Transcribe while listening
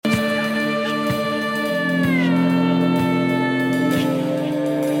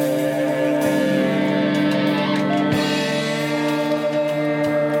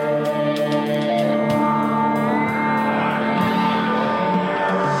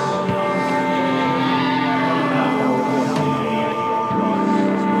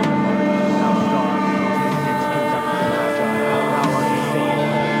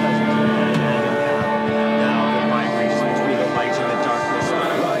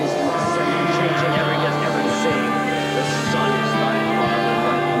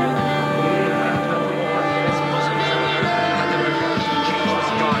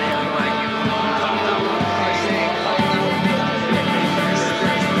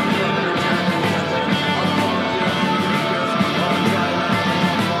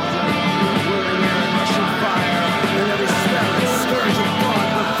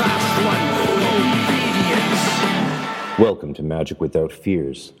Magic Without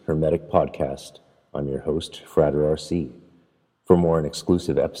Fears Hermetic Podcast. I'm your host, Frater RC. For more and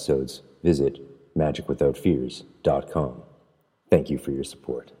exclusive episodes, visit magicwithoutfears.com. Thank you for your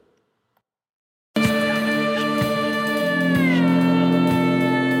support.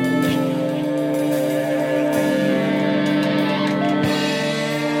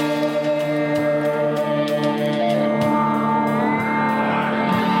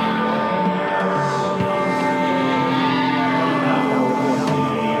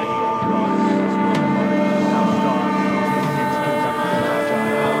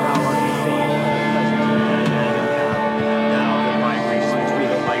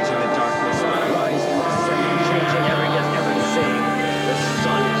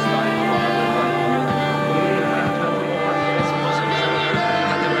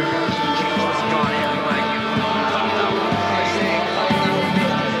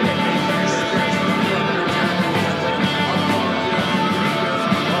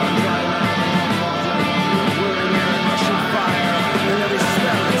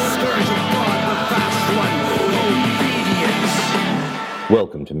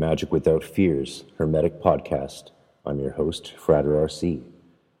 Welcome to Magic Without Fears Hermetic Podcast. I'm your host, Frater RC.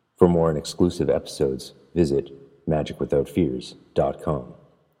 For more and exclusive episodes, visit magicwithoutfears.com.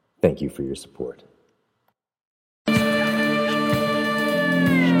 Thank you for your support.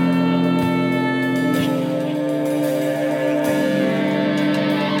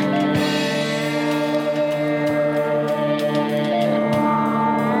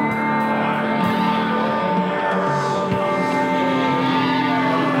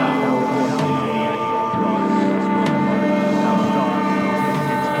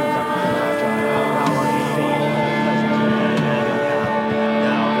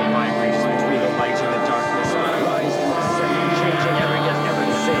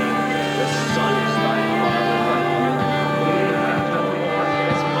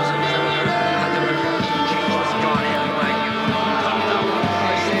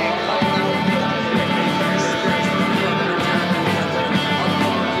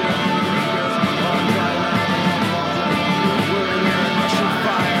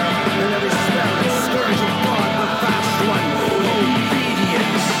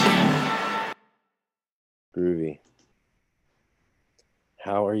 Groovy.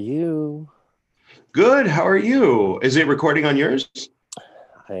 How are you? Good. How are you? Is it recording on yours?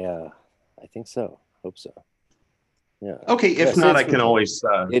 I think so. Hope so. Yeah. Okay. If not, I can always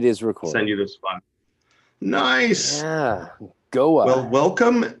it is recording. Send you this file. Nice. Yeah. Go on. Well,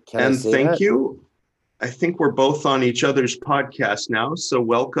 welcome and thank that? you. I think we're both on each other's podcast now, so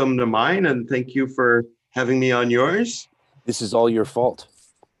welcome to mine and thank you for having me on yours. This is all your fault.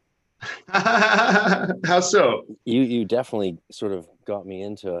 How so? You definitely sort of got me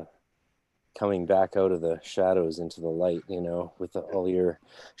into coming back out of the shadows into the light, you know, with all your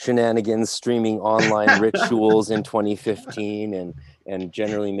shenanigans, streaming online rituals in 2015 and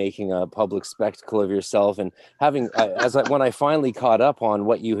generally making a public spectacle of yourself and having when I finally caught up on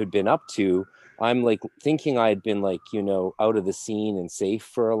what you had been up to, I'm like thinking I had been like, you know, out of the scene and safe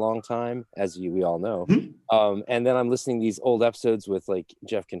for a long time, as we all know. Mm-hmm. And then I'm listening to these old episodes with like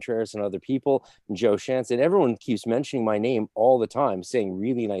Jeff Contreras and other people and Joe Shantz, and everyone keeps mentioning my name all the time, saying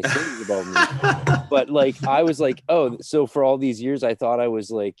really nice things about me. But like, I was like, oh, so for all these years, I thought I was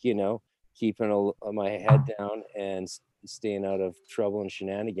like, you know, keeping my head down and staying out of trouble and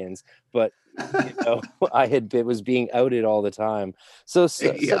shenanigans. But you know, was being outed all the time. So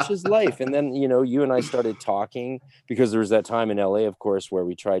Yeah. Such is life. And then, you know, you and I started talking because there was that time in LA, of course, where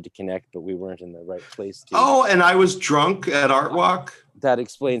we tried to connect, but we weren't in the right place. Oh, and I was drunk at Art Walk. That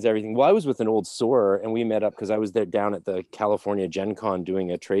explains everything. Well, I was with an old sorer and we met up because I was there down at the California Gen Con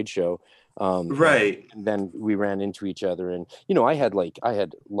doing a trade show. Right. And then we ran into each other and, you know, I had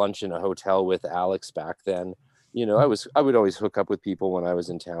lunch in a hotel with Alex back then. You know, I would always hook up with people when I was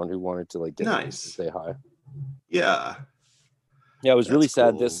in town who wanted to like get nice. Say hi. Yeah. Yeah, I was really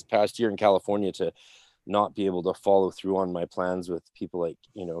sad this past year in California to not be able to follow through on my plans with people like,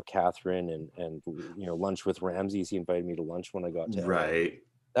 you know, Catherine and you know, lunch with Ramses. He invited me to lunch when I got to right.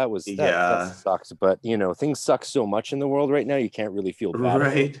 LA. That sucks. But you know, things suck so much in the world right now. You can't really feel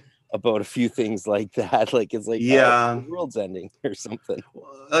bad about a few things like that. Like it's like, the world's ending or something.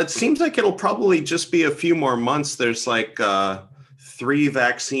 It seems like it'll probably just be a few more months. There's like 3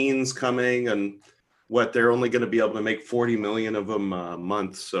 vaccines coming and they're only going to be able to make 40 million of them a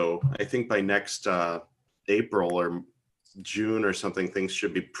month. So I think by next April or June or something, things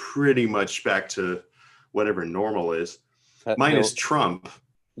should be pretty much back to whatever normal is. Minus Trump.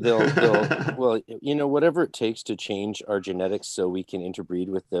 well, whatever it takes to change our genetics so we can interbreed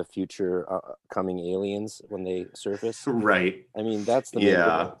with the future coming aliens when they surface. Right. I mean, that's the main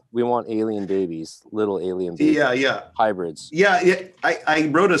Yeah. goal. We want alien babies, little alien babies, Yeah, yeah. hybrids. Yeah, yeah. I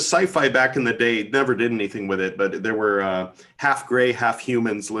wrote a sci-fi back in the day, never did anything with it, but there were half gray, half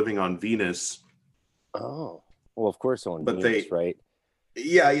humans living on Venus. Oh, well, of course on But Venus, right?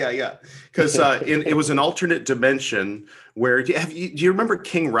 yeah. Because it was an alternate dimension where, do you remember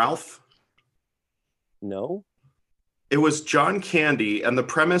King Ralph? No. It was John Candy, and the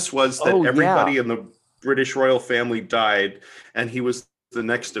premise was that Oh, yeah. everybody in the British royal family died, and he was the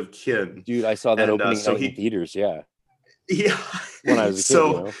next of kin. Dude, I saw that And opening so night in theaters. Yeah. yeah. When I was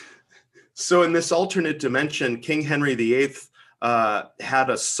a kid, So in this alternate dimension, King Henry VIII had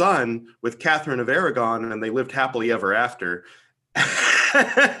a son with Catherine of Aragon, and they lived happily ever after.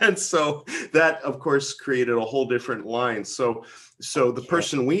 And so that, of course, created a whole different line. So the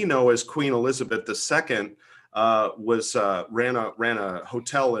person we know as Queen Elizabeth II ran a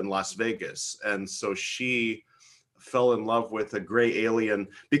hotel in Las Vegas, and so she fell in love with a gray alien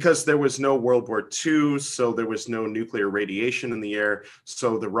because there was no World War II, so there was no nuclear radiation in the air.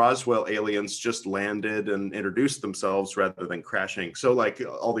 So the Roswell aliens just landed and introduced themselves rather than crashing. So like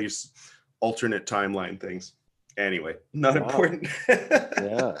all these alternate timeline things. Anyway, not important.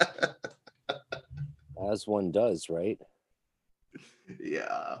 Yeah. As one does, right?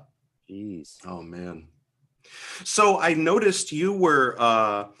 Yeah. Jeez. Oh man. So I noticed you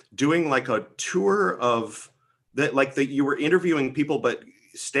were doing like a tour of that, like that you were interviewing people, but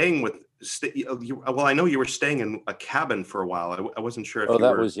staying with. Well, I know you were staying in a cabin for a while. I wasn't sure if you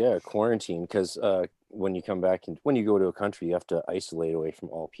that were. was quarantine, because when you come back and when you go to a country, you have to isolate away from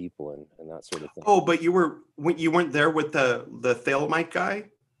all people and that sort of thing. Oh, but you weren't there with the Thalamite guy.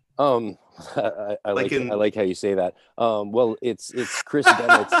 I like how you say that. Well, it's Chris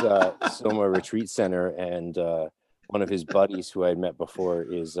Bennett's Soma Retreat Center, and one of his buddies who I had met before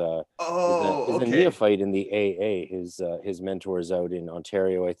is a neophyte in the AA. His mentor's out in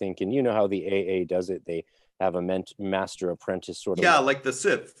Ontario, I think, and you know how the AA does it. They have a master apprentice sort of. Yeah, like the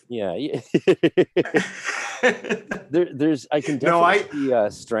Sith. Yeah. I can definitely see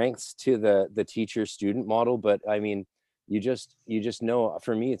strengths to the teacher student model, but I mean, you just know,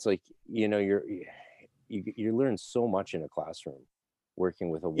 for me it's like, you learn so much in a classroom working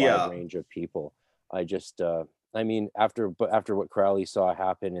with a wide range of people. I mean, after what Crowley saw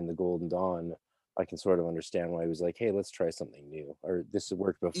happen in the Golden Dawn, I can sort of understand why he was like, hey, let's try something new. Or this has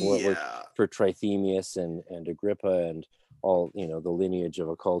worked before. It worked for Trithemius and Agrippa and all, the lineage of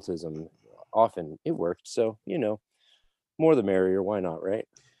occultism. Often it worked. So, more the merrier. Why not, right?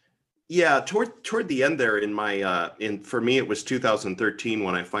 Yeah, toward the end there in my for me it was 2013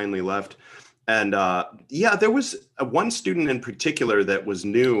 when I finally left. And there was one student in particular that was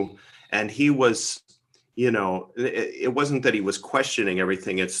new, and he was, it wasn't that he was questioning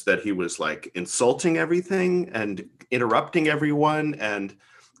everything, it's that he was like insulting everything and interrupting everyone and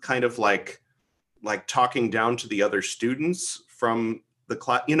kind of like talking down to the other students from the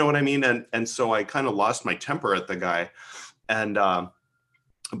class, you know what I mean? And so I kind of lost my temper at the guy. And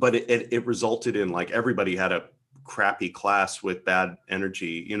but it resulted in like everybody had a crappy class with bad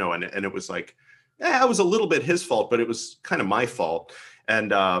energy, and it was like, it was a little bit his fault, but it was kind of my fault.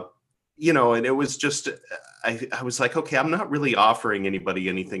 And and it was just, I was like, okay, I'm not really offering anybody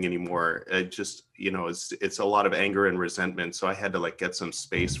anything anymore. It just, it's a lot of anger and resentment. So I had to like get some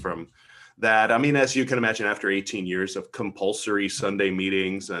space from that. I mean, as you can imagine, after 18 years of compulsory Sunday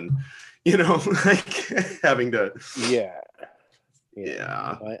meetings and, like having to. Yeah.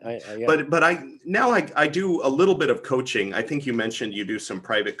 But I do a little bit of coaching. I think you mentioned you do some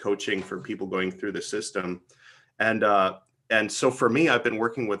private coaching for people going through the system. And so for me, I've been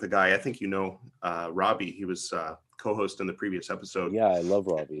working with a guy, I think Robbie. He was co-host in the previous episode. Yeah, I love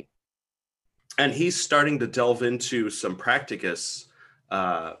Robbie. And he's starting to delve into some practicus.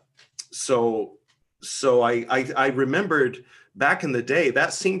 So I remembered back in the day,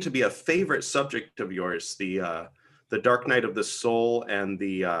 that seemed to be a favorite subject of yours, the dark night of the soul and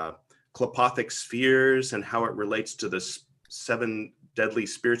the Klopothic spheres and how it relates to the 7 deadly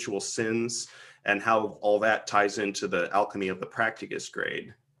spiritual sins and how all that ties into the alchemy of the practicus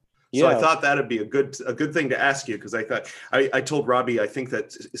grade. So I thought that'd be a good thing to ask you, because I thought I told Robbie, I think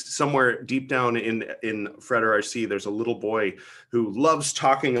that somewhere deep down in Fred RC, there's a little boy who loves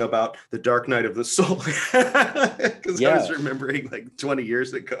talking about the dark night of the soul, because I was remembering like 20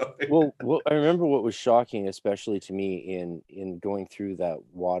 years ago. well, I remember what was shocking, especially to me in going through that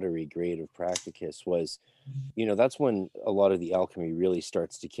watery grade of practicus, was, that's when a lot of the alchemy really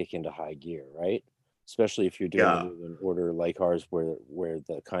starts to kick into high gear, right? especially if you're doing Yeah. an order like ours, where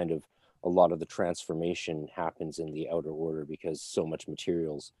the kind of a lot of the transformation happens in the outer order because so much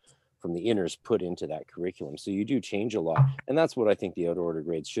materials from the inners put into that curriculum. So you do change a lot, and that's what I think the outer order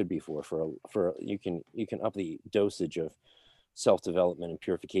grades should be for. You can up the dosage of self-development and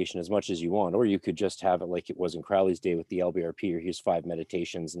purification as much as you want, or you could just have it like it was in Crowley's day with the LBRP, or here's 5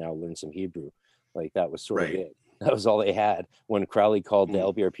 meditations, now learn some Hebrew. Like that was sort of it. That was all they had. When Crowley called the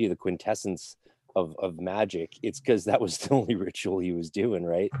LBRP the quintessence of magic, it's because that was the only ritual he was doing,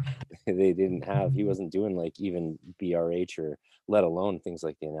 right? He wasn't doing like even BRH, or let alone things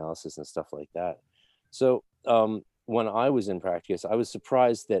like the analysis and stuff like that. So when I was in practice, I was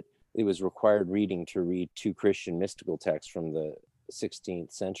surprised that it was required reading to read 2 Christian mystical texts from the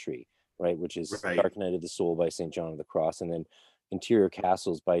 16th century, right? Which is Dark Night of the Soul by St. John of the Cross, and then Interior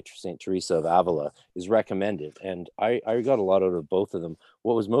Castles by St. Teresa of Avila is recommended. And I got a lot out of both of them.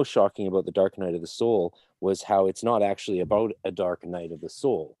 What was most shocking about the Dark Night of the Soul was how it's not actually about a dark night of the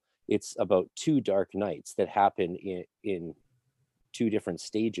soul. It's about 2 dark nights that happen in 2 different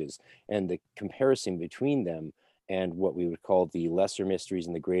stages, and the comparison between them and what we would call the lesser mysteries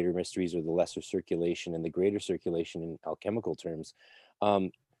and the greater mysteries, or the lesser circulation and the greater circulation in alchemical terms,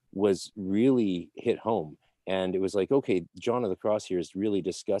 was really hit home. And it was like, okay, John of the Cross here is really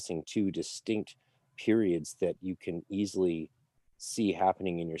discussing 2 distinct periods that you can easily see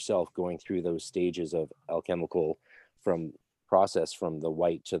happening in yourself, going through those stages of alchemical process from the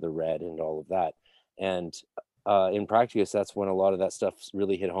white to the red and all of that. And in practice, that's when a lot of that stuff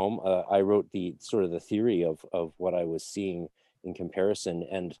really hit home. I wrote the sort of the theory of what I was seeing in comparison,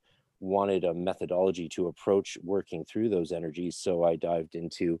 and wanted a methodology to approach working through those energies. So I dived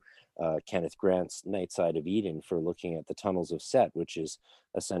into Kenneth Grant's Night Side of Eden for looking at the tunnels of Set, which is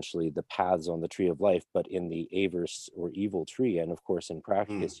essentially the paths on the tree of life, but in the averse or evil tree. And of course, in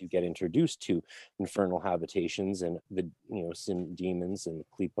practice, you get introduced to infernal habitations and the sin demons and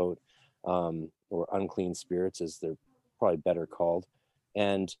Qliphoth, or unclean spirits, as they're probably better called.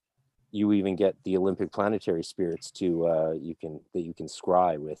 And you even get the Olympic planetary spirits that you can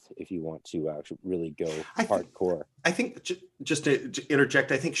scry with if you want to actually really go hardcore. I think just to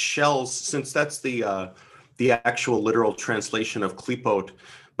interject, I think shells, since that's the actual literal translation of Qliphoth,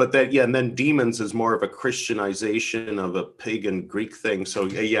 but that and then demons is more of a Christianization of a pagan Greek thing. So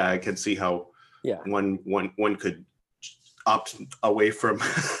I can see how one could opt away from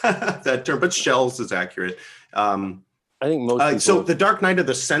that term, but shells is accurate. I think most people, so the Dark Night of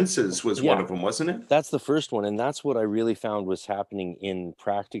the Senses was one of them, wasn't it? That's the first one, and that's what I really found was happening in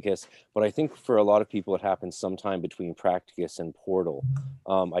Practicus. But I think for a lot of people, it happens sometime between Practicus and Portal.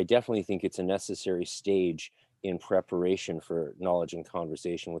 I definitely think it's a necessary stage in preparation for knowledge and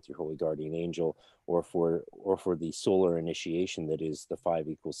conversation with your holy guardian angel, or for the solar initiation that is the 5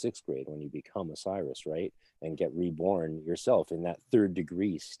 = 6 grade, when you become Osiris, right, and get reborn yourself in that 3rd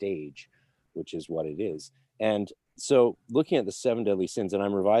degree stage, which is what it is. And so looking at the 7 deadly sins, and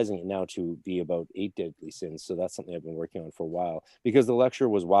I'm revising it now to be about 8 deadly sins. So that's something I've been working on for a while, because the lecture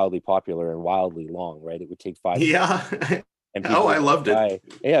was wildly popular and wildly long, right? It would take 5 minutes. And I loved it.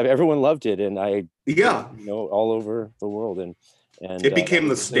 Yeah, everyone loved it. And all over the world. And it became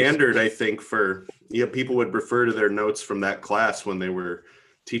the standard, I think, for, people would refer to their notes from that class when they were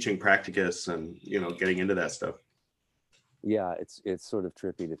teaching Practicus and, getting into that stuff. Yeah, it's sort of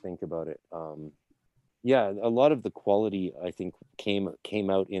trippy to think about it. A lot of the quality, I think, came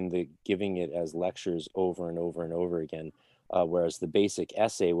out in the giving it as lectures over and over and over again, whereas the basic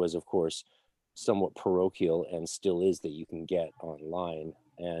essay was, of course, somewhat parochial, and still is, that you can get online.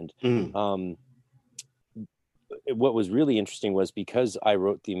 And what was really interesting was, because I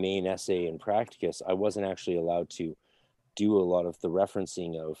wrote the main essay in Practicus, I wasn't actually allowed to do a lot of the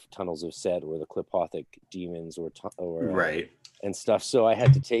referencing of Tunnels of Set or the Qliphothic demons or and stuff. So I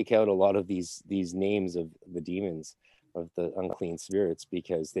had to take out a lot of these names of the demons, of the unclean spirits,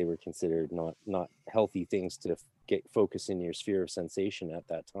 because they were considered not healthy things to get focus in your sphere of sensation at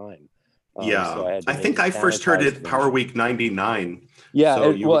that time. So I think I first heard it Power Week 99. Yeah,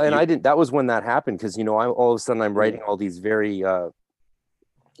 so I didn't. That was when that happened, because all of a sudden I'm writing all these very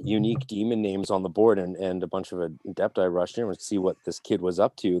unique demon names on the board, and a bunch of Adepti rushed in to see what this kid was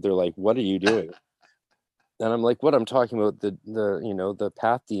up to. They're like, "What are you doing?" And I'm like, "What? I'm talking about the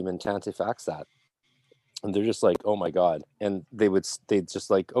path demon Tantifaxat." And they're just like, "Oh my god!" And they'd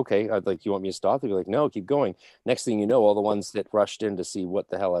just like, "Okay, I'd like, you want me to stop?" They'd be like, "No, keep going." Next thing you know, all the ones that rushed in to see what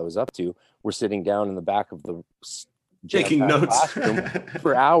the hell I was up to were sitting down in the back of the taking notes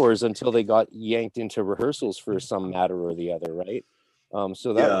for hours, until they got yanked into rehearsals for some matter or the other, right?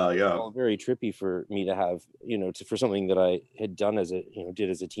 So that was Yeah. all very trippy for me to have, for something that I had done did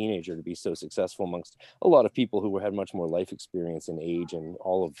as a teenager, to be so successful amongst a lot of people who had much more life experience and age and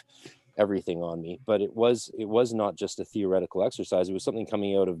all of everything on me. But it was not just a theoretical exercise. It was something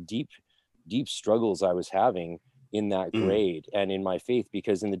coming out of deep struggles I was having in that Mm. grade and in my faith,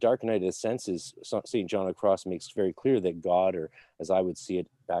 because in the dark night of the senses, St. John of the Cross makes very clear that God, or as I would see it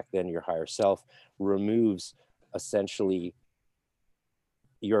back then, your higher self, removes essentially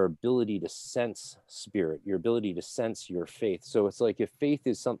your ability to sense spirit, your ability to sense your faith. So it's like, if faith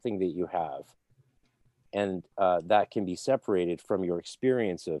is something that you have, and that can be separated from your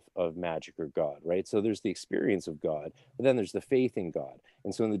experience of magic or God, right? So there's the experience of God, but then there's the faith in God.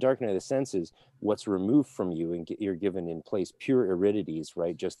 And so in the dark night of the senses, what's removed from you, and you're given in place pure iridities,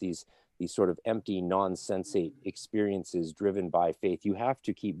 right? Just these sort of empty, non-sensate experiences driven by faith. You have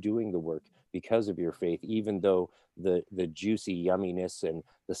to keep doing the work because of your faith, even though the juicy yumminess and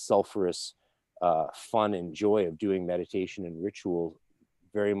the sulfurous fun and joy of doing meditation and ritual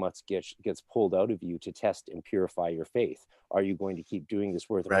very much gets pulled out of you to test and purify your faith. Are you going to keep doing this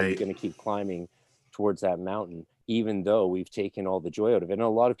work? Are you Right. going to keep climbing towards that mountain, even though we've taken all the joy out of it? And a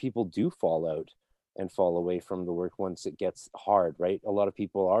lot of people do fall out and fall away from the work once it gets hard, right? A lot of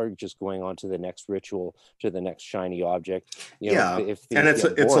people are just going on to the next ritual, to the next shiny object. Yeah. If And things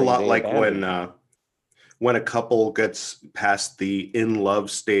get it's a boring, lot they like abandon it. when a couple gets past the in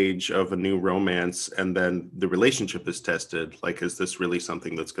love stage of a new romance, and then the relationship is tested, like, is this really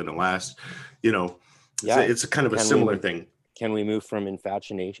something that's going to last? You know, Yeah. it's a kind of a Can similar we thing. can we move from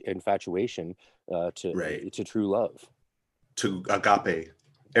infatuation Right. to true love? To agape,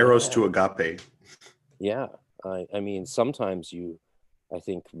 eros Yeah. to agape. Yeah. I mean, sometimes I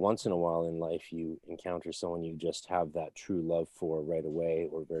think once in a while in life, you encounter someone you just have that true love for right away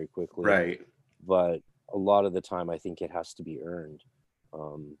or very quickly. Right. But a lot of the time, I think it has to be earned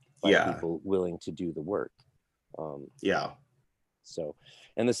by Yeah. people willing to do the work. Um, Yeah. so,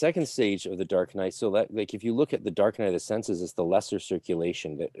 and the second stage of the dark night, so that, like, if you look at the dark night of the senses, it's the lesser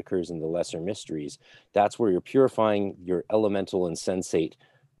circulation that occurs in the lesser mysteries. That's where you're purifying your elemental and sensate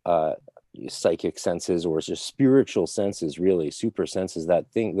uh, psychic senses, or just spiritual senses, really super senses,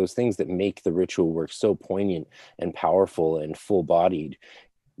 those things that make the ritual work so poignant and powerful and full bodied.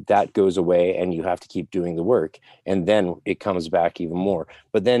 That goes away, and you have to keep doing the work, and then it comes back even more.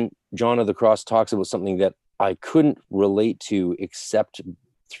 But then John of the Cross talks about something that I couldn't relate to except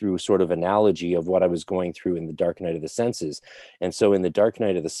through sort of analogy of what I was going through in the dark night of the senses. And so in the dark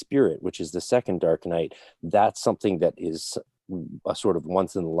night of the spirit, which is the second dark night, that's something that is a sort of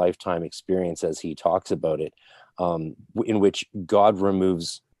once in a lifetime experience, as he talks about it, in which God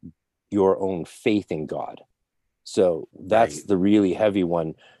removes your own faith in God. So that's Right. the really heavy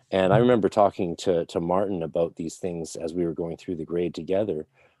one. And I remember talking to Martin about these things as we were going through the grade together.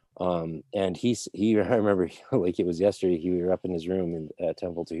 And I remember like it was yesterday, we were up in his room in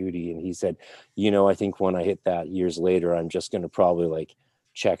Temple Tahuti, and he said, I think when I hit that years later, I'm just going to probably like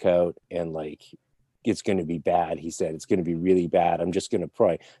check out, and like, it's going to be bad. He said, it's going to be really bad. I'm just going to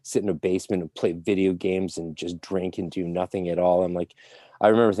probably sit in a basement and play video games and just drink and do nothing at all. I'm like, I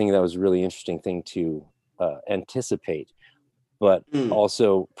remember thinking that was a really interesting thing to anticipate, but Mm.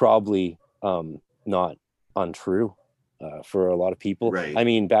 also probably not untrue for a lot of people. I Right.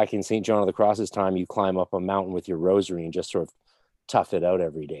 mean, back in St. John of the Cross's time, you climb up a mountain with your rosary and just sort of tough it out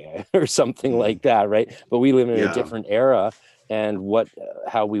every day or something Mm. like that, right? But we live in a Yeah. different era, and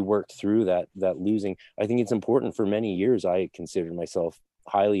how we work through that losing. I think it's important. For many years, I considered myself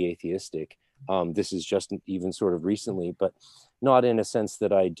highly atheistic. This is just even sort of recently, but not in a sense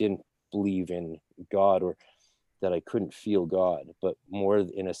that I didn't believe in God, or that I couldn't feel God, but more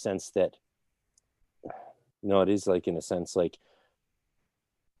in a sense that, no, it is like, in a sense, like,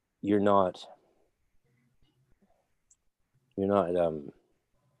 you're not you're not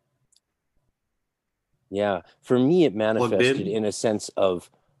yeah, for me it Plugged manifested in. in a sense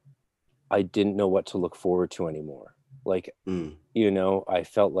of, I didn't know what to look forward to anymore. Like, Mm. I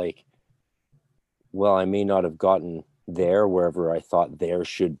felt like, well, I may not have gotten there wherever I thought there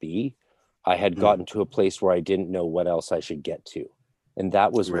should be. I had Mm. gotten to a place where I didn't know what else I should get to. And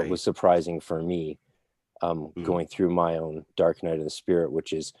that was what was Right. surprising for me, Mm. going through my own dark night of the spirit,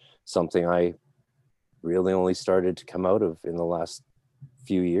 which is something I really only started to come out of in the last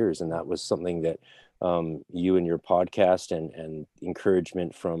few years. And that was something that you and your podcast and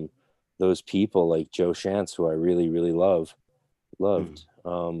encouragement from those people like Joe Shantz, who I really, really Mm. loved,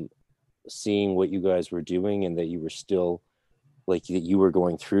 seeing what you guys were doing, and that you were still, like, that you were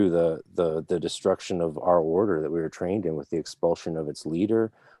going through the destruction of our order that we were trained in, with the expulsion of its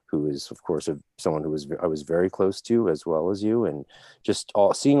leader, who is of course someone who I was very close to, as well as you, and just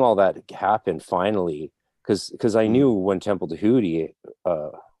seeing all that happen finally, because I knew when Temple Tahuti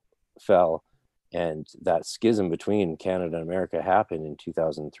fell, and that schism between Canada and America happened in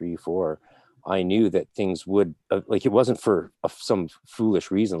 2003-4. I knew that things would like, it wasn't for some foolish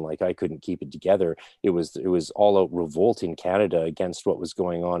reason like I couldn't keep it together. It was all out revolt in Canada against what was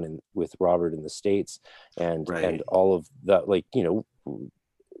going on with Robert in the States, and all of that, like, you know,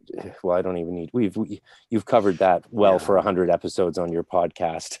 well, I don't even need, you've covered that well for 100 episodes on your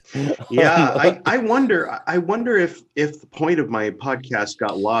podcast. Yeah, I wonder if the point of my podcast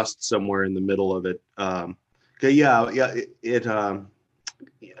got lost somewhere in the middle of it.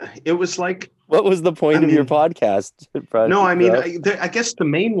 It was like, what was the point of your podcast? No, I mean, I guess the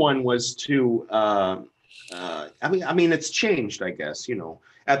main one was to, I mean, it's changed, I guess, you know.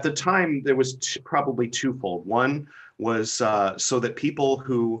 At the time, there was probably twofold. One was so that people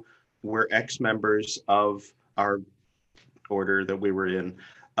who were ex-members of our order that we were in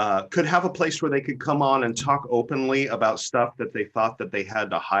could have a place where they could come on and talk openly about stuff that they thought that they had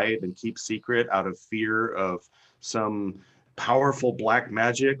to hide and keep secret out of fear of some powerful black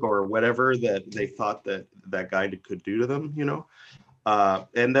magic or whatever that they thought that guy could do to them, you know.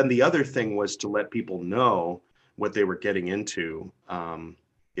 And then the other thing was to let people know what they were getting into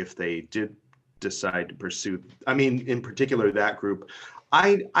if they did decide to pursue. I mean, in particular, that group.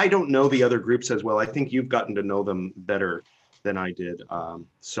 I don't know the other groups as well. I think you've gotten to know them better than I did.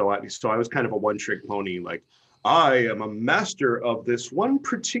 So I was kind of a one-trick pony. Like, I am a master of this one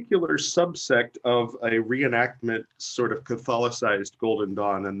particular subsect of a reenactment, sort of Catholicized Golden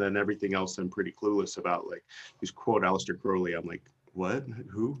Dawn, and then everything else I'm pretty clueless about. Like, these quote Aleister Crowley. I'm like, what?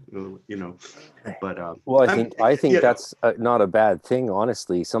 Who? You know? But well, I think that's not a bad thing,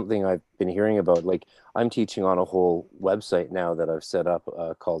 honestly. Something I've been hearing about. Like, I'm teaching on a whole website now that I've set up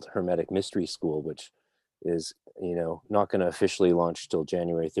called Hermetic Mystery School, which is, you know, not going to officially launch till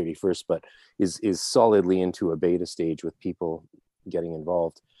January 31st, but is solidly into a beta stage with people getting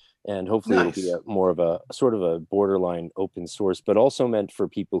involved. And hopefully It'll be more of a sort of a borderline open source, but also meant for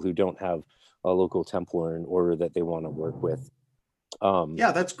people who don't have a local temple or an order that they want to work with.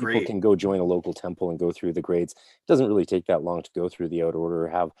 That's great. People can go join a local temple and go through the grades. It doesn't really take that long to go through the out order or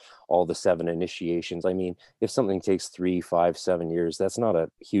have all the 7 initiations. I mean, if something takes 3, 5, 7 years, that's not a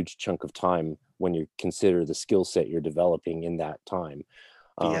huge chunk of time when you consider the skill set you're developing in that time.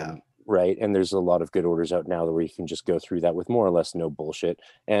 Right. And there's a lot of good orders out now where you can just go through that with more or less no bullshit.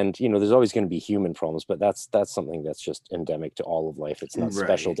 And, you know, there's always going to be human problems, but that's something that's just endemic to all of life. It's not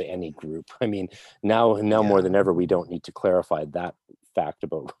special to any group. I mean, now more than ever, we don't need to clarify that fact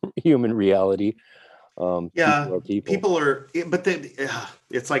about human reality. People are, but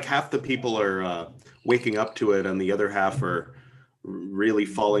it's like half the people are waking up to it and the other half are really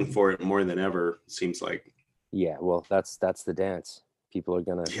falling for it more than ever, seems like. Yeah, well, that's the dance. People are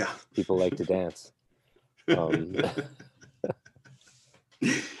gonna. Yeah. People like to dance.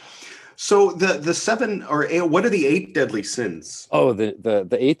 So the 7 or 8, what are the 8 deadly sins? Oh, the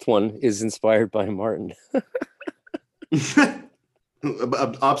 8th one is inspired by Martin.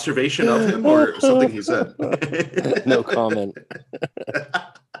 Observation of him or something he said? No comment.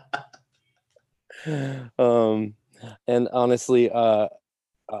 And honestly,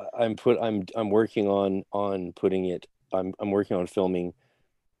 I'm working on putting it. I'm working on filming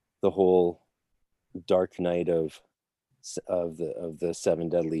the whole Dark Night of the 7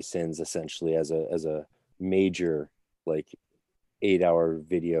 deadly sins, essentially as a major, like, 8-hour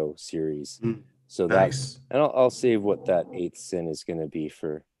video series. So nice. That, and I'll save what that 8th sin is going to be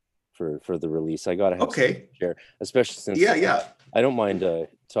for the release. I gotta have to share, especially since I don't mind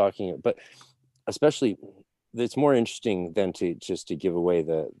talking, but especially it's more interesting than to give away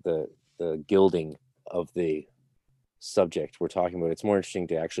the gilding of the subject we're talking about. It's more interesting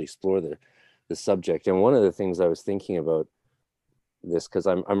to actually explore the subject. And one of the things I was thinking about this, because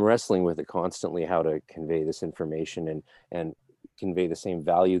I'm wrestling with it constantly, how to convey this information and convey the same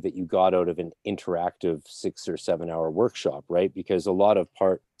value that you got out of an interactive 6 or 7 hour workshop, right? Because a lot of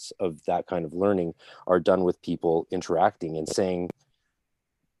parts of that kind of learning are done with people interacting and saying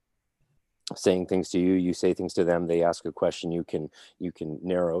things to you, you say things to them, they ask a question, you can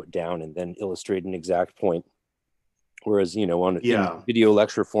narrow it down and then illustrate an exact point. Whereas, you know, on in video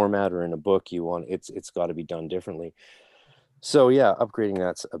lecture format or in a book, it's got to be done differently. So yeah, upgrading,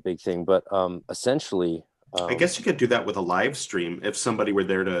 that's a big thing. But essentially, I guess you could do that with a live stream if somebody were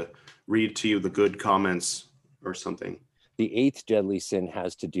there to read to you the good comments or something. The 8th deadly sin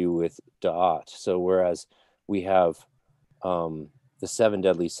has to do with Da'at. So whereas we have the 7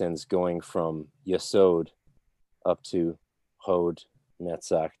 deadly sins going from Yesod up to Hod,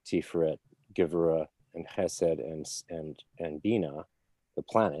 Netzach, Tiferet, Gevurah, and Chesed, and Bina, the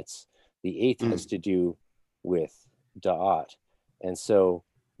planets. The eighth has to do with Da'at. And so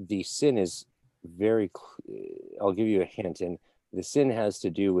the sin is I'll give you a hint. And the sin has to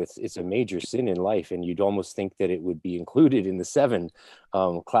do with, it's a major sin in life. And you'd almost think that it would be included in the 7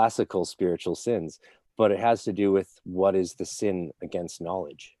 classical spiritual sins. But it has to do with what is the sin against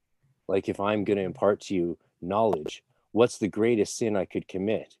knowledge. Like if I'm going to impart to you knowledge, what's the greatest sin I could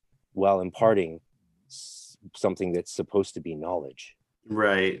commit while imparting something that's supposed to be knowledge?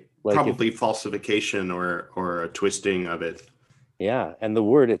 Right. Like probably falsification or a twisting of it. Yeah. And the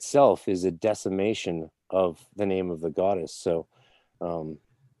word itself is a decimation of the name of the goddess. So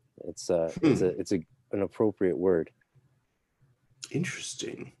it's an appropriate word.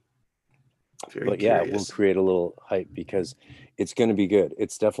 Interesting. But yeah, we'll create a little hype because it's going to be good.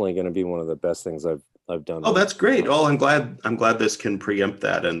 It's definitely going to be one of the best things I've done. Oh, that's great. Well, I'm glad this can preempt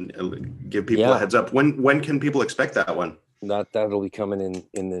that and give people a heads up. When can people expect that one? That'll be coming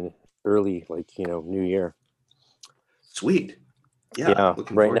in the early, New Year. Sweet. Yeah.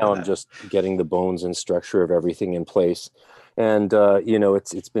 Right now I'm just getting the bones and structure of everything in place. And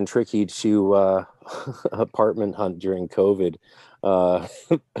it's been tricky to apartment hunt during COVID. My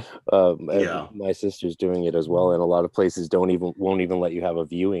sister's doing it as well, and a lot of places won't even let you have a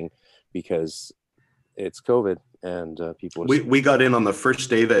viewing because it's COVID and people. We got in on the first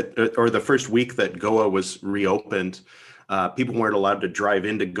day the first week that Goa was reopened. People weren't allowed to drive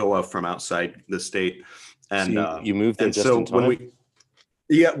into Goa from outside the state, and so you moved there just in time.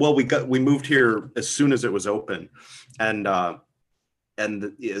 We moved here as soon as it was open, and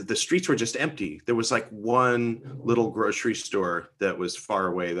the streets were just empty. There was like one little grocery store that was far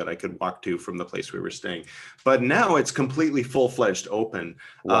away that I could walk to from the place we were staying. But now it's completely full-fledged open.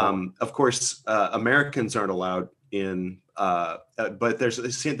 Wow. Of course, Americans aren't allowed in, but there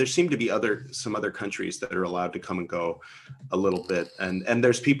seem to be some other countries that are allowed to come and go a little bit. And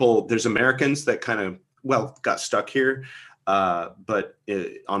there's Americans that kind of, got stuck here. But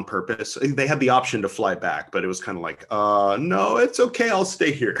on purpose. They had the option to fly back, but it was kind of like, no, it's okay, I'll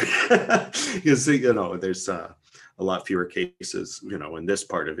stay here. Because there's a lot fewer cases, in this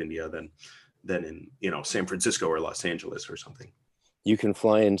part of India than in San Francisco or Los Angeles or something. You can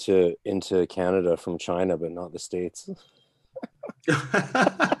fly into Canada from China, but not the States.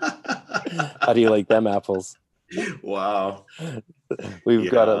 How do you like them apples? Wow. We've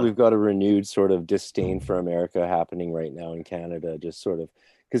got a renewed sort of disdain for America happening right now in Canada, just sort of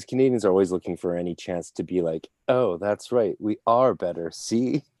because Canadians are always looking for any chance to be like, oh, that's right, we are better.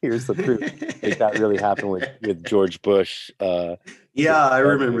 See, here's the proof. Like that really happened with George Bush. I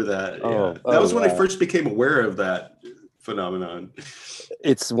remember that. That was when I first became aware of that phenomenon.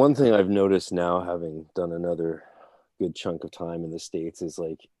 It's one thing I've noticed now, having done another good chunk of time in the States, is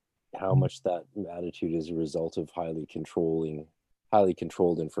like how much that attitude is a result of highly controlled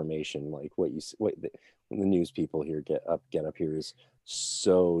information. Like when the news people here get up here is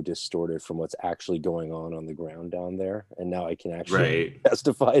so distorted from what's actually going on the ground down there. And now I can actually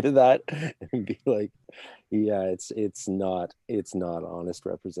testify to that and be like, yeah, it's not honest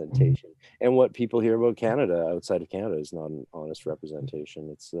representation. And what people hear about Canada outside of Canada is not an honest representation.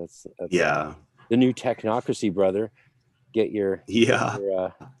 That's the new technocracy, brother. Get your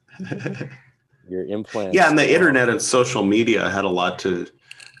implants. Yeah, and the internet and social media had a lot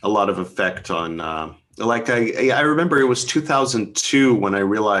of effect on. I remember it was 2002 when I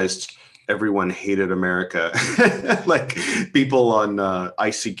realized everyone hated America, like people on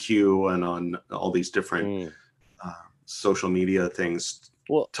ICQ and on all these different social media things.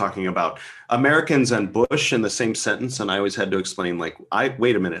 Talking about Americans and Bush in the same sentence, and I always had to explain, like,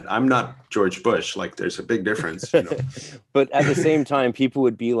 wait a minute, I'm not George Bush. Like, there's a big difference. But at the same time, people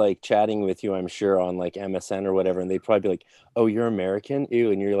would be like chatting with you, I'm sure, on like MSN or whatever, and they'd probably be like, "Oh, you're American?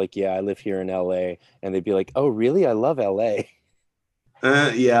 Ew!" And you're like, "Yeah, I live here in LA." And they'd be like, "Oh, really? I love LA."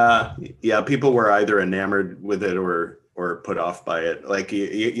 Yeah. People were either enamored with it or put off by it. Like,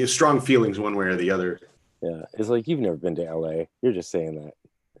 you strong feelings one way or the other. Yeah, it's like you've never been to LA. You're just saying that.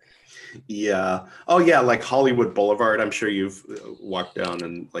 Yeah. Oh, yeah. Like Hollywood Boulevard. I'm sure you've walked down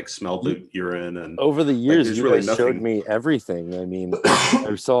and like smelled the urine. And over the years, you really showed me everything. I mean,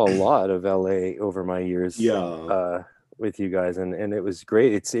 I saw a lot of LA over my years. With you guys, and it was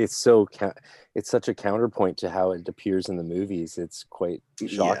great. It's such a counterpoint to how it appears in the movies. It's quite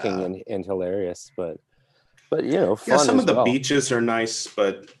shocking and hilarious. But but you know, Yeah, fun some as of the well. beaches are nice,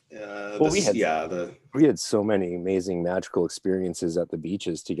 but Well, the we had so many amazing magical experiences at the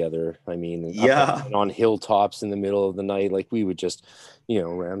beaches together. I mean, up yeah. and on hilltops in the middle of the night, like we would just, you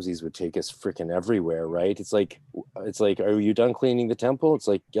know, Ramses would take us freaking everywhere, right? It's like, are you done cleaning the temple? It's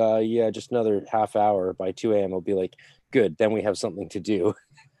like, yeah, just another half hour. By 2 a.m. I'll be like, good, then we have something to do.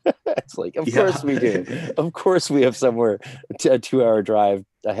 It's like, of course Yeah. we do. Of course we have somewhere a 2 hour drive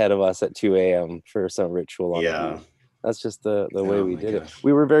ahead of us at 2 a.m. for some ritual on the Yeah. beach. That's just the way Oh we my did it. gosh.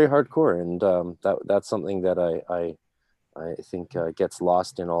 We were very hardcore, and that's something that I think gets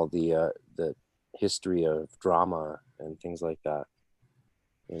lost in all the history of drama and things like that.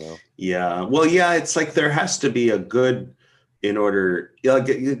 You know. Yeah. Well, yeah, it's like there has to be a good in order, yeah,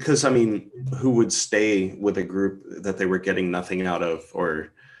 because I mean, who would stay with a group that they were getting nothing out of, or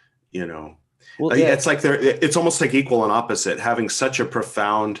you know, Well, yeah, it's like it's almost like equal and opposite, having such a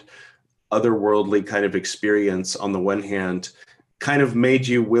profound otherworldly kind of experience on the one hand kind of made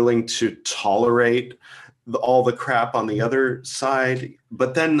you willing to tolerate all the crap on the other side.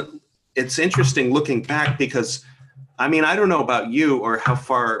 But then it's interesting looking back because I mean, I don't know about you or how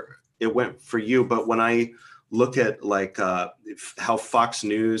far it went for you, but when I look at like how Fox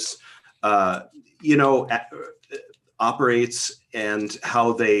News, uh, you know, operates and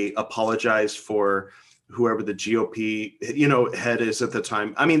how they apologize for whoever the GOP, you know, head is at the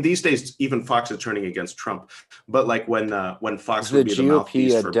time. I mean, these days even Fox is turning against Trump, but like when is Fox the would be the GOP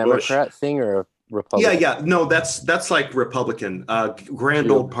mouthpiece a for Bush. Democrat thing or a Yeah, Republican? yeah, no, that's like Republican.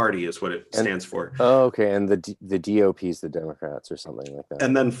 Grand Old GOP Party is what it and stands for. oh, okay, and the DOP is the Democrats or something like that.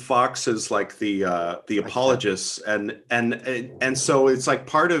 And then Fox is like the I can't. apologists, and so it's like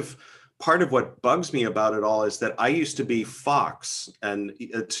part of what bugs me about it all is that I used to be Fox and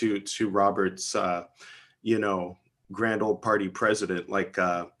to Robert's you know, grand old party president, like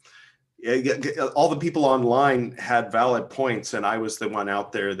all the people online had valid points and I was the one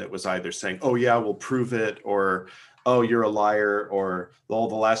out there that was either saying, oh yeah, we'll prove it, or oh, you're a liar, or well,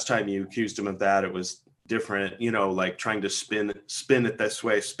 the last time you accused him of that it was different, you know, like trying to spin it this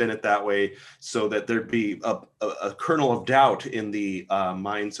way, spin it that way, so that there'd be a kernel of doubt in the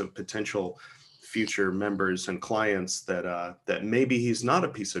minds of potential future members and clients that maybe he's not a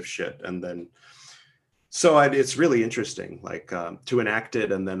piece of shit. And then so it's really interesting, like to enact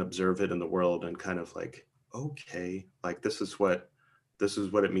it and then observe it in the world and kind of like, okay, like this is what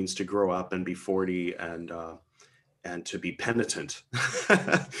it means to grow up and be 40 and to be penitent,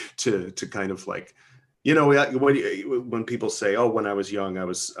 to kind of like, you know, when people say, oh, when I was young, I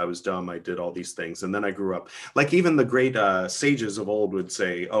was dumb, I did all these things, and then I grew up. Like even the great sages of old would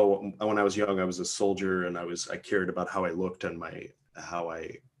say, oh, when I was young, I was a soldier and I cared about how I looked and how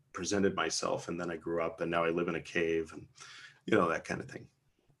I presented myself, and then I grew up and now I live in a cave, and you know, that kind of thing.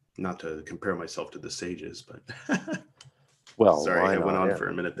 Not to compare myself to the sages, but Well, sorry, why I went not? on Yeah. for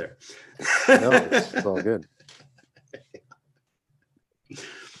a minute there. No, it's all good.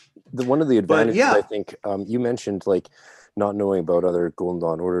 One of the But advantages, I yeah. think, you mentioned like not knowing about other Golden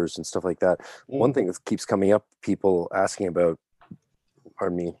Dawn orders and stuff like that. One thing that keeps coming up, people asking about,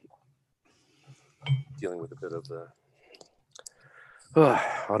 pardon me, dealing with a bit of the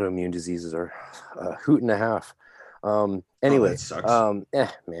autoimmune diseases are a hoot and a half. Oh, Anyway, that sucks. meh,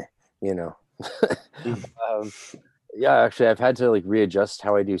 you know. Mm. um, yeah, actually, I've had to like readjust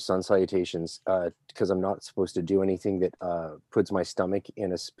how I do sun salutations because I'm not supposed to do anything that puts my stomach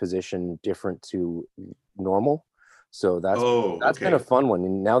in a position different to normal. So Oh, that's been a okay. fun one.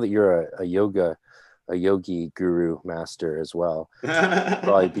 And now that you're a yogi guru master as well,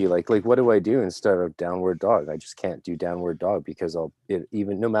 probably be like what do I do instead of downward dog? I just can't do downward dog because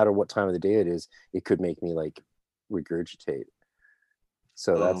even no matter what time of the day it is, it could make me like regurgitate.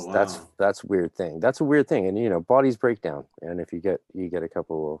 So Oh, wow. that's weird thing. That's a weird thing. And you know, bodies break down. And if you get a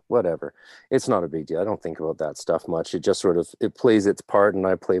couple, whatever, it's not a big deal. I don't think about that stuff much. It just sort of it plays its part and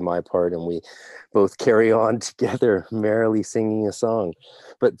I play my part and we both carry on together, merrily singing a song.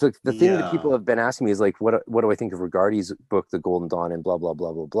 But the thing that Yeah. people have been asking me is like, what do I think of Rigardi's book, The Golden Dawn, and blah blah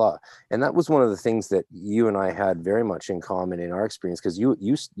blah blah blah. And that was one of the things that you and I had very much in common in our experience because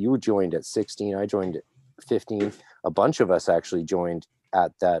you joined at 16, I joined at 15. A bunch of us actually joined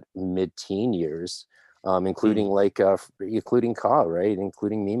at that mid-teen years, including Mm, like including Ka, right?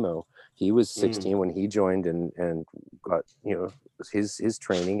 Including Mimo. He was mm. 16 when he joined and got, you know, his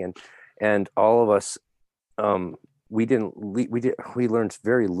training, and all of us, um, we learned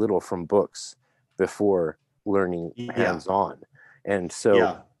very little from books before learning Yeah. hands-on. And so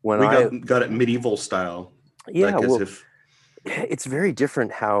Yeah. when We I got it medieval style, yeah, like as well, if, it's very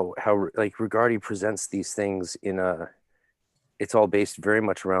different how like Rigardi presents these things it's all based very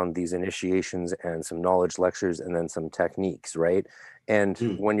much around these initiations and some knowledge lectures and then some techniques, right? And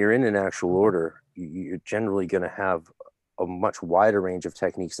Mm. when you're in an actual order, you're generally going to have a much wider range of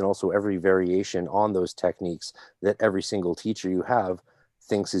techniques, and also every variation on those techniques that every single teacher you have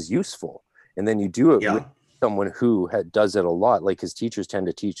thinks is useful. And then you do it with Yeah. someone who does it a lot, like his teachers tend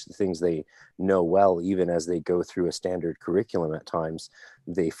to teach the things they know well, even as they go through a standard curriculum at times.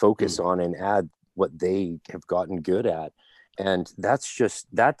 They focus Mm. on and add what they have gotten good at. And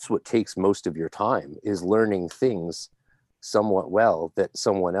that's what takes most of your time, is learning things somewhat well that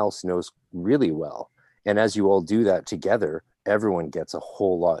someone else knows really well. And as you all do that together, everyone gets a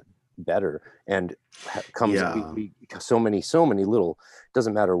whole lot better, and comes Yeah. so many little,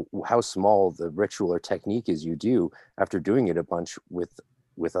 doesn't matter how small the ritual or technique is, you do after doing it a bunch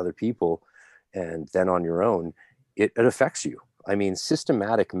with other people and then on your own, it affects you. I mean,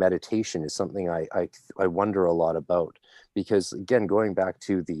 systematic meditation is something I wonder a lot about, because again, going back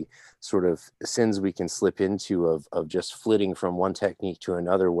to the sort of sins we can slip into of just flitting from one technique to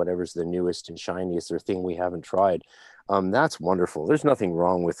another, whatever's the newest and shiniest or thing we haven't tried. That's wonderful. There's nothing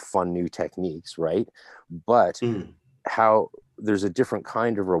wrong with fun new techniques, right? But Mm. how there's a different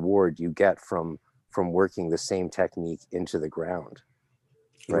kind of reward you get from working the same technique into the ground,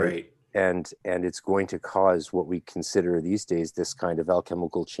 right? Right. And it's going to cause what we consider these days this kind of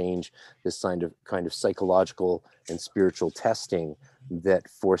alchemical change, this kind of psychological and spiritual testing that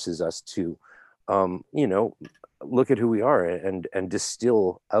forces us to you know, look at who we are and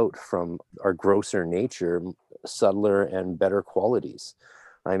distill out from our grosser nature subtler and better qualities.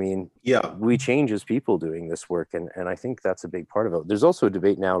 I mean, Yeah. we change as people doing this work, and I think that's a big part of it. There's also a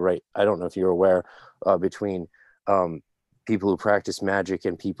debate now, right? I don't know if you're aware, between um, people who practice magic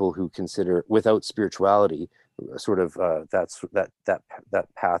and people who consider without spirituality, sort of that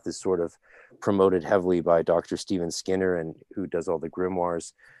path is sort of promoted heavily by Dr. Stephen Skinner, and who does all the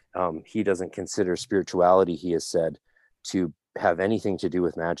grimoires. He doesn't consider spirituality, he has said, to have anything to do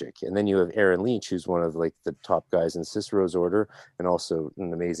with magic. And then you have Aaron Leach, who's one of like the top guys in Cicero's order and also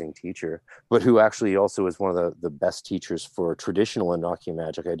an amazing teacher, but who actually also is one of the best teachers for traditional Enochian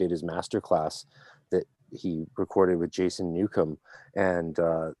magic. I did his master class that he recorded with Jason Newcomb, and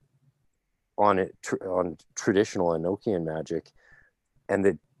on traditional Enochian magic. And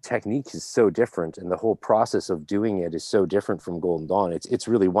the technique is so different, and the whole process of doing it is so different from Golden Dawn. It's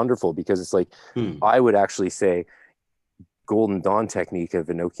really wonderful, because it's like, Mm. I would actually say Golden Dawn technique of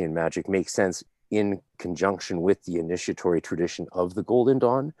Enochian magic makes sense in conjunction with the initiatory tradition of the Golden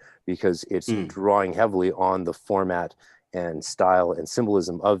Dawn, because it's Mm. drawing heavily on the format and style and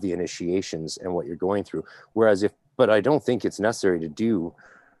symbolism of the initiations and what you're going through. But I don't think it's necessary to do,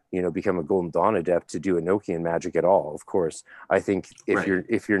 become a Golden Dawn adept to do Enochian magic at all. Of course, I think Right.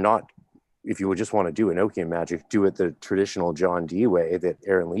 if you would just want to do Enochian magic, do it the traditional John Dee way that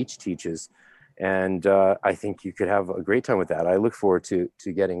Aaron Leach teaches, and I think you could have a great time with that. I look forward to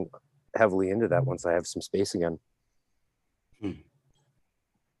getting heavily into that once I have some space again. Mm.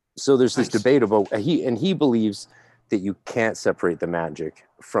 So there's this Nice. debate about he believes that you can't separate the magic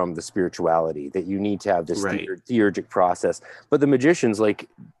from the spirituality, that you need to have this Right. theurgic process. But the magicians like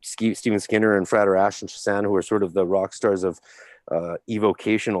Stephen Skinner and Frater Ash and Shazan, who are sort of the rock stars of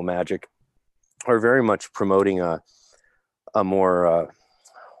evocational magic, are very much promoting a more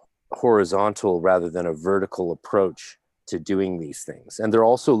horizontal rather than a vertical approach to doing these things. And they're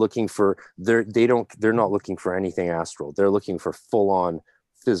also looking for they're not looking for anything astral. They're looking for full on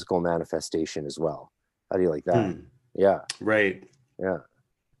physical manifestation as well. How do you like that? Mm. Yeah. Right. Yeah.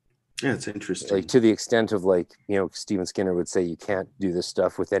 Yeah, it's Like, interesting. to the extent of, like, Stephen Skinner would say you can't do this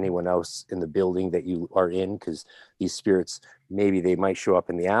stuff with anyone else in the building that you are in, because these spirits, maybe they might show up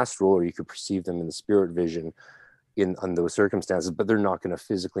in the astral, or you could perceive them in the spirit vision on those circumstances, but they're not going to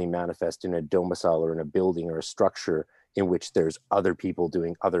physically manifest in a domicile or in a building or a structure in which there's other people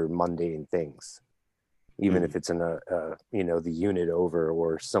doing other mundane things, even if Mm. it's in the unit over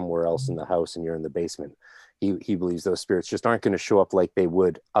or somewhere else in the house and you're in the basement. He believes those spirits just aren't going to show up like they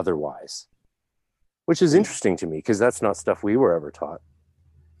would otherwise, which is Mm. interesting to me, because that's not stuff we were ever taught.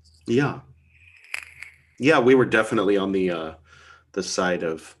 Yeah. Yeah, we were definitely on the side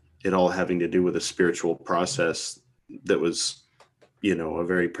of it all having to do with a spiritual process that was, a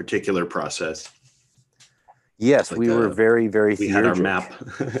very particular process. Yes, Like we were very, very we had our theurgic. map.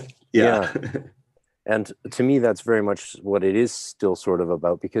 Yeah. Yeah. And to me, that's very much what it is still sort of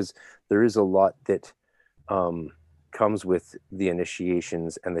about, because there is a lot that comes with the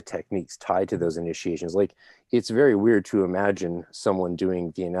initiations and the techniques tied to those initiations. Like, it's very weird to imagine someone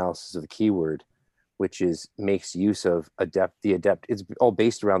doing the analysis of the keyword, which makes use of the adept. It's all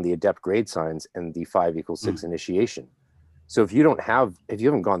based around the adept grade signs and the 5 = 6 initiation. So if you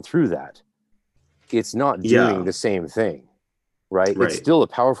haven't gone through that, it's not doing the same thing, right? It's still a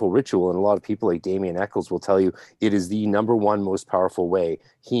powerful ritual. And a lot of people like Damien Eccles will tell you it is the number one most powerful way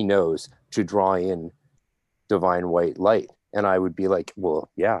he knows to draw in divine white light. And I would be like, well,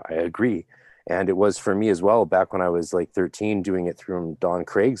 yeah, I agree. And it was for me as well back when I was like 13 doing it through Don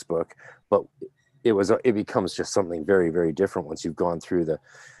Craig's book. But it becomes just something very, very different once you've gone through the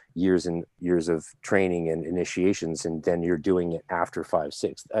years and years of training and initiations, and then you're doing it after 5,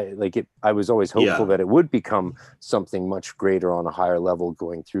 6. I was always hopeful that it would become something much greater on a higher level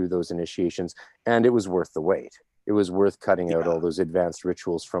going through those initiations, and it was worth the wait. It was worth cutting out all those advanced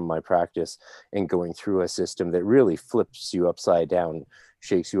rituals from my practice and going through a system that really flips you upside down,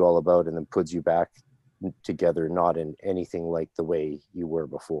 shakes you all about, and then puts you back together, not in anything like the way you were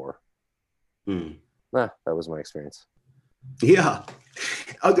before. That was my experience. Yeah.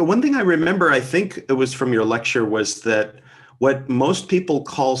 The one thing I remember, I think it was from your lecture, was that what most people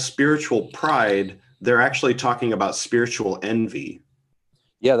call spiritual pride, they're actually talking about spiritual envy.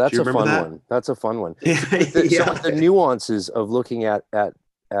 Yeah, that's a fun one. That's a fun one. Some of the nuances of looking at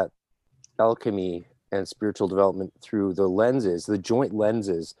alchemy and spiritual development through the lenses, the joint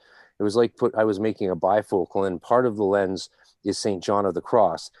lenses. It was like I was making a bifocal, and part of the lens is St. John of the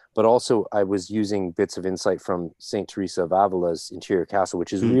Cross, but also I was using bits of insight from St. Teresa of Avila's Interior Castle,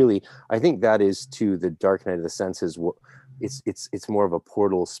 which is really, I think that is to the Dark Night of the Senses. It's more of a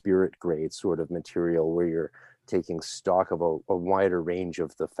portal spirit grade sort of material where you're taking stock of a wider range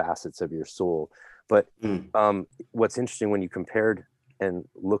of the facets of your soul. But what's interesting when you compared and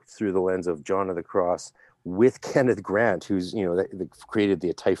looked through the lens of John of the Cross with Kenneth Grant, who's, created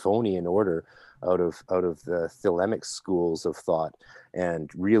the Typhonian order out of the Thelemic schools of thought,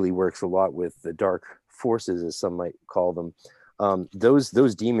 and really works a lot with the dark forces, as some might call them.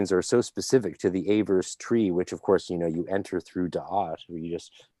 Those demons are so specific to the Averse tree, which of course, you enter through Da'at, where you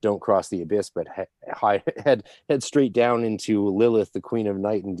just don't cross the abyss, but head straight down into Lilith, the queen of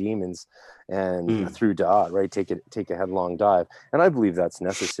night and demons, and through Da'at, right? Take a headlong dive. And I believe that's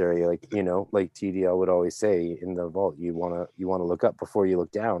necessary. Like TDL would always say, in the vault, you want to look up before you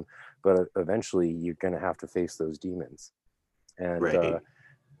look down, but eventually you're going to have to face those demons. And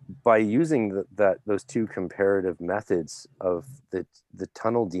by using those two comparative methods of the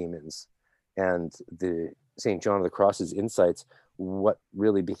tunnel demons and the St. John of the Cross's insights, what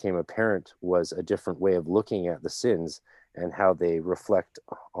really became apparent was a different way of looking at the sins and how they reflect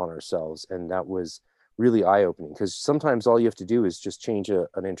on ourselves. And that was really eye-opening, because sometimes all you have to do is just change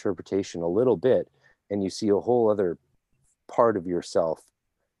an interpretation a little bit, and you see a whole other part of yourself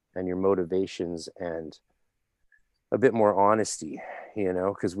and your motivations and a bit more honesty,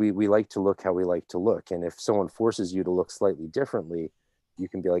 because we like to look how we like to look. And if someone forces you to look slightly differently, you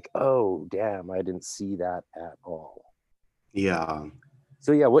can be like, oh, damn, I didn't see that at all. Yeah.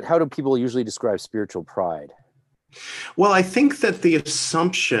 So yeah, how do people usually describe spiritual pride? Well, I think that the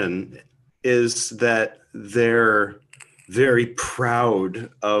assumption is that they're very proud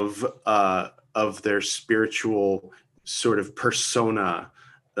of their spiritual sort of persona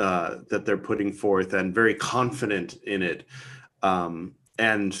that they're putting forth, and very confident in it.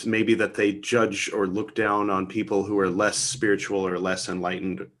 And maybe that they judge or look down on people who are less spiritual or less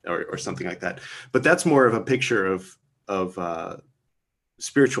enlightened or something like that. But that's more of a picture of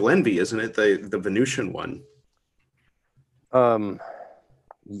spiritual envy, isn't it? The Venusian one.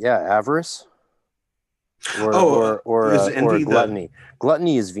 Yeah, avarice. Or gluttony.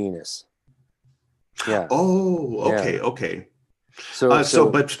 Gluttony is Venus. Yeah. Oh, okay, yeah. Okay.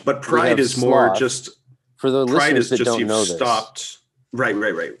 But pride is sloth. More just for the pride listeners is that just don't know stopped. This. Right.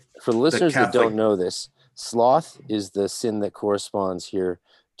 For the listeners that don't know this, sloth is the sin that corresponds here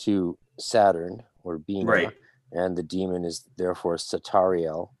to Saturn or Bina, right. And the demon is therefore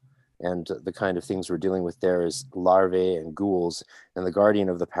Satariel. And the kind of things we're dealing with there is larvae and ghouls, and the guardian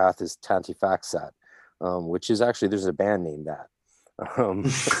of the path is Tantifaxat, which is actually, there's a band named that.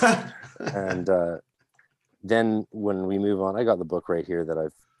 And then when we move on, I got the book right here that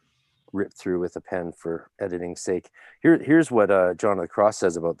I've ripped through with a pen for editing's sake. Here's what John of the Cross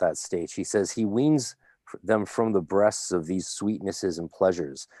says about that stage. He says, he weans them from the breasts of these sweetnesses and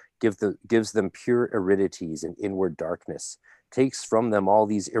pleasures, gives them pure aridities and inward darkness, takes from them all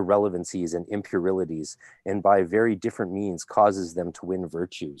these irrelevancies and impurilities, and by very different means causes them to win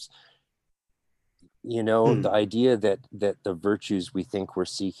virtues. The idea that the virtues we think we're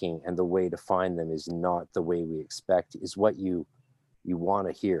seeking and the way to find them is not the way we expect is what you want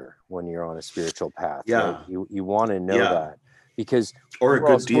to hear when you're on a spiritual path. Yeah. Right? You want to know that, because or a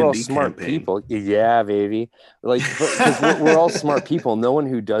good D&D smart campaign. People. Yeah, baby. Like, because we're all smart people. No one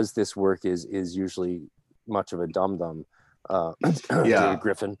who does this work is usually much of a dum-dum. David Yeah.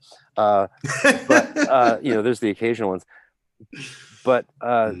 Griffin. But there's the occasional ones. But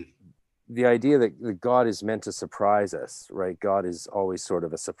the idea that God is meant to surprise us, right? God is always sort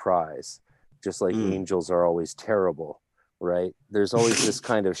of a surprise, just like Mm. angels are always terrible, right? There's always this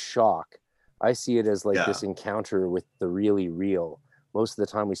kind of shock. I see it as like Yeah. this encounter with the really real. Most of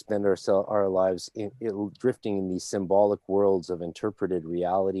the time we spend our lives drifting in these symbolic worlds of interpreted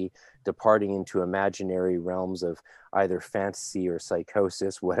reality, departing into imaginary realms of either fantasy or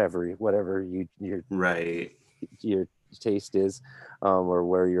psychosis, whatever Right. your taste is, or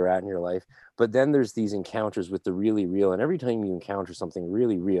where you're at in your life. But then there's these encounters with the really real, and every time you encounter something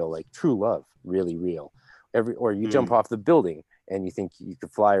really real, like true love, really real, or you jump Mm. off the building and you think you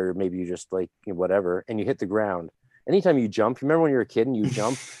could fly, or maybe you just like whatever, and you hit the ground. Anytime you jump, you remember when you're a kid and you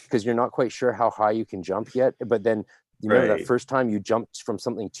jump because you're not quite sure how high you can jump yet, but then you remember that Right. first time you jumped from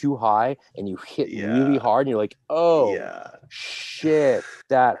something too high and you hit really Yeah. hard and you're like, oh Yeah. shit,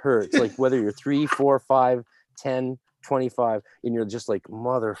 that hurts. Like whether you're 3, 4, 5, 10, 25, and you're just like,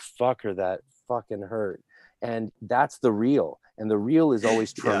 motherfucker, that fucking hurt. And that's the real. And the real is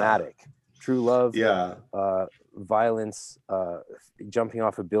always Yeah. traumatic. True love, Yeah. violence, jumping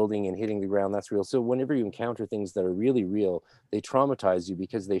off a building and hitting the ground, that's real. So whenever you encounter things that are really real, they traumatize you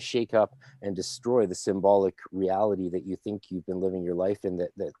because they shake up and destroy the symbolic reality that you think you've been living your life in,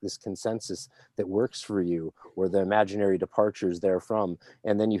 that this consensus that works for you, or the imaginary departures therefrom.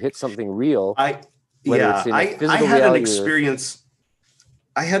 And then you hit something real, I whether yeah, it's in a I physical had an reality or experience.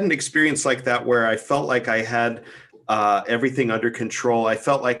 I had an experience like that where I felt like I had everything under control. I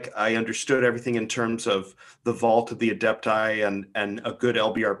felt like I understood everything in terms of the vault of the Adepti and a good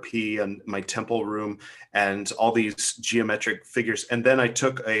LBRP and my temple room and all these geometric figures. And then I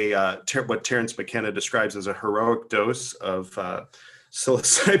took what Terence McKenna describes as a heroic dose of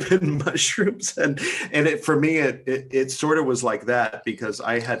psilocybin mushrooms, and for me it sort of was like that, because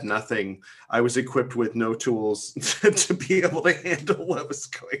I had nothing. I was equipped with no tools to be able to handle what was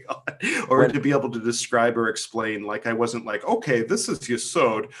going on, or when to be able to describe or explain. Like I wasn't like, okay, this is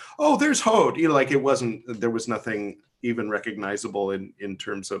Yesod. Oh, there's Hod. Like it wasn't. There was nothing even recognizable in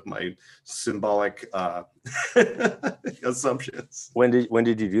terms of my symbolic assumptions. when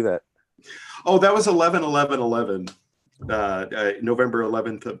did you do that? Oh, that was 11/11/11. November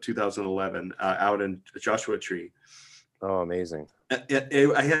 11th of 2011, out in Joshua Tree. Oh, amazing.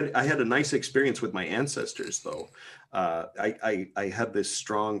 I had a nice experience with my ancestors, though. I had this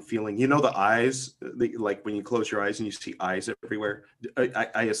strong feeling. You know, the eyes, like when you close your eyes and you see eyes everywhere.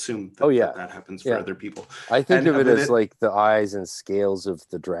 I assume that, Oh yeah, that happens for yeah. other people. I think And of it but as it like the eyes and scales of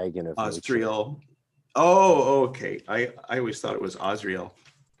the dragon of nature. Osriel. Oh, okay. I always thought it was Osriel.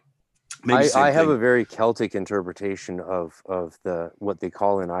 Maybe I same have a thing. very Celtic interpretation of the what they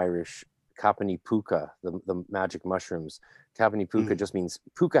call in Irish Kapani puka, the magic mushrooms. Kapani puka Mm, just means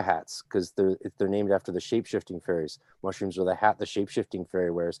puka hats because they're named after the shape-shifting fairies. Mushrooms are the hat the shape-shifting fairy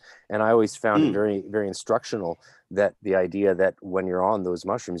wears. And I always found it mm. very, very instructional, that the idea that when you're on those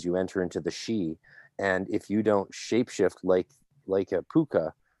mushrooms, you enter into the she, and if you don't shapeshift like a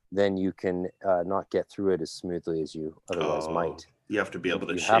puka, then you can not get through it as smoothly as you otherwise Oh, might. you have to be able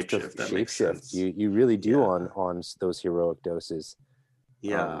to You have to shapeshift. That makes shapeshift. sense. You really do Yeah. on those heroic doses. Um,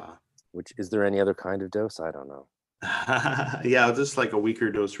 Yeah. which, is there any other kind of dose? I don't know. Yeah, just like a weaker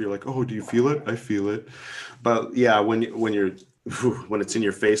dose where you're like, oh, do you feel it? I feel it. But yeah, when you're when it's in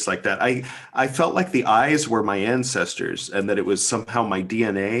your face like that, I felt like the eyes were my ancestors and that it was somehow my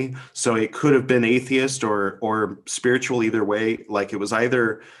DNA. So it could have been atheist or spiritual, either way. Like it was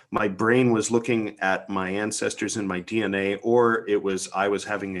either my brain was looking at my ancestors in my DNA, or it was I was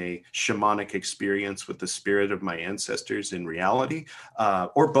having a shamanic experience with the spirit of my ancestors in reality,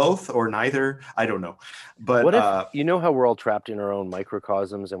 or both, or neither. I don't know. But What if, you know how we're all trapped in our own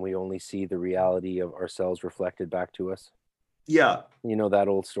microcosms and we only see the reality of ourselves reflected back to us? yeah. You know that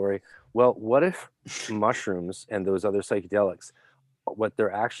old story? Well, what if mushrooms and those other psychedelics, what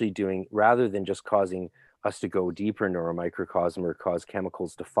they're actually doing, rather than just causing us to go deeper into our microcosm or cause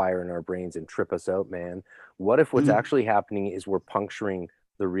chemicals to fire in our brains and trip us out, man, what if what's Mm. actually happening is we're puncturing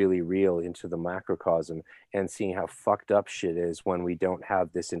the really real into the macrocosm and seeing how fucked up shit is when we don't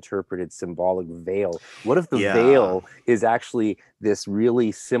have this interpreted symbolic veil? What if the Yeah. veil is actually this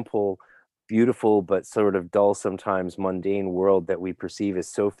really simple, beautiful, but sort of dull, sometimes mundane world that we perceive as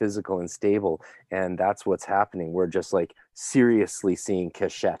so physical and stable? And that's what's happening. We're just like seriously seeing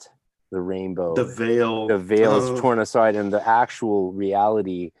Cachette, the The rainbow, the veil. veil is Oh, torn aside, and the actual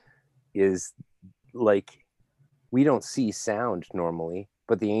reality is like, we don't see sound normally,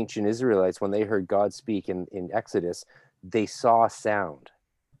 but the ancient Israelites, when they heard God speak in Exodus, they saw sound.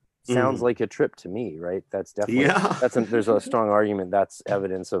 sounds like a trip to me, right? That's definitely, Yeah. there's a strong argument that's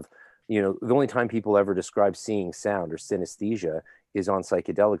evidence of, the only time people ever describe seeing sound or synesthesia is on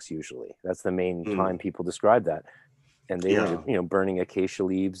psychedelics usually. That's the main time people describe that. And they Yeah. were, burning acacia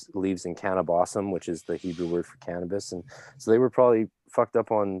leaves in cannabosum, which is the Hebrew word for cannabis. And so they were probably fucked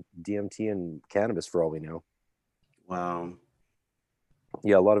up on DMT and cannabis for all we know. Wow.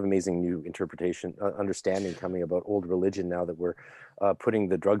 Yeah, a lot of amazing new interpretation, understanding coming about old religion now that we're putting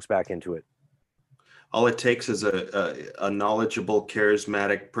the drugs back into it. All it takes is a knowledgeable,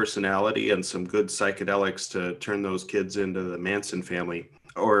 charismatic personality and some good psychedelics to turn those kids into the Manson family,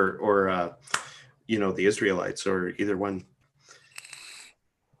 or the Israelites, or either one.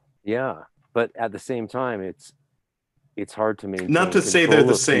 Yeah, but at the same time, it's hard to maintain. Not to say they're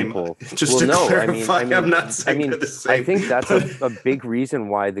the same. People. Just to clarify, I'm not saying they're the same. I think that's a big reason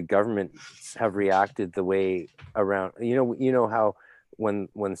why the governments have reacted the way around. You know how when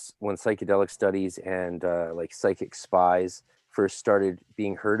psychedelic studies and like psychic spies first started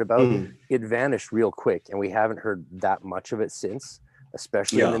being heard about, it vanished real quick, and we haven't heard that much of it since,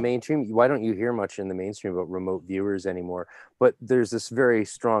 especially in the mainstream. Why don't you hear much in the mainstream about remote viewers anymore? But there's this very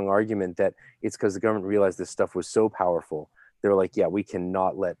strong argument that it's because the government realized this stuff was so powerful. They're like, yeah, we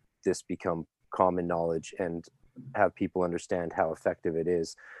cannot let this become common knowledge and have people understand how effective it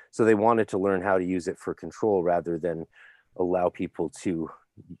is. So they wanted to learn how to use it for control rather than allow people to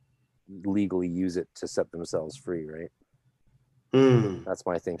legally use it to set themselves free, right? That's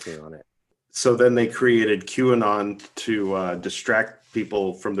my thinking on it. So then they created QAnon to distract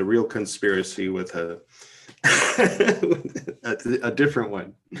people from the real conspiracy with a different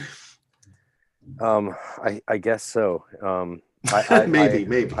one. I guess so.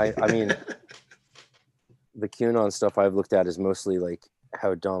 Maybe. I mean, the QAnon stuff I've looked at is mostly like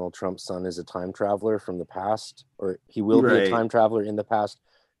how Donald Trump's son is a time traveler from the past, or he will be a time traveler in the past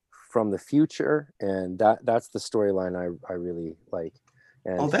from the future, and that's the storyline I really like.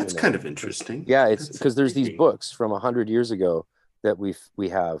 And, that's kind of interesting. Yeah, it's because there's these books from 100 years ago that we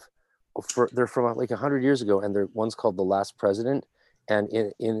have. They're from like 100 years ago, and one's called The Last President. And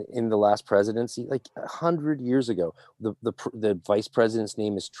in the last presidency, like 100 years ago, the vice president's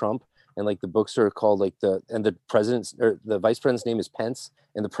name is Trump, and like the books are called like the vice president's name is Pence,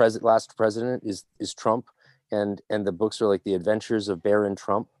 and the last president is Trump, and the books are like The Adventures of Baron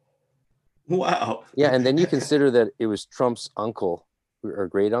Trump. Wow. Yeah, and then you consider that it was Trump's uncle or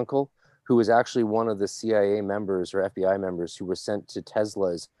great uncle who was actually one of the CIA members or FBI members who was sent to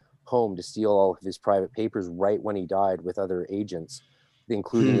Tesla's home to steal all of his private papers right when he died with other agents,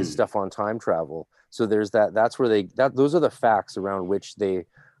 including his stuff on time travel. So there's that's where those are the facts around which they,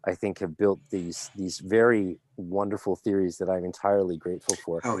 I think, have built these very wonderful theories that I'm entirely grateful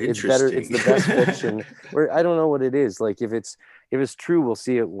for. Oh, interesting. It's the best fiction. Where I don't know what it is. Like if it's true, we'll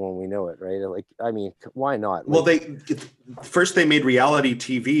see it when we know it, right? Like, I mean, why not? Well, first they made reality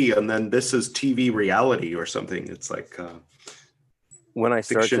TV, and then this is TV reality or something. It's like when I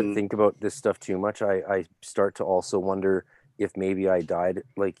start to think about this stuff too much, I start to also wonder if maybe I died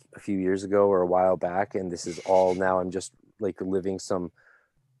like a few years ago or a while back, and this is all now I'm just like living some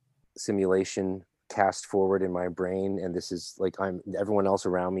simulation cast forward in my brain, and this is like everyone else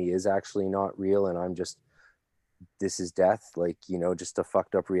around me is actually not real, and I'm just, this is death, like, just a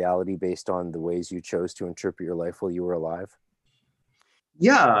fucked up reality based on the ways you chose to interpret your life while you were alive.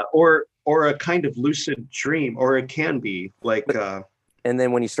 Yeah, or a kind of lucid dream, or it can be like and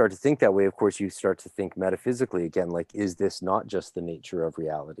then when you start to think that way, of course, you start to think metaphysically again, like, is this not just the nature of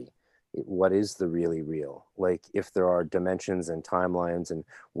reality? What is the really real? Like, if there are dimensions and timelines and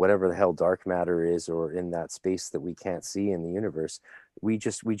whatever the hell dark matter is, or in that space that we can't see in the universe, we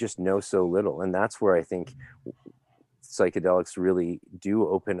just know so little. And that's where I think psychedelics really do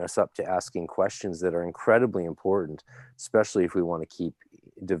open us up to asking questions that are incredibly important, especially if we want to keep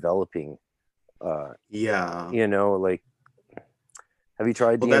developing. Like, have you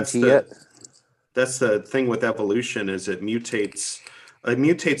tried DMT yet? That's the thing with evolution, is it mutates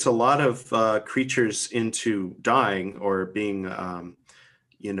a lot of creatures into dying or being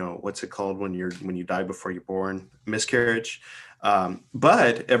what's it called when you die before you're born? Miscarriage.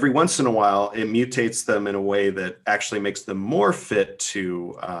 But every once in a while it mutates them in a way that actually makes them more fit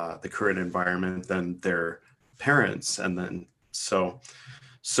to the current environment than their parents. And then so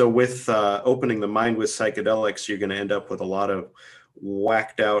with opening the mind with psychedelics, you're going to end up with a lot of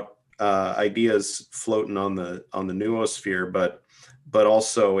whacked out ideas floating on the noosphere, but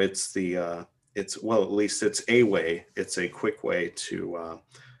also it's at least it's a way, it's a quick way to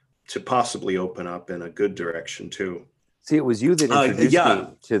possibly open up in a good direction too. See, it was you that introduced me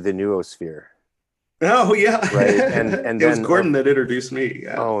to the noosphere. Oh yeah, right? And it was then Gordon that introduced me.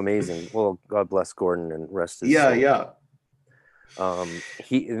 Yeah, oh, amazing. Well, God bless Gordon and rest his yeah, soul. yeah.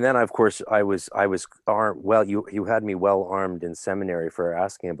 He and then of course I was armed. Well, you had me well armed in seminary for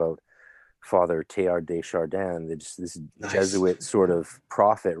asking about Father Teilhard de Chardin, this Nice. Jesuit sort of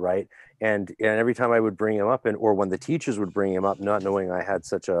prophet, right? And every time I would bring him up, and or when the teachers would bring him up, not knowing I had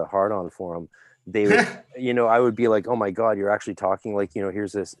such a hard on for him, they would, I would be like, oh my God, you're actually talking like,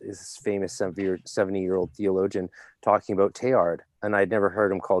 here's this famous 70-year-old theologian talking about Teilhard, and I'd never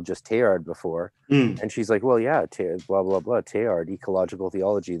heard him called just Teilhard before. Mm. And she's like, well, yeah, blah blah blah, Teilhard, ecological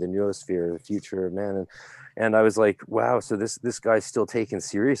theology, the noosphere, the future of man, and I was like, wow, so this guy's still taken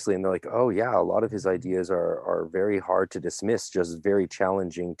seriously. And they're like, oh yeah, a lot of his ideas are very hard to dismiss, just very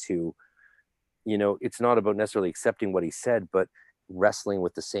challenging to, it's not about necessarily accepting what he said, but wrestling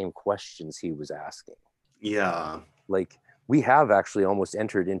with the same questions he was asking. Yeah. Like, we have actually almost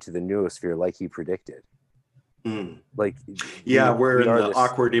entered into the noosphere like he predicted. Mm. Like, Yeah, we're we in are the this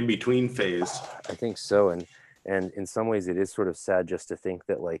awkward in between phase. I think so. And in some ways it is sort of sad just to think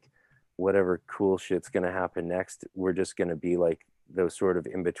that, like, whatever cool shit's going to happen next, we're just going to be like those sort of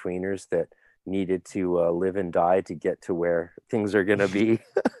in-betweeners that needed to live and die to get to where things are going to be.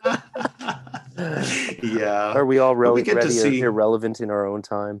 Yeah, Are we all but we get to ready see. irrelevant in our own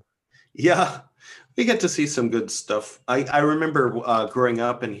time? Yeah, we get to see some good stuff. I remember growing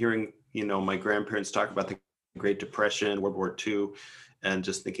up and hearing, my grandparents talk about the Great Depression, World War II, and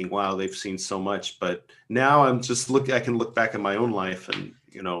just thinking, wow, they've seen so much. But now I can look back at my own life and,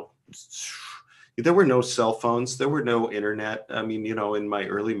 there were no cell phones, there were no internet. I mean, in my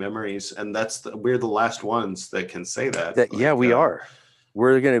early memories, and we're the last ones that can say that. Yeah, Like, we are.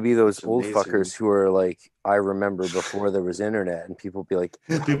 We're going to be those it's old amazing. fuckers who are like, I remember before there was internet, and people be like,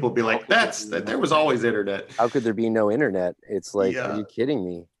 People be like, there was always internet. how could there be no internet? It's like, are Yeah. you kidding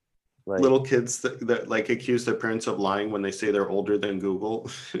me? Like, Little kids that like accuse their parents of lying when they say they're older than Google.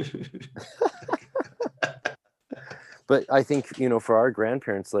 but I think, for our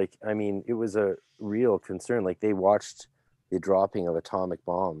grandparents, like, I mean, it was a real concern. Like, they watched the dropping of atomic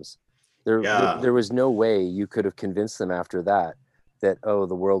bombs. Yeah. There was no way you could have convinced them after that, oh,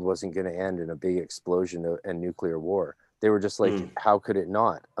 the world wasn't going to end in a big explosion and nuclear war. They were just like, Mm. how could it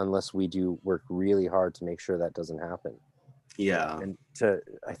not, unless we do work really hard to make sure that doesn't happen. Yeah. And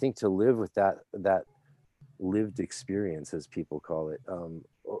I think to live with that lived experience, as people call it,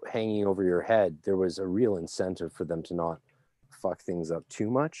 hanging over your head, there was a real incentive for them to not fuck things up too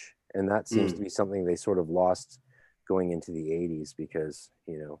much. And that seems to be something they sort of lost going into the 80s, because,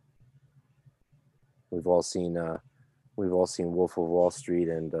 we've all seen Wolf of Wall Street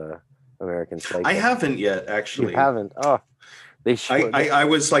and American Psycho. I haven't yet, actually. You haven't? Oh, they should. I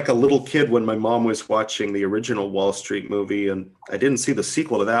was like a little kid when my mom was watching the original Wall Street movie, and I didn't see the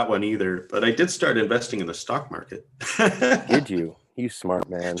sequel to that one either, but I did start investing in the stock market. Did you? You smart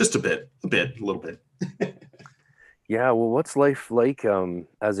man. Just a little bit. Yeah, well, what's life like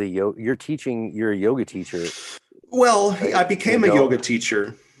as you're a yoga teacher? Well, I became a yoga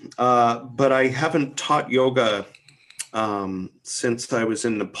teacher, but I haven't taught yoga since I was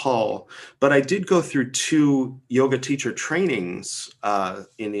in Nepal. But I did go through 2 yoga teacher trainings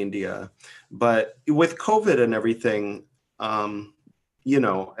in India. But with COVID and everything,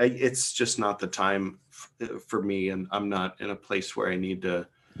 it's just not the time for me, and I'm not in a place where I need to.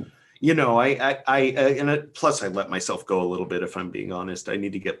 Plus I let myself go a little bit, if I'm being honest. I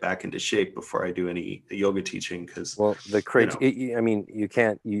need to get back into shape before I do any yoga teaching, because I mean, you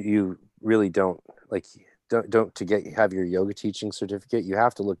can't, you really don't, like, don't to have your yoga teaching certificate, you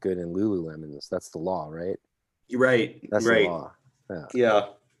have to look good in Lululemons. That's the law, right? Right. That's right. the law. Yeah.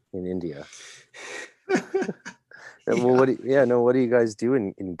 In India. Yeah. Well, what do you guys do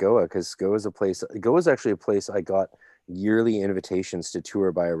in Goa? Because Goa is actually a place I got yearly invitations to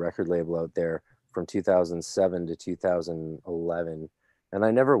tour by a record label out there from 2007 to 2011, and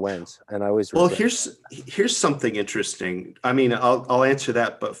I never went. And I always here's something interesting. I mean, I'll answer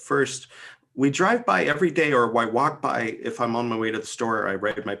that, but first, we drive by every day, or I walk by if I'm on my way to the store, or I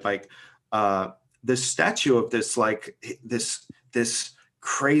ride my bike. This statue of this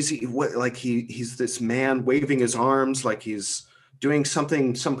crazy, he's this man waving his arms like he's doing some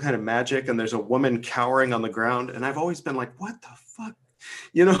kind of magic, and there's a woman cowering on the ground, and I've always been like, what the fuck,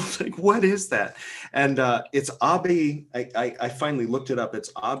 like, what is that? And it's Abhay. I finally looked it up.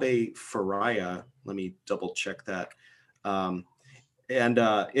 It's Abhay Faria. Let me double check that. And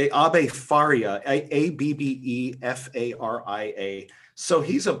Abhay Faria, Abbefaria. So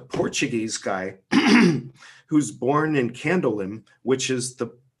he's a Portuguese guy who's born in Candolim, which is the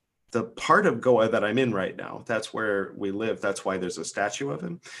the part of Goa that I'm in right now. That's where we live. That's why there's a statue of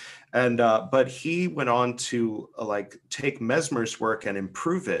him. And but he went on to like take Mesmer's work and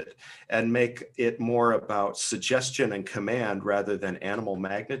improve it and make it more about suggestion and command rather than animal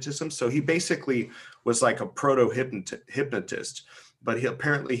magnetism. So he basically was like a proto hypnotist, but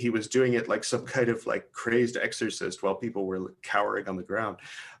he was doing it like some kind of like crazed exorcist while people were cowering on the ground.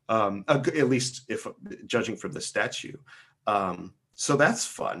 At least if judging from the statue. So that's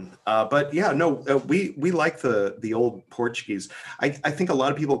fun. But yeah, no, we like the old Portuguese. I think a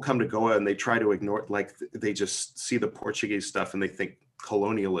lot of people come to Goa and they try to ignore, like they just see the Portuguese stuff and they think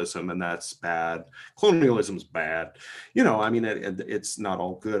colonialism, and that's bad. Colonialism's bad. You know, I mean, it's not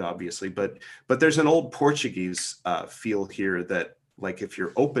all good, obviously, but there's an old Portuguese feel here that, like, if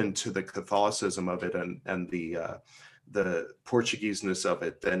you're open to the Catholicism of it and the Portugueseness of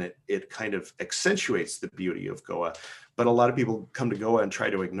it, then it kind of accentuates the beauty of Goa. But a lot of people come to Goa and try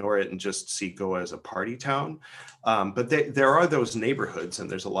to ignore it and just see Goa as a party town. But there are those neighborhoods and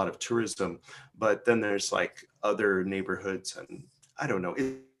there's a lot of tourism, but then there's like other neighborhoods, and I don't know,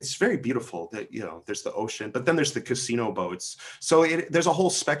 it's very beautiful that, you know, there's the ocean, but then there's the casino boats. So there's a whole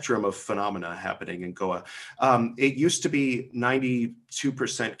spectrum of phenomena happening in Goa. It used to be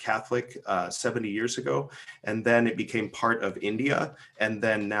 92% Catholic 70 years ago, and then it became part of India. And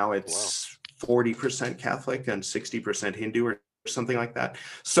then now it's 40% Catholic and 60% Hindu or something like that.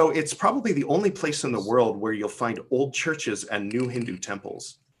 So it's probably the only place in the world where you'll find old churches and new Hindu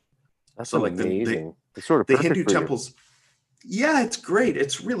temples. That's so amazing. Like it's sort of the Hindu temples. Yeah, it's great.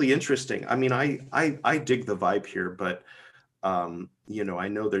 It's really interesting. I mean, I dig the vibe here, but you know, I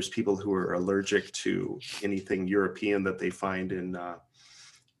know there's people who are allergic to anything European that they find in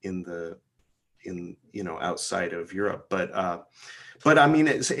you know, outside of Europe. But I mean,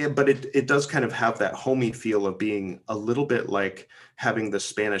 it does kind of have that homey feel of being a little bit like having the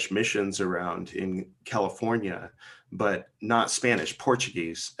Spanish missions around in California, but not Spanish,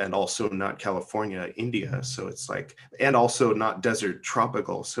 Portuguese, and also not California, India. So it's like, and also not desert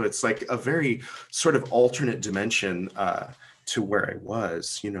tropical. So it's like a very sort of alternate dimension to where I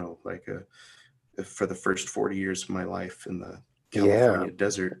was, you know, like for the first 40 years of my life in the California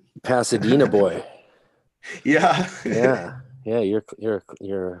desert. Pasadena boy. Yeah. You're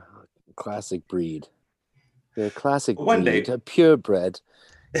a classic breed. You're a classic One breed, day. a purebred.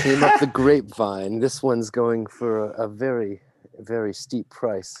 Came up the grapevine. This one's going for a very, very steep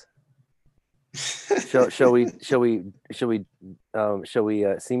price. Shall we?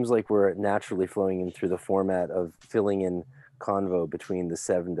 Seems like we're naturally flowing in through the format of filling in convo between the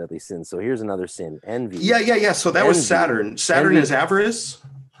 7 deadly sins. So here's another sin: envy. Yeah. So that was Saturn. Saturn is avarice.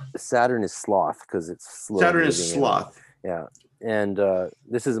 Saturn is sloth because it's slow. Saturn is sloth. Yeah, and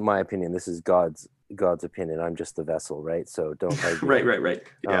this isn't my opinion. This is God's opinion. I'm just the vessel, right? So don't argue. Right.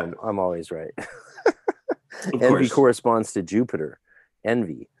 Yeah. I'm always right. Of envy course. corresponds to Jupiter,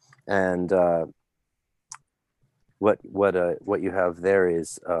 envy, and what you have there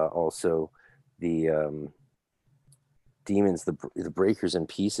is also the demons, the breakers and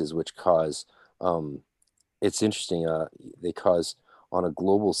pieces, which cause. It's interesting. They cause on a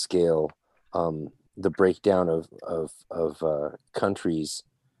global scale the breakdown of countries,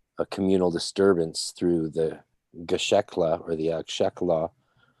 a communal disturbance through the Geshekla or the Akshekla,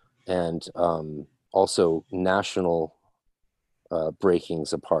 and also national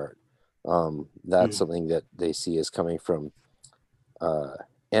breakings apart. That's something that they see as coming from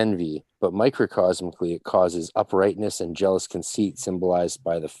envy, but microcosmically it causes uprightness and jealous conceit, symbolized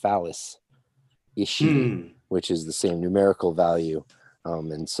by the phallus Ishi, which is the same numerical value.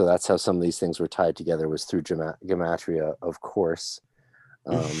 And so that's how some of these things were tied together, was through gematria, of course,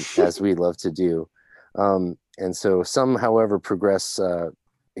 as we love to do. And so some, however, progress. One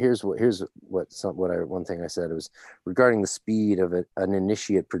thing I said was regarding the speed of it. An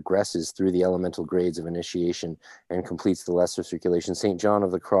initiate progresses through the elemental grades of initiation and completes the lesser circulation. St. John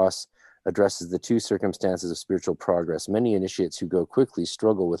of the Cross addresses the two circumstances of spiritual progress. Many initiates who go quickly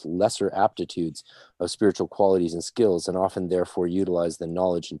struggle with lesser aptitudes of spiritual qualities and skills, and often therefore utilize the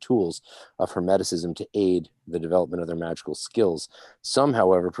knowledge and tools of Hermeticism to aid the development of their magical skills. Some,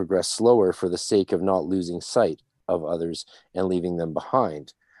 however, progress slower for the sake of not losing sight of others and leaving them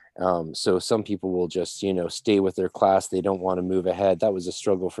behind. So some people will just, stay with their class. They don't want to move ahead. That was a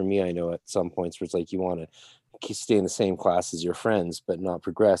struggle for me, I know, at some points, where it's like you want to stay in the same class as your friends but not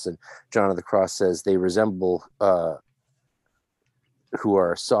progress. And John of the Cross says they resemble who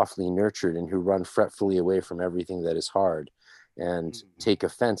are softly nurtured and who run fretfully away from everything that is hard and take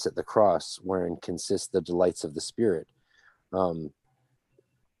offense at the cross, wherein consist the delights of the spirit.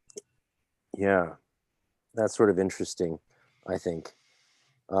 Yeah, that's sort of interesting, I think.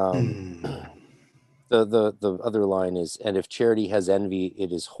 Hmm. The other line is, and if charity has envy,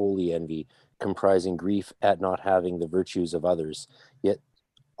 it is holy envy, comprising grief at not having the virtues of others, yet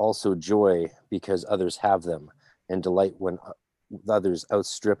also joy because others have them, and delight when others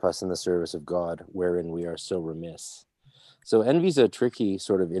outstrip us in the service of God, wherein we are so remiss. So envy's a tricky,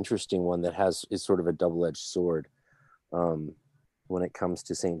 sort of interesting one that is sort of a double-edged sword um, when it comes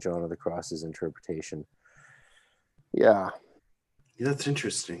to St. John of the Cross's interpretation. Yeah. Yeah, that's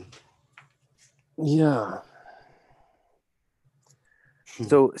interesting. Yeah.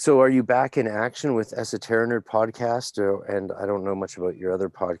 So are you back in action with Esoteric Nerd podcast? And I don't know much about your other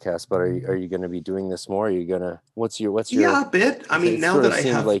podcast, but are you going to be doing this more? Are you going to, what's your, Yeah, a bit. I mean, it now sort that of I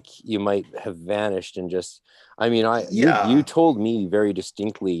seemed have, like you might have vanished and just, I mean, you yeah, told me very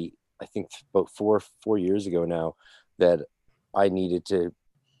distinctly, I think about four years ago now, that I needed to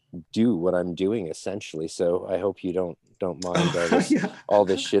do what I'm doing essentially. So I hope you don't mind yeah. all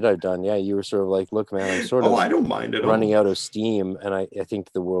this shit I've done. Yeah, you were sort of like, look, man, I'm sort Oh, of I don't mind at running all. out of steam, and I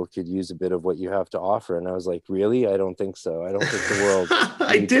think the world could use a bit of what you have to offer. And I was like, really? I don't think so. I don't think the world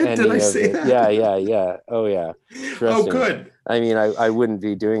I needs did. Did I any of say it. that? Yeah. Oh yeah. Oh, Trust me. good. I mean, I wouldn't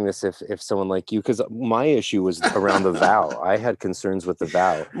be doing this if someone like you, because my issue was around the vow. I had concerns with the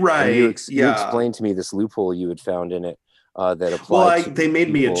vow, and Right. you Yeah. explained to me this loophole you had found in it that Well, applied to they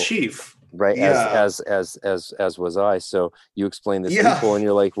made me a people, chief. right? Yeah. As was I. So you explained this Yeah. loophole, and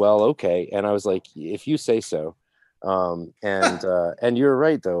you're like, well, okay. And I was like, if you say so. And you're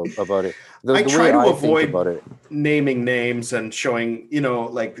right though about it. I The try way to I think avoid about it. naming names and showing,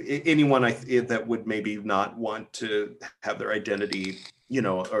 like anyone that would maybe not want to have their identity,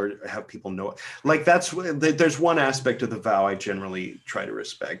 or have people know it. Like there's one aspect of the vow I generally try to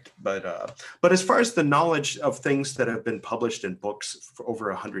respect, but as far as the knowledge of things that have been published in books for over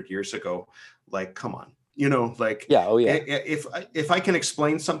 100 years ago, like, come on. Like, Yeah. Oh yeah. if I can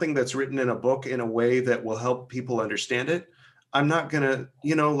explain something that's written in a book in a way that will help people understand it, I'm not gonna,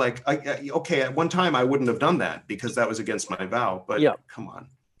 like, okay, at one time I wouldn't have done that because that was against my vow, but Yeah. come on.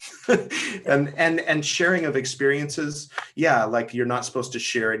 and sharing of experiences, yeah, like you're not supposed to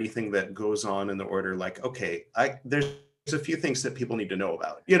share anything that goes on in the order. Like, okay, there's a few things that people need to know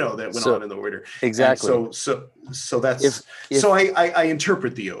about, that went on So in the order, and exactly. so that's If so if I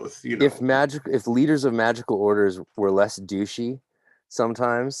interpret the oath, if leaders of magical orders were less douchey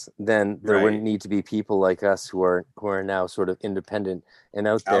sometimes, then there wouldn't right, need to be people like us who are now sort of independent and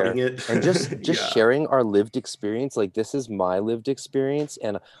out outing there it. and just Yeah. sharing our lived experience. Like, this is my lived experience,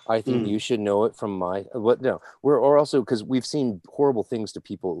 and I think Mm, you should know it from my what no we're or also because we've seen horrible things to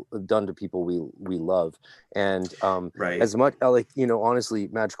people done to people we love. And right. as much like, honestly,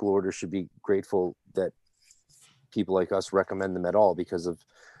 magical orders should be grateful that people like us recommend them at all, because of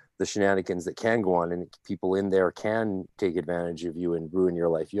the shenanigans that can go on, and people in there can take advantage of you and ruin your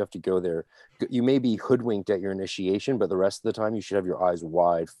life. You have to go there. You may be hoodwinked at your initiation, but the rest of the time you should have your eyes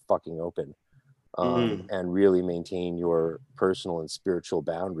wide fucking open, Mm, and really maintain your personal and spiritual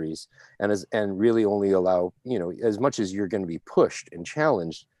boundaries, and really only allow, as much as you're going to be pushed and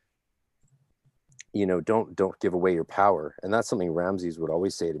challenged, don't give away your power. And that's something Ramses would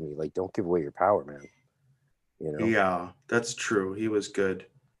always say to me, like, don't give away your power, man. yeah, that's true. He was good.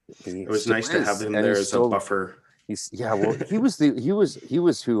 He It was still nice to have is, him and there he's as a still buffer. yeah, well, he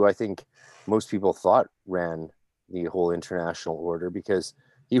was who I think most people thought ran the whole international order, because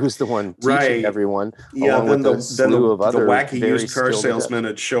he was the one teaching Right. everyone, Yeah, along then with the a then slew the of the other wacky very used car skilled adepts. salesman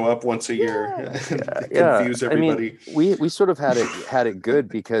would show up once a year Yeah, and yeah. confuse I mean, everybody. we sort of had it good,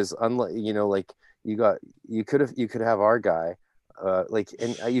 because unlike, like, you could have our guy, like,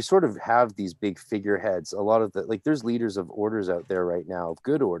 and you sort of have these big figureheads. A lot of like, there's leaders of orders out there right now, of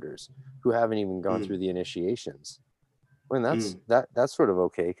good orders, who haven't even gone Mm, through the initiations. And mm. that's sort of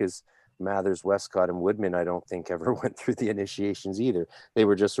okay, because Mathers, Westcott, and Woodman, I don't think, ever went through the initiations either. They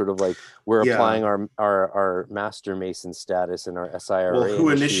were just sort of like, we're Yeah. applying our master mason status and our Well, SIRA who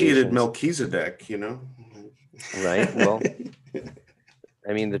initiated initiations, Melchizedek, right? Well,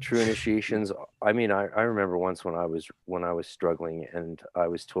 I mean, the true initiations. I mean, I remember once when I was struggling, and I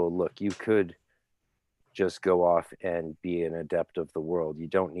was told, look, you could just go off and be an adept of the world. You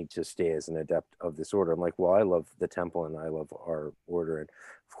don't need to stay as an adept of this order. I'm like, well, I love the temple and I love our order. And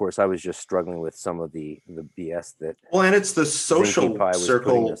of course, I was just struggling with some of the BS that Well, and it's the Zinky social Pie was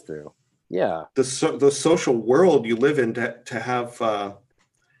putting us circle, through. Yeah. the social world you live in, to have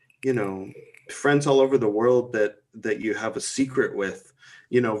you know friends all over the world that you have a secret with,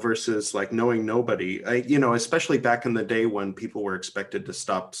 versus like knowing nobody. Especially back in the day when people were expected to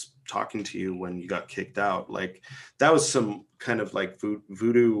stop talking to you when you got kicked out. Like, that was some kind of like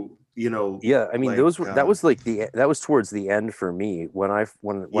voodoo Yeah, I mean, like that was like that was towards the end for me when I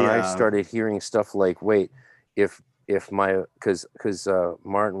yeah, started hearing stuff like, wait, if my because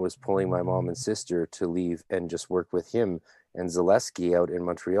Martin was pulling my mom and sister to leave and just work with him and Zaleski out in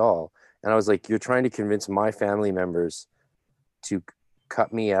Montreal, and I was like, you're trying to convince my family members to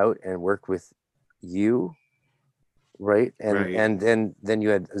cut me out and work with you, right? And right. and then you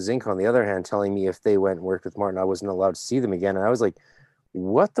had Zinc on the other hand telling me if they went and worked with Martin, I wasn't allowed to see them again, and I was like,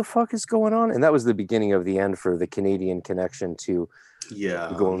 what the fuck is going on? And that was the beginning of the end for the Canadian connection to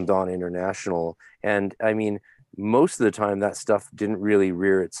Yeah. Golden Dawn International. And I mean, most of the time that stuff didn't really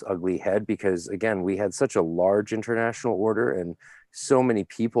rear its ugly head because again, we had such a large international order and so many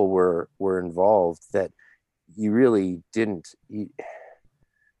people were involved that you really didn't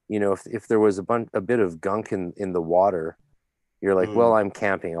if there was a bit of gunk in the water, you're like, well, Mm. I'm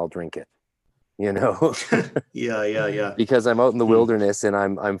camping, I'll drink it, you know. Yeah, yeah, yeah. Because I'm out in the Hmm. wilderness and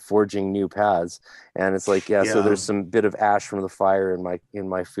I'm forging new paths, and it's like, yeah, so Yeah. there's some bit of ash from the fire in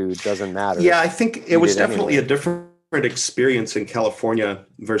my food, doesn't matter, Yeah, I think it eat was it definitely a anyway. different experience in California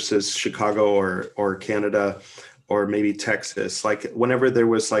versus Chicago or Canada or maybe Texas. Like whenever there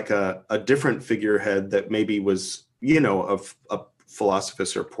was like a different figurehead that maybe was, a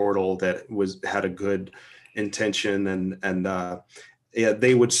philosophus or portal that had a good intention and yeah,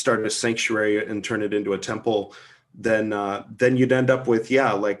 they would start a sanctuary and turn it into a temple, then you'd end up with,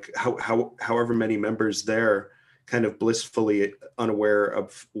 yeah, like however many members there kind of blissfully unaware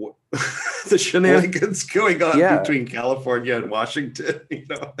of the Well, shenanigans going on yeah, between California and Washington,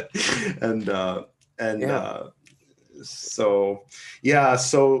 and and yeah. so yeah,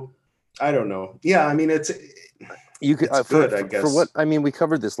 so I don't know. Yeah, I mean You could it's for, good, I for what guess. I mean. We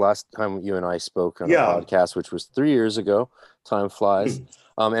covered this last time you and I spoke on a Yeah. podcast, which was 3 years ago. Time flies.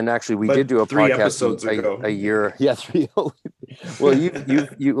 And actually, we did But do a 3 podcast episodes a ago. year. Yeah, three. Well,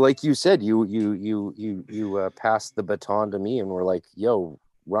 you like you said, you passed the baton to me, and we're like, "Yo,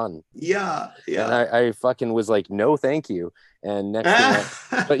 run." Yeah, And yeah. I fucking was like, "No, thank you." And next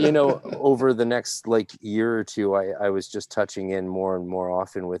thing but over the next like year or two, I was just touching in more and more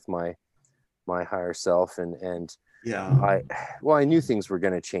often with my higher self, and Yeah. I well, I knew things were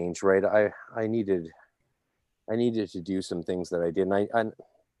going to change, right? I needed to do some things that I did, and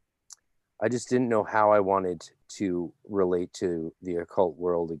I just didn't know how I wanted to relate to the occult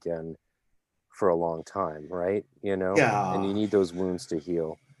world again for a long time, right? And Yeah. you need those wounds to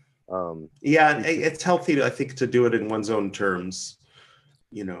heal. Um, Yeah, and because, it's healthy, I think, to do it in one's own terms.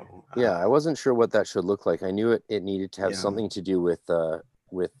 You know, yeah, I wasn't sure what that should look like. I knew it needed to have yeah, something to do with the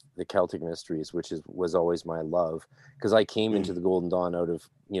Celtic mysteries, which was always my love, because I came into mm, the Golden Dawn out of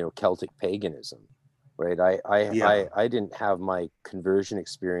Celtic paganism, right? I didn't have my conversion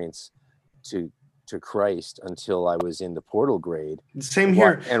experience to to Christ until I was in the portal grade, same and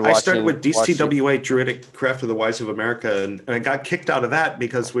what here. and I started watching with watching. DCWA, Druidic Craft of the Wise of America, and I got kicked out of that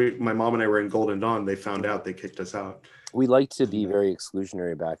because my mom and I were in Golden Dawn. They found out, they kicked us out. We liked to And be very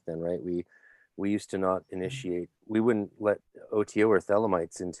exclusionary back then, right? We used to not initiate. We wouldn't let OTO or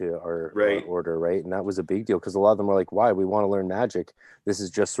Thelemites into our right, order, right? And that was a big deal because a lot of them were like, "Why? We want to learn magic. This is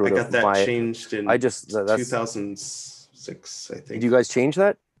just I sort of got that my." changed I in just that's. 2006, I Did you think. guys change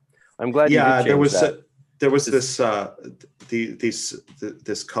that? I'm glad you did Yeah, change that. there was 'Cause-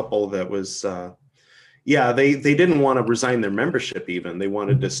 this couple that was yeah, they didn't want to resign their membership even. They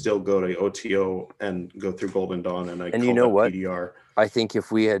wanted to still go to OTO and go through Golden Dawn, and I and you called know up what? PDR. I think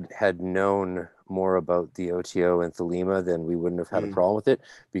if we had known more about the OTO and Thelema, then we wouldn't have had a Mm, problem with it.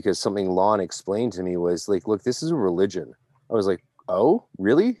 Because something Lon explained to me was like, "Look, this is a religion." I was like, "Oh,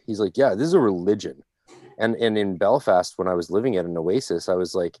 really?" He's like, "Yeah, this is a religion." And in Belfast, when I was living at an Oasis, I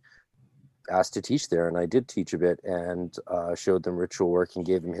was like asked to teach there, and I did teach a bit and showed them ritual work and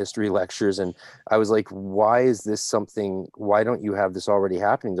gave them history lectures. And I was like, "Why is this something? Why don't you have this already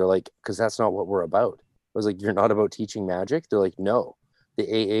happening?" They're like, "Because that's not what we're about." I was like, "You're not about teaching magic?" They're like, "No." The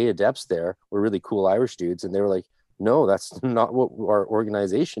AA adepts there were really cool Irish dudes, and they were like, "No, that's not what our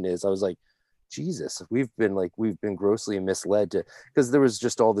organization is." I was like, Jesus, we've been grossly misled to, because there was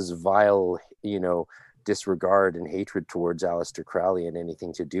just all this vile, disregard and hatred towards Aleister Crowley and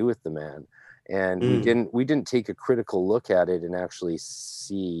anything to do with the man. And we mm, didn't we didn't take a critical look at it and actually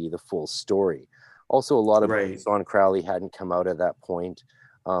see the full story. Also, a lot of right. books on Crowley hadn't come out at that point.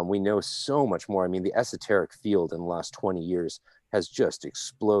 We know so much more. I mean, the esoteric field in the last 20 years has just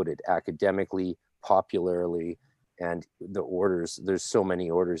exploded academically, popularly, and the orders. There's so many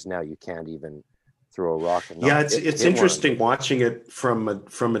orders now you can't even throw a rock and Yeah, not it's hit one of interesting them. watching it from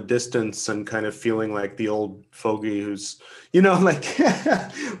a distance and kind of feeling like the old fogey who's, you know, like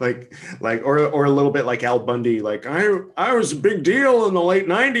or a little bit like Al Bundy, like I was a big deal in the late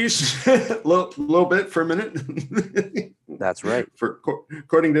 90s, little bit for a minute. That's right.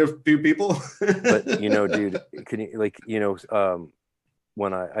 According to a few people. But dude, can you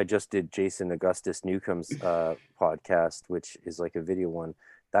when I just did Jason Augustus Newcomb's podcast, which is like a video one.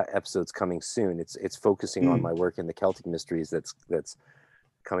 That episode's coming soon. It's focusing on my work in the Celtic mysteries. That's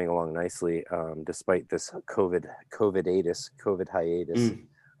coming along nicely, despite this COVID hiatus.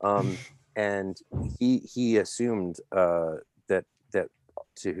 And he assumed that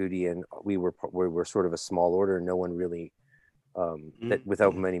Tahuti and we were sort of a small order. No one really that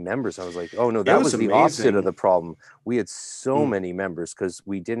without many members. I was like, oh no, that was the opposite of the problem. We had so many members because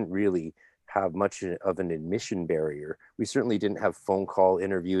we didn't really have much of an admission barrier. We certainly didn't have phone call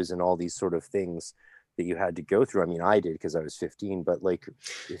interviews and all these sort of things that you had to go through. I mean, I did because I was 15, but like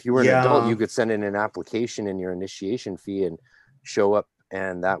if you were an adult, you could send in an application and your initiation fee and show up,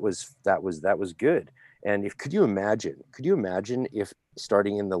 and that was good. And could you imagine if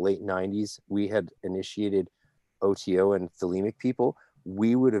starting in the late 90s we had initiated OTO and thelemic people,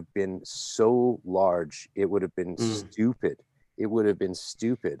 we would have been so large, it would have been stupid.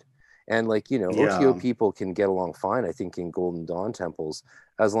 And like, OTO people can get along fine, I think, in Golden Dawn temples,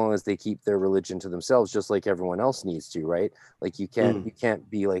 as long as they keep their religion to themselves, just like everyone else needs to, right? Like you can't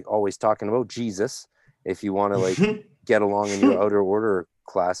be like always talking about Jesus if you want to like get along in your outer order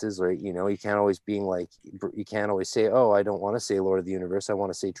classes, right? You can't always you can't always say, oh, I don't want to say Lord of the Universe, I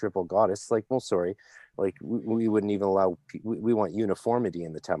want to say Triple Goddess. Like, well, sorry, like we wouldn't even allow, we want uniformity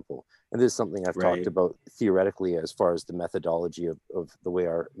in the temple. And this is something I've talked about theoretically as far as the methodology of the way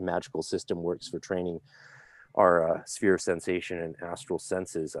our magical system works for training our sphere of sensation and astral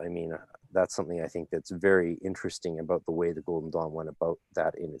senses. I mean, that's something I think that's very interesting about the way the Golden Dawn went about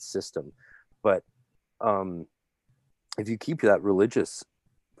that in its system. But if you keep that religious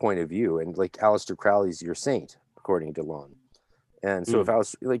point of view, and like Aleister Crowley's your saint, according to Lon. And so if I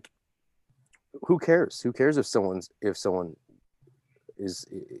was like, who cares if someone is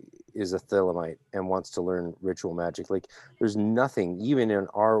a Thelemite and wants to learn ritual magic? Like there's nothing, even in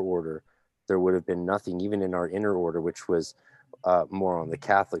our order, there would have been nothing, even in our inner order, which was more on the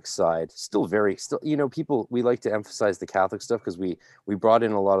Catholic side, still, people, we like to emphasize the Catholic stuff because we brought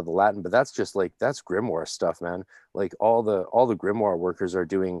in a lot of the Latin, but that's just like, that's grimoire stuff, man. Like all the grimoire workers are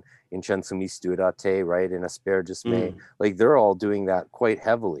doing Incenso Misturate, right? In Asperges May, like they're all doing that quite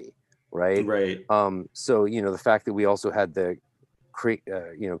heavily, right? So the fact that we also had the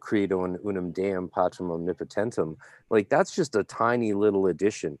Credo in Unum Deum Patrum Omnipotentum, like that's just a tiny little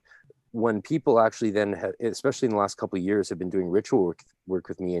addition. When people actually then have, especially in the last couple of years, have been doing ritual work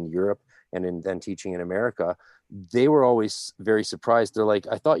with me in Europe and then teaching in America, they were always very surprised. They're like,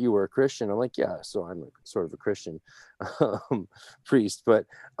 I thought you were a Christian. I'm like, yeah, so I'm sort of a Christian priest, but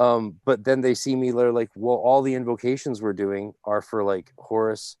then they see me, they're like, well, all the invocations we're doing are for like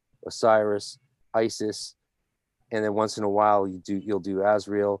Horus, Osiris, Isis, and then once in a while you'll do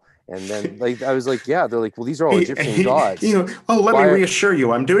Azrael. And then like I was like, yeah, they're like, well, these are all Egyptian gods. Let me reassure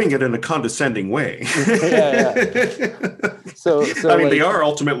you, I'm doing it in a condescending way. So I mean, they are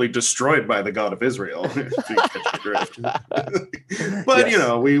ultimately destroyed by the god of Israel, if you catch the drift. But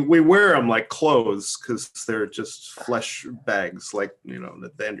yes. We wear them like clothes because they're just flesh bags, like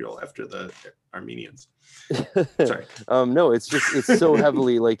Nathaniel after the Armenians. Sorry. No, it's so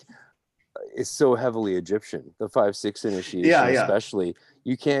heavily like. It's so heavily Egyptian, the 5/6 initiation, especially.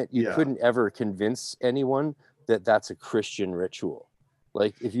 You couldn't ever convince anyone that that's a Christian ritual.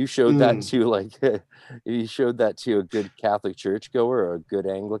 Like if you showed that to if you showed that to a good Catholic churchgoer or a good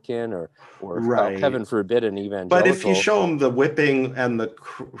Anglican or heaven forbid an evangelical. But if you show them the whipping and the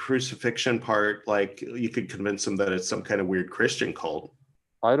crucifixion part, like you could convince them that it's some kind of weird Christian cult.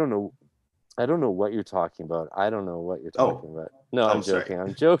 I don't know what you're talking about. about. No, I'm joking.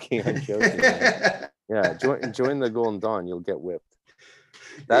 I'm joking. Yeah, join the Golden Dawn. You'll get whipped.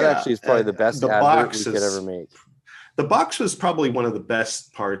 That actually is probably the best advert we could ever make. The box was probably one of the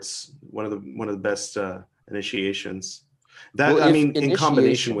best parts. One of the best initiations. In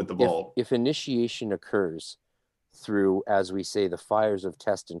combination with the vault. If initiation occurs through, as we say, the fires of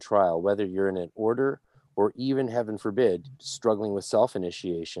test and trial, whether you're in an order or even, heaven forbid, struggling with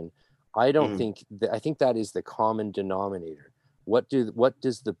self-initiation, I don't think I think that is the common denominator. What do the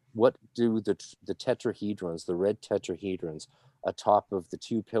tetrahedrons, the red tetrahedrons atop of the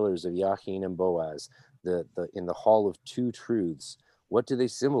two pillars of Yachin and Boaz, in the hall of two truths, what do they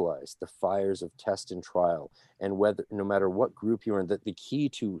symbolize? The fires of test and trial. And whether, no matter what group you're in, the key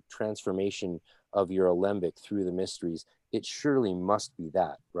to transformation of your alembic through the mysteries, it surely must be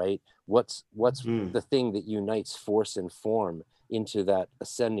that, right? What's the thing that unites force and form into that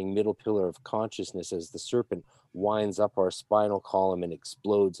ascending middle pillar of consciousness as the serpent winds up our spinal column and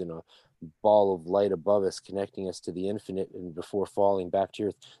explodes in a ball of light above us, connecting us to the infinite and before falling back to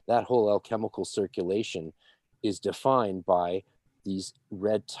earth? That whole alchemical circulation is defined by these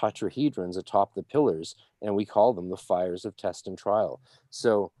red tetrahedrons atop the pillars, and we call them the fires of test and trial.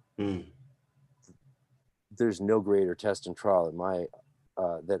 So there's no greater test and trial in my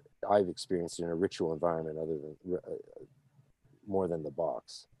that I've experienced in a ritual environment other than more than the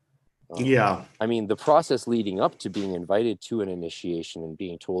box. I mean, the process leading up to being invited to an initiation and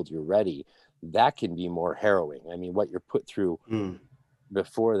being told you're ready, that can be more harrowing. I mean, what you're put through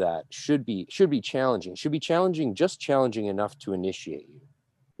before that should be challenging, just challenging enough to initiate you,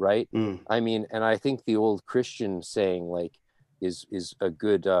 right? I mean, and I think the old Christian saying like is a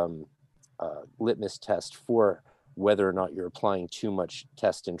good litmus test for whether or not you're applying too much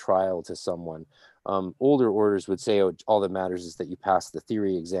test and trial to someone. Older orders would say, oh, all that matters is that you pass the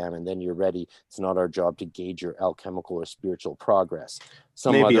theory exam and then you're ready. It's not our job to gauge your alchemical or spiritual progress.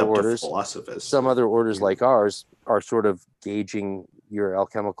 Some other orders like ours are sort of gauging your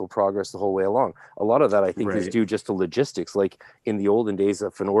alchemical progress the whole way along. A lot of that I think is due just to logistics. Like in the olden days,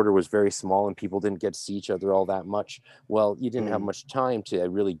 if an order was very small and people didn't get to see each other all that much, well, you didn't have much time to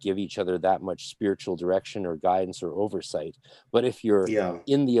really give each other that much spiritual direction or guidance or oversight. But if you're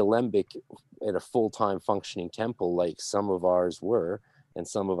in the alembic at a full-time functioning temple like some of ours were and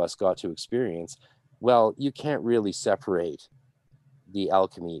some of us got to experience, well, you can't really separate the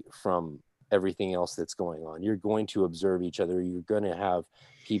alchemy from everything else that's going on. You're going to observe each other. You're going to have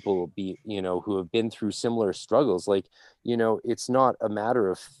people be, who have been through similar struggles. Like, it's not a matter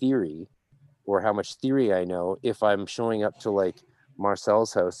of theory or how much theory I know. If I'm showing up to like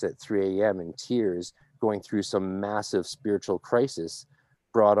Marcel's house at 3 a.m. in tears, going through some massive spiritual crisis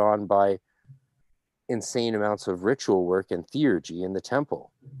brought on by insane amounts of ritual work and theurgy in the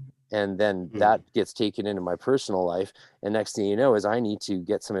temple. And then that gets taken into my personal life. And next thing you know is I need to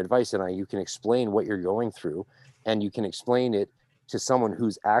get some advice, and you can explain what you're going through, and you can explain it to someone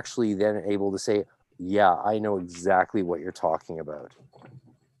who's actually then able to say, yeah, I know exactly what you're talking about.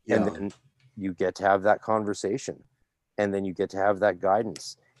 And then you get to have that conversation, and then you get to have that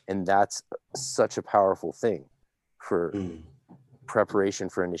guidance. And that's such a powerful thing for preparation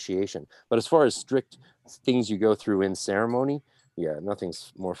for initiation. But as far as strict things you go through in ceremony, yeah,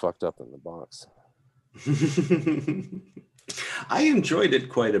 nothing's more fucked up than the box. I enjoyed it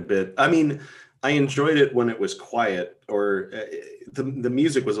quite a bit. I mean, I enjoyed it when it was quiet, or the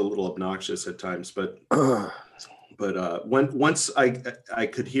music was a little obnoxious at times, but once I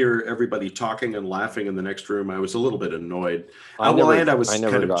could hear everybody talking and laughing in the next room, I was a little bit annoyed. I was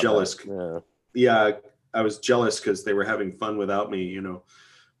kind of jealous. Yeah, I was jealous because they were having fun without me,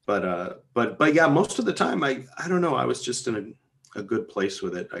 But yeah, most of the time, I don't know. I was just in a good place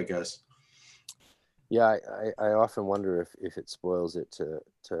with it, I guess. Yeah, I often wonder if it spoils it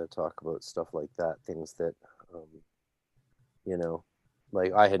to talk about stuff like that, things that,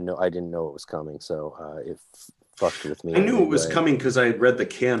 like I didn't know it was coming, so it fucked with me. I knew it was coming because I had read the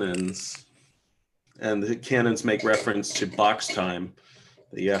canons, and the canons make reference to box time.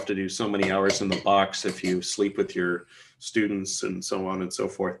 That you have to do so many hours in the box if you sleep with your students and so on and so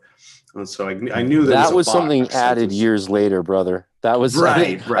forth. And so I knew that was something added years later, brother. That was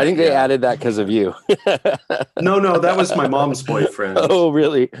right. I think they added that because of you. No, that was my mom's boyfriend. Oh,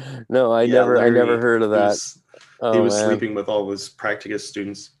 really? No, I never heard of that. He was sleeping with all his practicus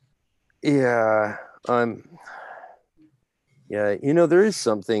students. Yeah, yeah. There is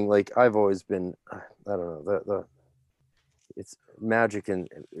something like I've always been. I don't know it's magic, and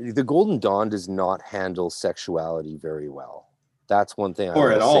the Golden Dawn does not handle sexuality very well. That's one thing I will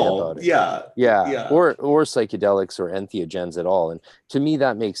say about it. Yeah. Or psychedelics or entheogens at all. And to me,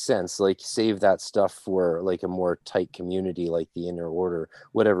 that makes sense. Like save that stuff for like a more tight community, like the inner order,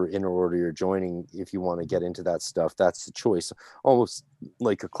 whatever inner order you're joining. If you want to get into that stuff, that's the choice. Almost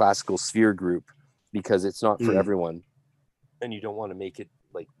like a classical sphere group, because it's not for everyone, and you don't want to make it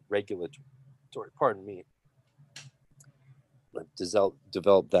like regulatory. Pardon me.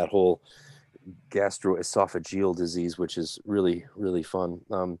 Develop that whole gastroesophageal disease, which is really, really fun.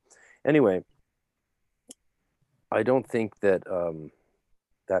 Anyway, I don't think that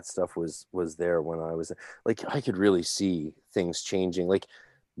that stuff was there when I was like, I could really see things changing. Like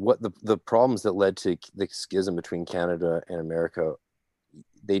what the problems that led to the schism between Canada and America,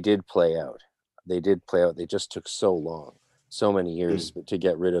 they did play out. They just took so many years to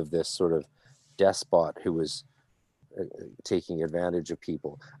get rid of this sort of despot who was taking advantage of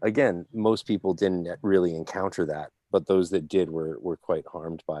people. Again, most people didn't really encounter that, but those that did were quite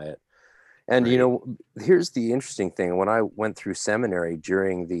harmed by it. And you Right. know, here's the interesting thing. When I went through seminary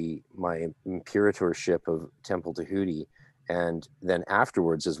during my imperatorship of Temple Tahuti, and then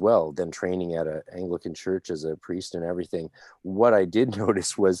afterwards as well, then training at an Anglican church as a priest and everything, what I did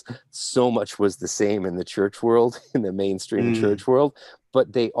notice was so much was the same in the church world, in the mainstream Mm, church world,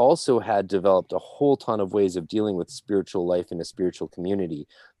 but they also had developed a whole ton of ways of dealing with spiritual life in a spiritual community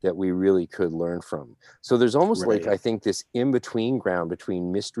that we really could learn from. So there's almost like, right. I think, this in-between ground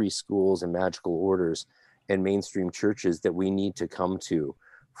between mystery schools and magical orders and mainstream churches that we need to come to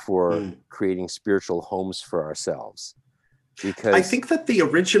for Mm. creating spiritual homes for ourselves. I Because think that the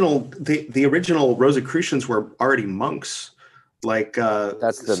original Rosicrucians were already monks. Like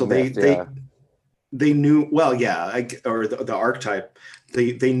that's the so myth, yeah. they knew well, yeah, or the archetype.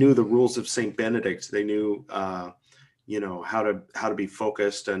 They knew the rules of Saint Benedict. They knew how to be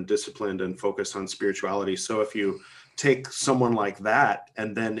focused and disciplined and focused on spirituality. So if you take someone like that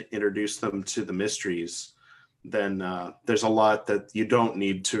and then introduce them to the mysteries, then there's a lot that you don't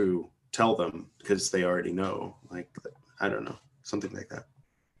need to tell them because they already know. Like, I don't know, something like that.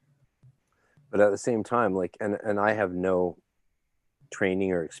 But at the same time, like, and I have no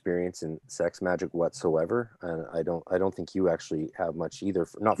training or experience in sex magic whatsoever, and I don't think you actually have much either,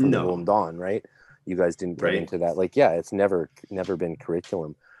 not from the No, Golden Dawn, right? You guys didn't get right? into that. Like, yeah, it's never been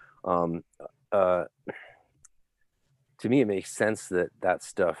curriculum. um uh to me it makes sense that that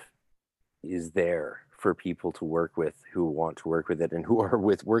stuff is there for people to work with who want to work with it and who are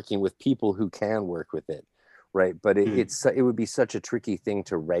working with people who can work with it, right? But Hmm. it would be such a tricky thing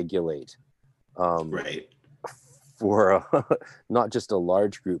to regulate, um Right, for not just a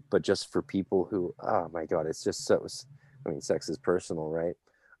large group, but just for people who, oh my God, it's just so, I mean, sex is personal, right?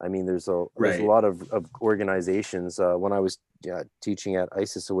 I mean, there's a right. lot of organizations. When I was teaching at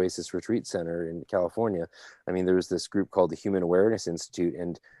Isis Oasis Retreat Center in California, I mean, there was this group called the Human Awareness Institute,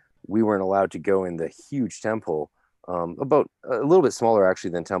 and we weren't allowed to go in the huge temple, about a little bit smaller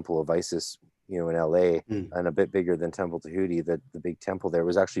actually than Temple of Isis, in LA, Hmm. and a bit bigger than Temple Tahuti. The big temple there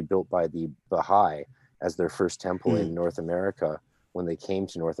was actually built by the Baha'i as their first temple Hmm. in North America when they came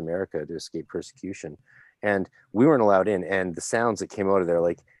to North America to escape persecution. And we weren't allowed in. And the sounds that came out of there,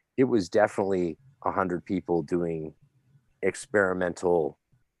 like, it was definitely 100 people doing experimental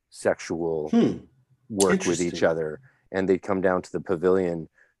sexual Hmm. work with each Interesting. other. And they'd come down to the pavilion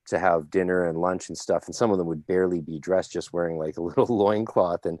to have dinner and lunch and stuff. And some of them would barely be dressed, just wearing like a little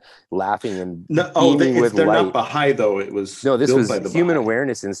loincloth and laughing and No, oh, beaming with they're not light. Baha'i though. It was No, this built was by the Human Baha'i.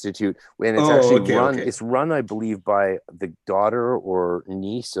 Awareness Institute, and it's Oh, actually okay, run. okay. It's run, I believe, by the daughter or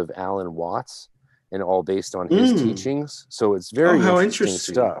niece of Alan Watts, and all based on his Mm. teachings. So it's Oh, very how interesting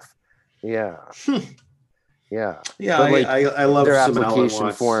interesting. stuff. Yeah, Hmm. yeah. Yeah, But like, I love their some Alan application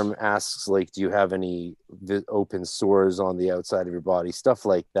Watts. form asks, like, do you have any open sores on the outside of your body, stuff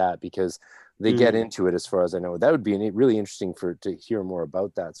like that, because they get Mm. into it. As far as I know, that would be really interesting to hear more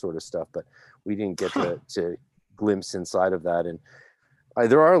about that sort of stuff. But we didn't get Huh. to glimpse inside of that. And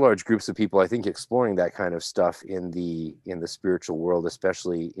there are large groups of people, I think, exploring that kind of stuff in the spiritual world,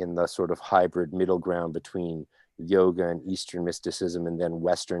 especially in the sort of hybrid middle ground between yoga and Eastern mysticism and then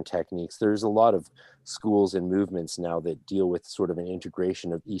Western techniques. There's a lot of schools and movements now that deal with sort of an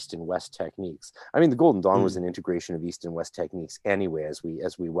integration of East and West techniques. I mean, the Golden Dawn was Mm. an integration of East and West techniques anyway, as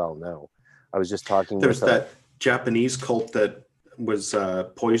we well know. I was just talking There's with that Japanese cult that was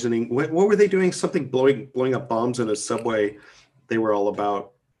poisoning. What were they doing? Something blowing up bombs in a subway. They were all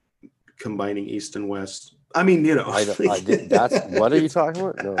about combining East and West. I mean, I did, that's, what are you it's talking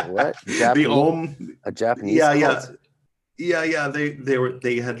about? No, what? the Japanese, Om. a Japanese Yeah, yeah, cult? yeah, yeah.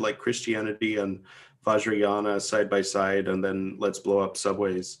 They had like Christianity and Vajrayana side by side, and then let's blow up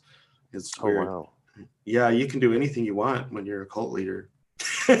subways. It's Oh weird. wow. Yeah, you can do anything you want when you're a cult leader.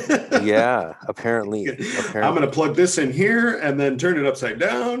 Yeah, apparently, I'm going apparently. to plug this in here and then turn it upside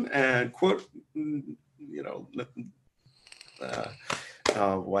down and quote,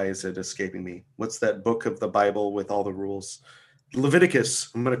 uh, why is it escaping me? What's that book of the Bible with all the rules? Leviticus.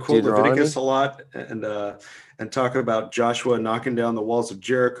 I'm going to quote Deuteronomy. Leviticus a lot and talk about Joshua knocking down the walls of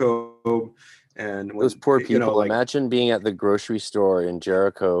Jericho and Those when poor people. Imagine being at the grocery store in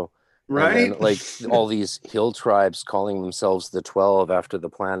Jericho, and then right. like all these hill tribes calling themselves the 12 after the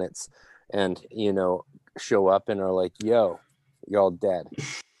planets, and show up and are like, "Yo, you're all dead."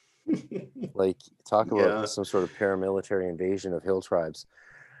 Like, talk about Yeah. some sort of paramilitary invasion of hill tribes.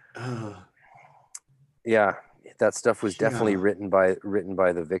 Uh, Yeah, that stuff was definitely yeah. written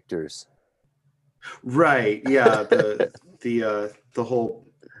by the victors. Right. Yeah. The whole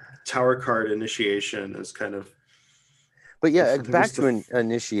tower card initiation is kind of But yeah, There back was to an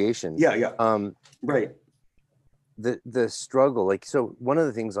initiation. yeah, right. The struggle, like, so one of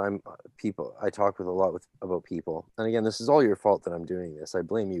the things I talk with a lot about people, and again, this is all your fault that I'm doing this. I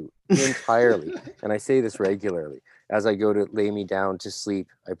blame you entirely. And I say this regularly. As I go to lay me down to sleep,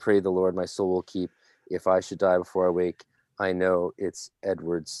 I pray the Lord my soul will keep. If I should die before I wake, I know it's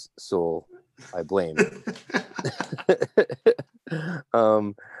Edward's soul I blame.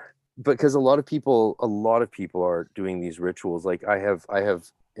 Because a lot of people are doing these rituals. Like I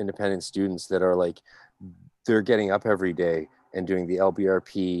have independent students that are like, they're getting up every day and doing the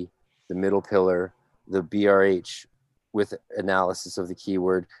LBRP, the middle pillar, the BRH with analysis of the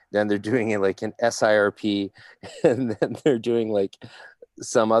keyword. Then they're doing it like an SIRP, and then they're doing like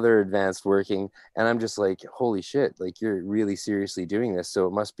some other advanced working. And I'm just like, holy shit, like you're really seriously doing this. So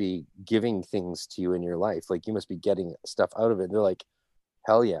it must be giving things to you in your life. Like you must be getting stuff out of it. And they're like,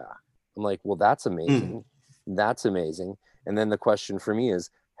 hell yeah. I'm like, well, that's amazing. That's amazing. And then the question for me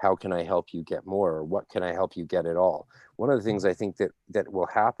is, how can I help you get more? Or what can I help you get at all? One of the things I think that will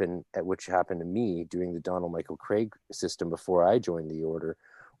happen, which happened to me doing the Donald Michael Craig system before I joined the order,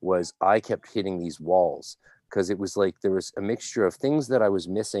 was I kept hitting these walls, because it was like there was a mixture of things that I was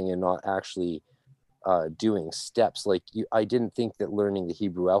missing and not actually doing steps. Like I didn't think that learning the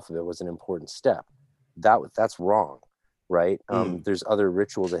Hebrew alphabet was an important step. That's wrong, right? There's other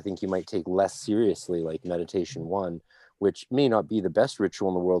rituals I think you might take less seriously, like meditation 1, which may not be the best ritual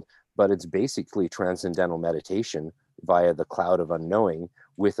in the world, but it's basically transcendental meditation via the cloud of unknowing,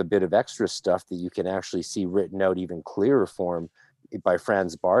 with a bit of extra stuff that you can actually see written out even clearer form by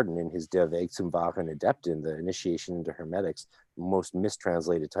Franz Barden in his Der Weg zum wahren Adepten, the Initiation into Hermetics, most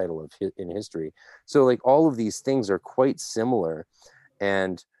mistranslated title in history. So like all of these things are quite similar,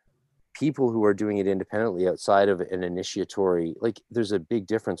 and people who are doing it independently outside of an initiatory, like there's a big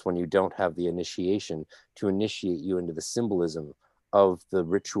difference when you don't have the initiation to initiate you into the symbolism of the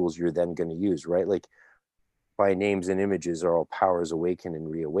rituals you're then going to use, right? Like by names and images are all powers awakened and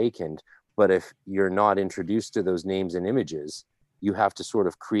reawakened. But if you're not introduced to those names and images, you have to sort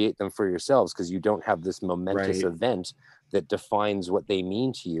of create them for yourselves, because you don't have this momentous event that defines what they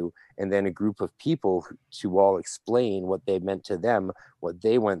mean to you, and then a group of people to all explain what they meant to them, what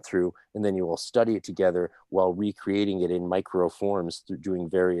they went through, and then you all study it together while recreating it in micro forms through doing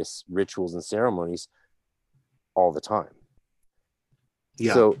various rituals and ceremonies all the time.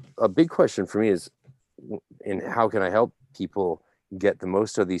 Yeah. So a big question for me is, in how can I help people get the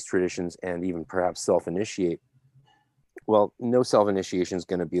most of these traditions and even perhaps self-initiate? Well, no self-initiation is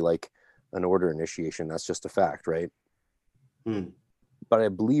going to be like an order initiation. That's just a fact, right? But I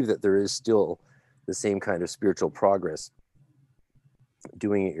believe that there is still the same kind of spiritual progress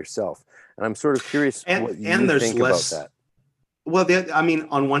doing it yourself. And I'm sort of curious what you think about that. Well, I mean,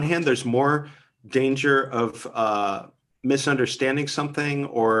 on one hand, there's more danger of misunderstanding something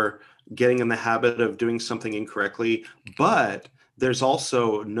or getting in the habit of doing something incorrectly, but there's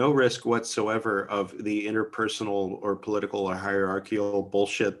also no risk whatsoever of the interpersonal or political or hierarchical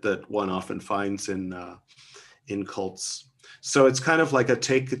bullshit that one often finds in cults. So it's kind of like a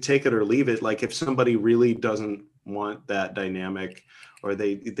take it or leave it. Like if somebody really doesn't want that dynamic, or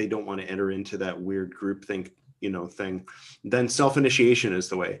they don't want to enter into that weird groupthink, thing, then self-initiation is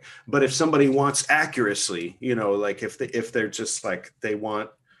the way. But if somebody wants accuracy, like if they're just like, they want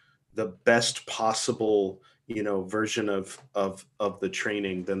the best possible version of the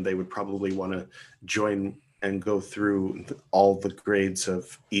training, then they would probably want to join and go through all the grades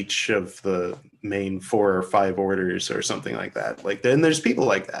of each of the main 4 or 5 orders or something like that. Like, then there's people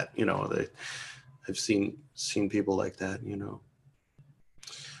like that, I've seen people like that,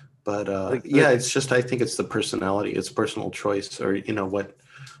 but it's just, I think it's the personality, it's personal choice, or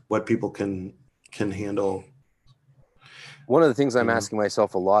what people can handle. One of the things I'm asking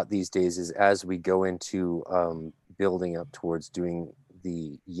myself a lot these days is, as we go into building up towards doing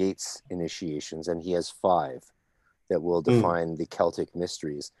the Yeats initiations, and he has 5 that will define the Celtic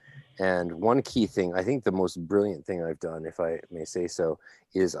mysteries. And one key thing, I think the most brilliant thing I've done, if I may say so,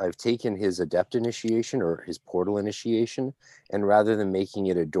 is I've taken his Adept initiation or his Portal initiation, and rather than making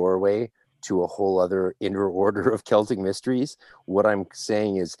it a doorway to a whole other inner order of Celtic mysteries, what I'm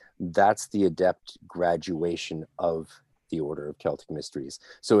saying is that's the Adept graduation of the Order of Celtic Mysteries.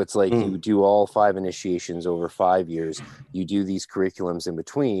 So it's like you do all 5 initiations over 5 years, you do these curriculums in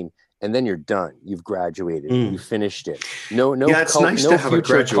between, and then you're done. You've graduated. You finished it. No, it's cult, nice no to have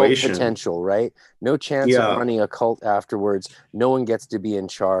future a graduation. cult potential, right? No chance of running a cult afterwards. No one gets to be in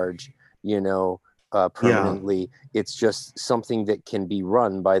charge. permanently. It's just something that can be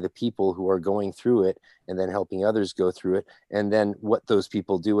run by the people who are going through it and then helping others go through it. And then what those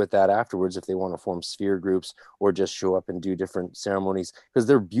people do with that afterwards, if they want to form sphere groups or just show up and do different ceremonies, because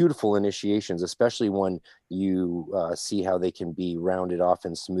they're beautiful initiations, especially when you see how they can be rounded off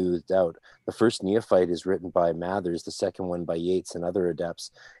and smoothed out. The first neophyte is written by Mathers, the second one by Yates and other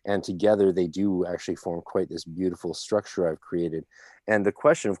adepts. And together they do actually form quite this beautiful structure I've created. And the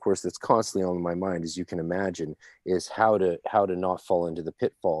question, of course, that's constantly on my mind, as you can imagine, is how to not fall into the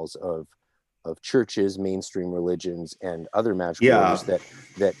pitfalls of churches, mainstream religions, and other magical orders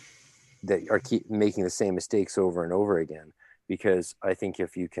that are keep making the same mistakes over and over again. Because I think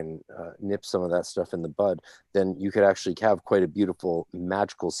if you can nip some of that stuff in the bud, then you could actually have quite a beautiful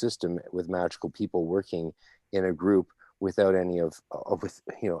magical system with magical people working in a group without any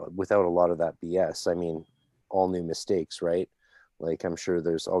without a lot of that BS. I mean, all new mistakes, right? Like, I'm sure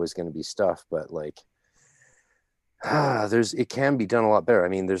there's always going to be stuff, but like, it can be done a lot better. I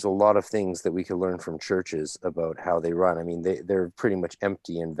mean, there's a lot of things that we could learn from churches about how they run. I mean, they're pretty much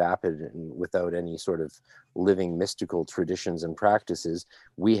empty and vapid and without any sort of living mystical traditions and practices.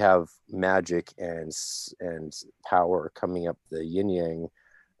 We have magic and power coming up the yin yang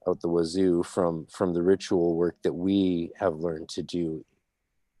out the wazoo from the ritual work that we have learned to do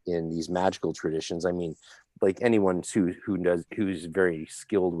in these magical traditions. I mean, like anyone who's very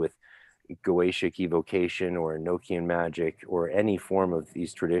skilled with Goetic evocation or Enochian magic or any form of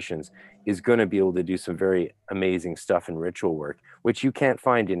these traditions is going to be able to do some very amazing stuff in ritual work, which you can't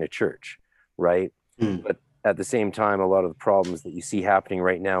find in a church, right? But at the same time, a lot of the problems that you see happening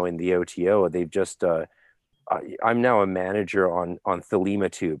right now in the OTO, they've just I'm now a manager on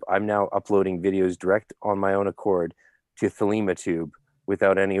ThelemaTube. I'm now uploading videos direct on my own accord to ThelemaTube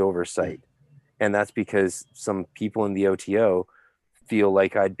without any oversight. And that's because some people in the OTO feel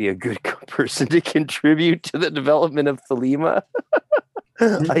like I'd be a good person to contribute to the development of Thelema,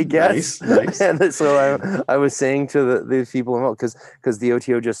 I guess. Nice. And so I was saying to the people involved, because the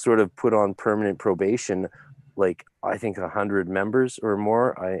OTO just sort of put on permanent probation, like I think 100 members or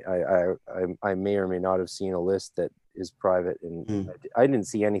more. I may or may not have seen a list that is private, and I didn't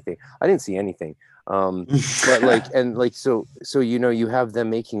see anything. But so you have them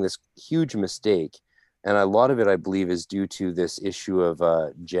making this huge mistake, and a lot of it I believe is due to this issue of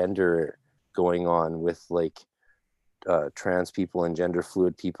gender going on with like trans people and gender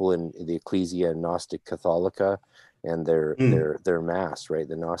fluid people in the Ecclesia Gnostic Catholica and their mass, right,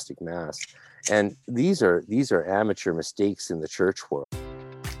 the Gnostic mass. And these are amateur mistakes in the church world.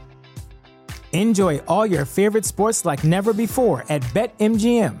 Enjoy all your favorite sports like never before at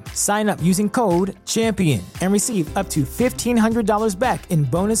BetMGM. Sign up using code CHAMPION and receive up to $1,500 back in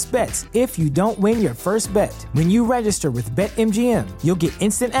bonus bets if you don't win your first bet. When you register with BetMGM, you'll get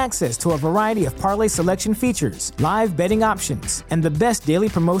instant access to a variety of parlay selection features, live betting options, and the best daily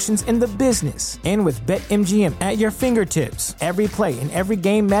promotions in the business. And with BetMGM at your fingertips, every play and every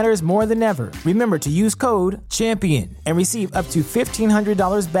game matters more than ever. Remember to use code CHAMPION and receive up to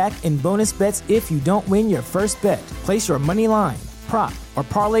 $1,500 back in bonus bets if you don't win your first bet. Place your money line, prop, or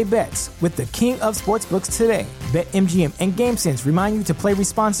parlay bets with the king of sportsbooks today. BetMGM and GameSense remind you to play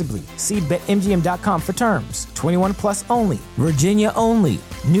responsibly. See BetMGM.com for terms. 21 plus only. Virginia only.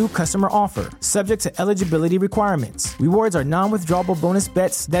 New customer offer. Subject to eligibility requirements. Rewards are non-withdrawable bonus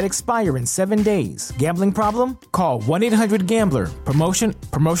bets that expire in 7 days. Gambling problem? Call 1-800-GAMBLER.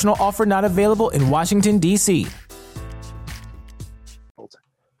 Promotional offer not available in Washington, D.C.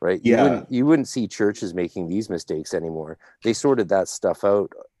 Right? Yeah. You wouldn't see churches making these mistakes anymore. They sorted that stuff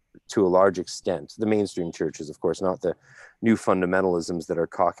out to a large extent. The mainstream churches, of course, not the new fundamentalisms that are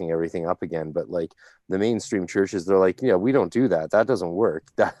cocking everything up again, but like the mainstream churches, they're like, yeah, we don't do that. That doesn't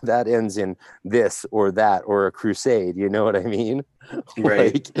work. That ends in this or that or a crusade. You know what I mean?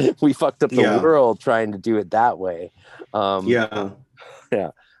 Right. Like, we fucked up the world trying to do it that way. Yeah.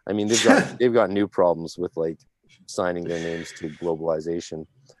 I mean, they've got new problems with like signing their names to globalization.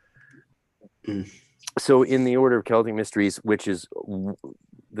 So in the Order of Celtic Mysteries, which is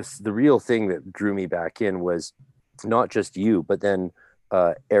the real thing that drew me back in, was not just you, but then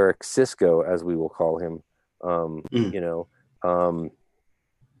Eric Cisco, as we will call him.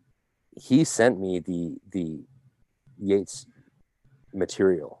 He sent me the Yates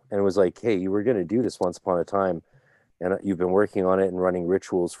material and it was like, hey, you were going to do this once upon a time, and you've been working on it and running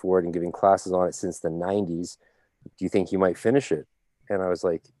rituals for it and giving classes on it since the 90s. Do you think you might finish it? And I was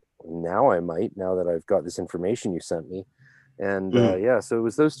like, now I might, now that I've got this information you sent me. And so it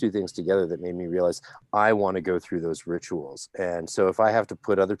was those two things together that made me realize I want to go through those rituals. And so if I have to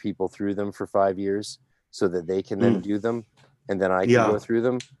put other people through them for 5 years so that they can then do them, and then I can go through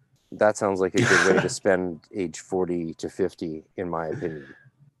them, That sounds like a good way to spend age 40 to 50, in my opinion.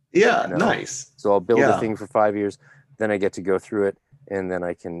 Yeah, You know? nice. So I'll build a Yeah. thing for 5 years, then I get to go through it, and then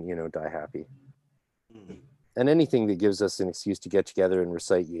I can, die happy. And anything that gives us an excuse to get together and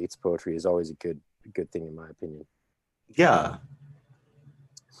recite Yeats poetry is always a good thing, in my opinion. Yeah.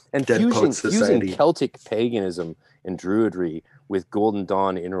 And Dead fusing Poets Society. Celtic paganism and druidry with Golden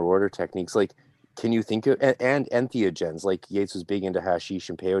Dawn inner order techniques, like, can you think of, and entheogens, like Yeats was big into hashish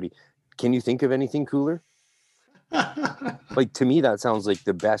and peyote. Can you think of anything cooler? Like, to me, that sounds like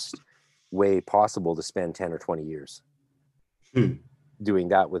the best way possible to spend 10 or 20 years doing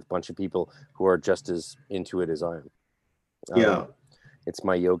that with a bunch of people who are just as into it as I am. Yeah. It's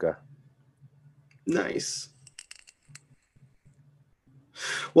my yoga. Nice.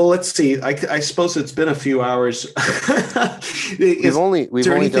 Well, let's see. I suppose it's been a few hours. We've only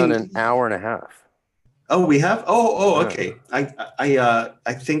done an anything... hour and a half. Oh, we have? Oh, Yeah. okay.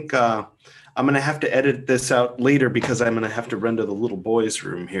 I think I'm gonna have to edit this out later because I'm gonna have to run to the little boys'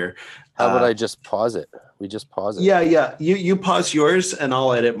 room here. How about I just pause it? We just pause it. Yeah. You pause yours and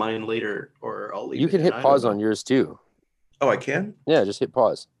I'll edit mine later, or I'll leave You it can in. hit I pause don't on know. yours too. Oh, I can? Yeah, just hit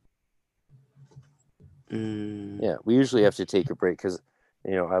pause. Yeah, we usually have to take a break because,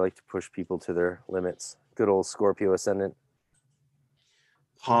 I like to push people to their limits. Good old Scorpio ascendant.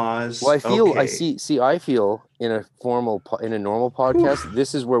 Pause. Well, I feel, Okay. I feel in a normal podcast,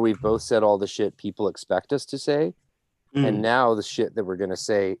 this is where we've both said all the shit people expect us to say. And now the shit that we're going to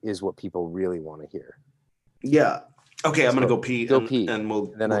say is what people really want to hear. Yeah. Okay, I'm going to go pee. Go pee. And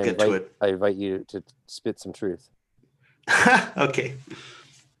we'll I get to it. I invite you to spit some truth. Okay.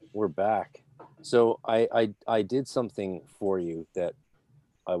 We're back. So I did something for you that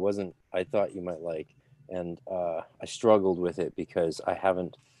I thought you might like. And I struggled with it because I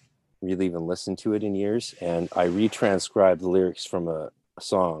haven't really even listened to it in years. And I retranscribed the lyrics from a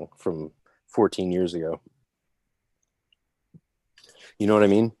song from 14 years ago. You know what I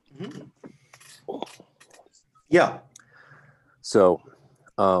mean? Mm-hmm. Yeah. So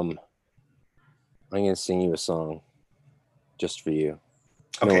I'm going to sing you a song just for you.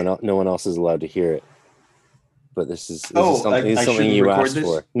 Okay. No one else is allowed to hear it. But this is something you asked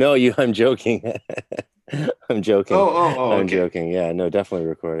for. No, I'm joking. I'm joking. I'm okay. joking. Yeah, no, definitely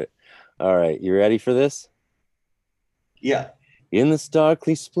record it. All right, you ready for this? Yeah. In this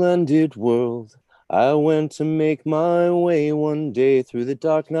darkly splendid world, I went to make my way one day through the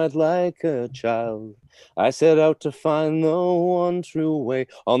dark night like a child. I set out to find the one true way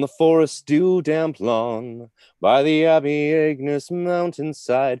on the forest dew-damp lawn. By the Abbey Agnes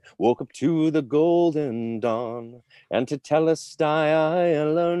mountainside, woke up to the golden dawn. And to Telestai I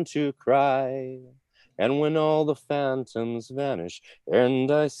learned to cry. And when all the phantoms vanish,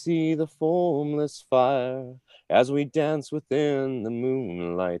 and I see the formless fire, as we dance within the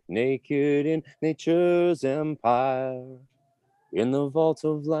moonlight, naked in nature's empire. In the vault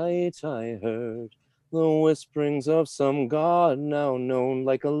of light I heard the whisperings of some god now known,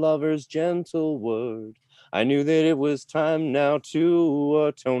 like a lover's gentle word. I knew that it was time now to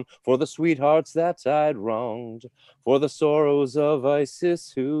atone for the sweethearts that I'd wronged, for the sorrows of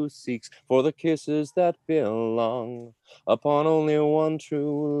Isis who seeks for the kisses that belong upon only one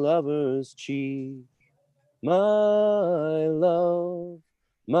true lover's cheek. My love,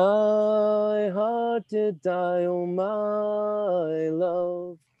 my heart did die, oh my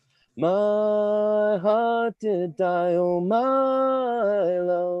love. My heart did die, oh my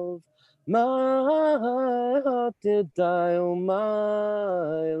love. My heart did die, oh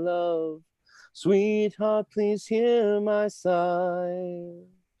my love. Sweetheart, please hear my sigh.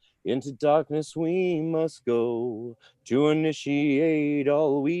 Into darkness we must go to initiate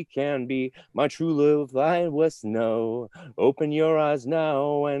all we can be. My true love I must know. Open your eyes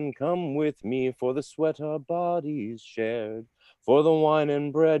now and come with me, for the sweat our bodies shared, for the wine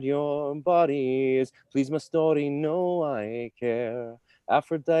and bread your body is. Please, my story, know I care.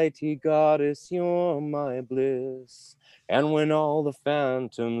 Aphrodite, goddess, you're my bliss. And when all the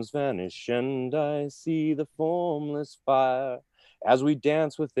phantoms vanish and I see the formless fire, as we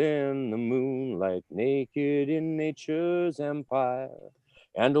dance within the moonlight, naked in nature's empire.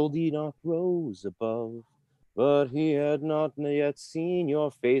 And old Enoch rose above, but he had not yet seen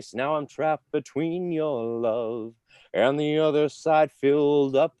your face. Now I'm trapped between your love and the other side,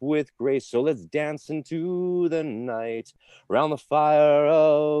 filled up with grace. So let's dance into the night, round the fire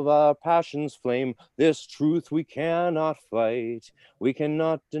of our passion's flame. This truth we cannot fight, we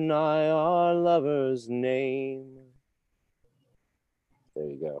cannot deny our lover's name. There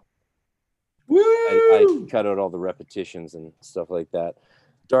you go. Woo! I cut out all the repetitions and stuff like that.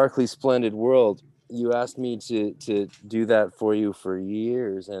 Darkly Splendid World. You asked me to do that for you for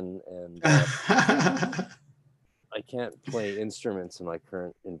years, and I can't play instruments in my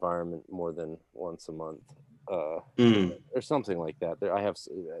current environment more than once a month, or something like that. There, I have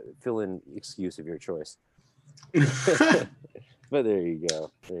fill in excuse of your choice. But there you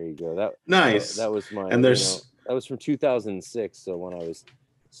go. That nice. That was my. And there's that was from 2006. So when I was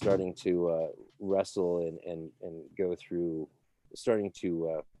starting to wrestle and go through, starting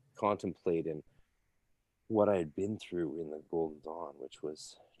to contemplate and what I had been through in the Golden Dawn, which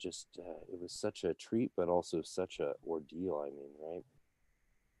was just it was such a treat, but also such a ordeal. I mean,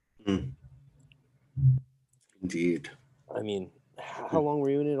 right? Indeed. I mean, how long were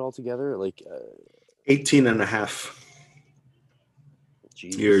you in it altogether? Like 18 and a half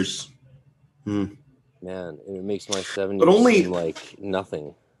years. Man, it makes my 70s but only seem like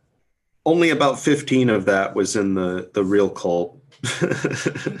nothing. Only about 15 of that was in the real cult.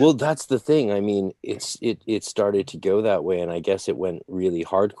 Well, that's the thing. I mean, it started to go that way, and I guess it went really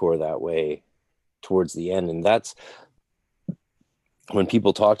hardcore that way towards the end. And that's when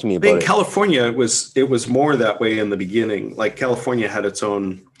people talk to me about in California, it was more that way in the beginning. Like California had its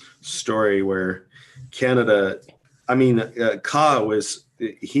own story where Canada, I mean, Ka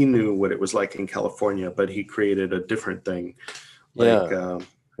he knew what it was like in California, but he created a different thing.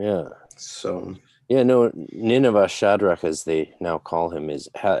 So yeah, no, Nineveh Shadrach, as they now call him,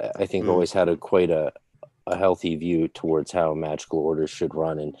 I think always had quite a healthy view towards how magical orders should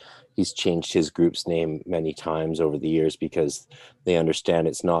run, and he's changed his group's name many times over the years because they understand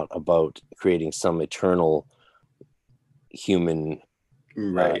it's not about creating some eternal human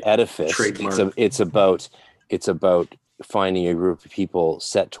edifice. It's about finding a group of people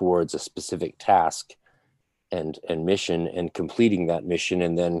set towards a specific task and mission, and completing that mission,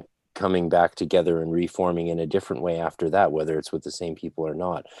 and then coming back together and reforming in a different way after that, whether it's with the same people or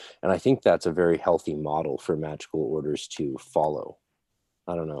not. And I think that's a very healthy model for magical orders to follow.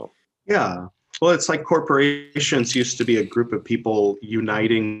 I don't know. Yeah. Well, it's like corporations used to be a group of people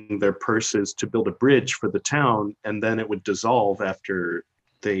uniting their purses to build a bridge for the town, and then it would dissolve after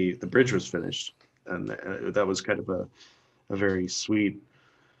the bridge was finished. And that was kind of a very sweet,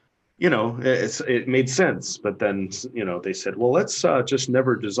 it made sense. But then, they said, well, let's just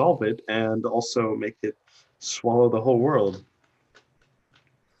never dissolve it and also make it swallow the whole world.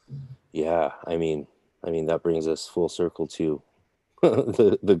 Yeah, I mean that brings us full circle to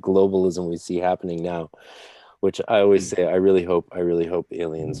the globalism we see happening now, which I always say I really hope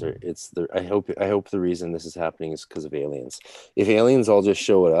aliens are. I hope the reason this is happening is because of aliens. If aliens all just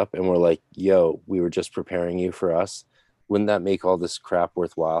show it up and we're like, yo, we were just preparing you for us, wouldn't that make all this crap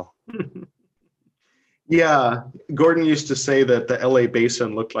worthwhile? Yeah, Gordon used to say that the LA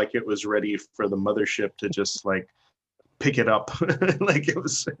basin looked like it was ready for the mothership to just like pick it up. Like it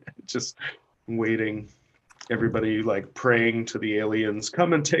was just waiting, everybody like praying to the aliens,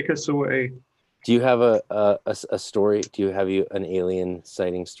 come and take us away. Do you have a story? Do you have an alien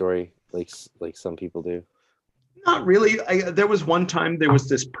sighting story like some people do? Not really. There was one time there was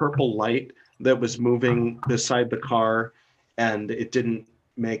this purple light that was moving beside the car, and it didn't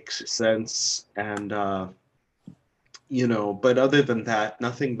make sense. And but other than that,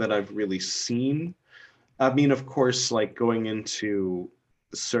 nothing that I've really seen. I mean, of course, like going into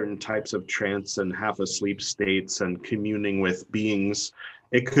certain types of trance and half asleep states and communing with beings.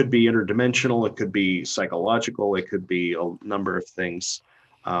 It could be interdimensional, it could be psychological, it could be a number of things.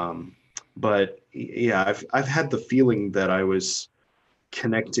 But yeah, I've had the feeling that I was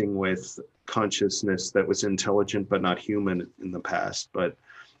connecting with consciousness that was intelligent but not human in the past. But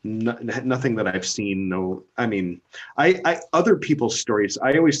nothing that I've seen. No, I mean, I other people's stories.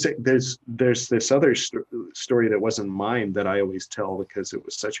 I always say there's this other story that wasn't mine that I always tell because it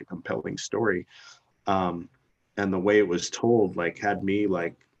was such a compelling story. And the way it was told, like, had me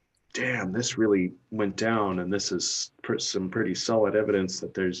like, damn, this really went down, and this is some pretty solid evidence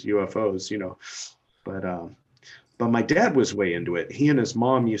that there's UFOs, But my dad was way into it. He and his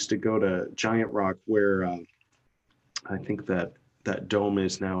mom used to go to Giant Rock, where I think that dome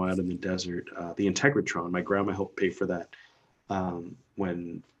is now out in the desert. The Integratron. My grandma helped pay for that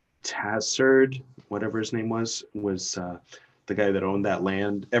when Tassard, whatever his name was the guy that owned that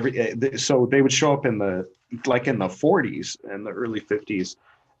land. So they would show up in the 40s and the early 50s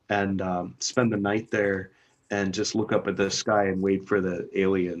and spend the night there and just look up at the sky and wait for the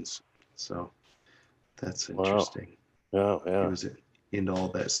aliens. So that's interesting. Wow. Yeah. He was into all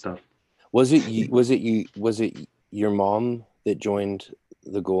that stuff. Was it your mom that joined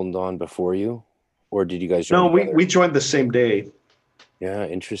the Golden Dawn before you, or did you guys join? No, we joined the same day. Yeah,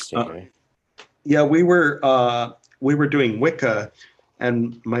 interesting. Right? Yeah, we were doing Wicca,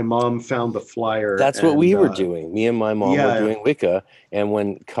 and my mom found the flyer. That's what we were doing. Me and my mom were yeah. doing Wicca. And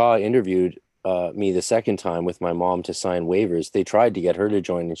when Ka interviewed me the second time with my mom to sign waivers, they tried to get her to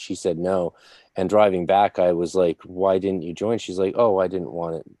join and she said no. And driving back, I was like, why didn't you join? She's like, oh, I didn't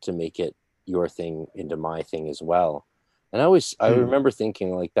want it to make it your thing into my thing as well. And I remember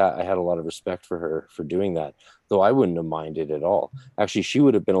thinking like that. I had a lot of respect for her for doing that, though I wouldn't have minded at all. Actually, she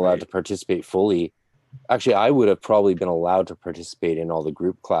would have been allowed to participate fully. Actually, I would have probably been allowed to participate in all the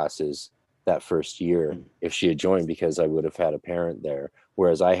group classes that first year if she had joined, because I would have had a parent there.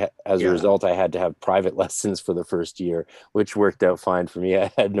 Whereas as a result, I had to have private lessons for the first year, which worked out fine for me.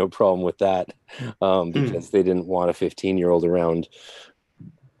 I had no problem with that because they didn't want a 15-year-old around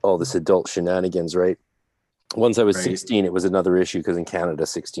all this adult shenanigans, right? Once I was 16, it was another issue because in Canada,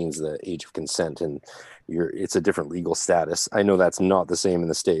 16 is the age of consent and it's a different legal status. I know that's not the same in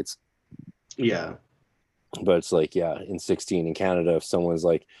the States. Yeah. But it's like, in 16 in Canada, if someone's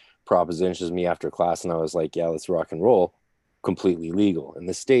like propositions me after class and I was like, yeah, let's rock and roll, completely legal. In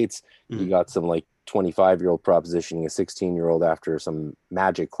the States, you got some like 25-year-old propositioning a 16-year-old after some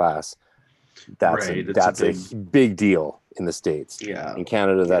magic class. That's a big deal in the States. Yeah. In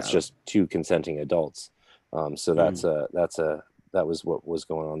Canada, that's just two consenting adults. So that was what was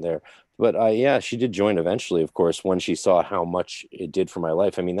going on there. But she did join eventually, of course, when she saw how much it did for my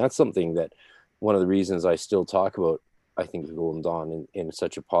life. I mean, that's something that one of the reasons I still talk about, I think, the Golden Dawn in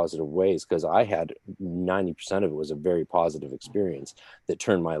such a positive way is because I had 90% of it was a very positive experience that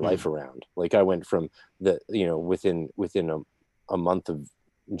turned my life around. Like I went from within a month of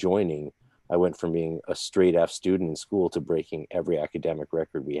joining, I went from being a straight F student in school to breaking every academic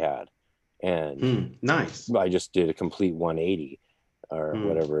record we had. And nice. I just did a complete 180 or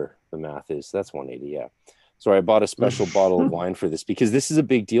whatever the math is. That's 180. Yeah. So I bought a special bottle of wine for this because this is a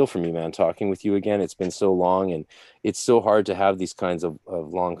big deal for me, man, talking with you again. It's been so long and it's so hard to have these kinds of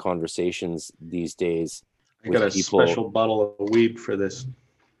long conversations these days. I got a special bottle of weed for this.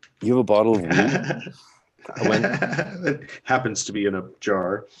 You have a bottle of weed? It happens to be in a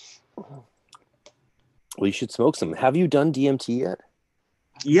jar. Well, you should smoke some. Have you done DMT yet?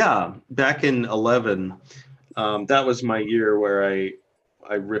 Yeah, back in 11, that was my year where I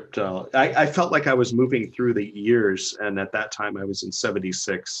ripped. I felt like I was moving through the years, and at that time I was in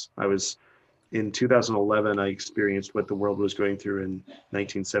 76. I was in 2011. I experienced what the world was going through in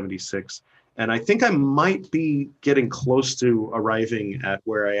 1976, and I think I might be getting close to arriving at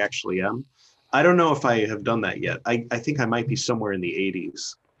where I actually am. I don't know if I have done that yet. I think I might be somewhere in the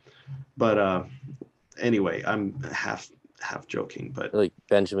 80s, but anyway, I'm half joking, but like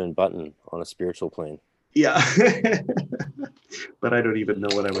Benjamin Button on a spiritual plane. Yeah. But I don't even know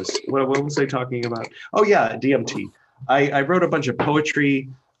what was I talking about? Oh yeah, DMT. I wrote a bunch of poetry.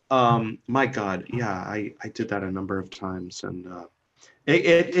 My God, yeah, I did that a number of times, and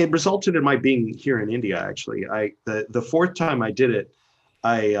it resulted in my being here in India. Actually, the fourth time I did it,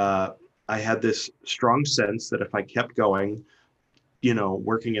 I had this strong sense that if I kept going,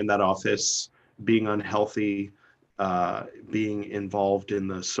 working in that office, being unhealthy, being involved in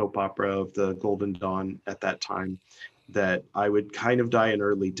the soap opera of the Golden Dawn at that time, that I would kind of die an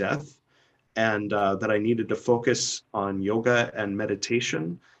early death, and that I needed to focus on yoga and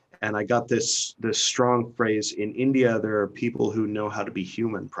meditation. And I got this strong phrase: in India, there are people who know how to be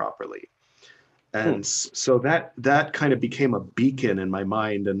human properly. And so that kind of became a beacon in my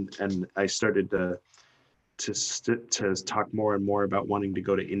mind, and I started to talk more and more about wanting to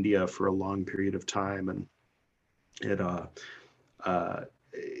go to India for a long period of time, and it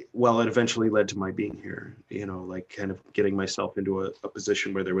eventually led to my being here, like kind of getting myself into a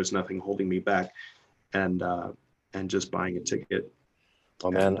position where there was nothing holding me back, and just buying a ticket. Oh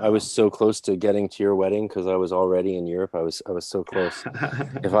man, I was so close to getting to your wedding because I was already in Europe. I was so close.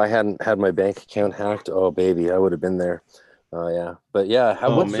 If I hadn't had my bank account hacked, oh baby, I would have been there. Yeah, but yeah,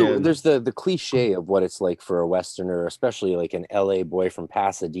 there's the cliche of what it's like for a Westerner, especially like an LA boy from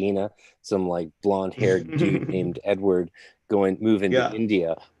Pasadena, some like blonde-haired dude named Edward moving to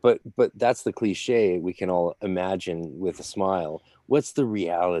India. But that's the cliche we can all imagine with a smile. What's the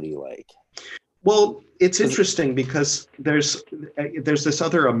reality like? Well, it's interesting because there's this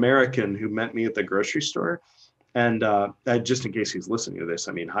other American who met me at the grocery store, and just in case he's listening to this,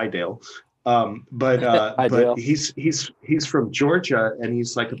 I mean, hi Dale. But he's from Georgia, and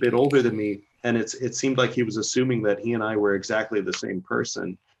he's like a bit older than me, and it seemed like he was assuming that he and I were exactly the same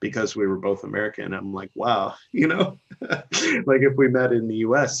person because we were both American. I'm like, wow, like if we met in the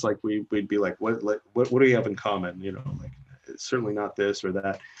U.S., like we'd be like, what do we have in common? Like it's certainly not this or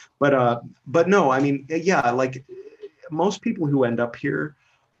that. But no, I mean, yeah, like most people who end up here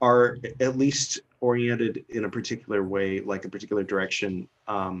are at least oriented in a particular way, like a particular direction.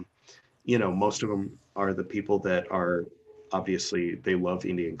 Most of them are the people that are obviously they love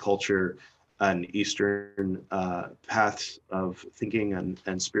Indian culture and Eastern paths of thinking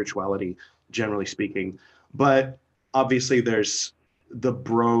and spirituality, generally speaking. But obviously, there's the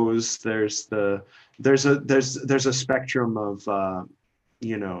bros. There's a spectrum of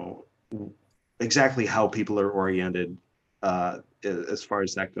exactly how people are oriented as far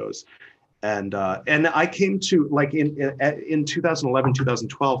as that goes. And I came to like in 2011,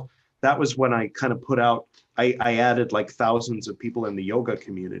 2012, that was when I kind of put out, I added like thousands of people in the yoga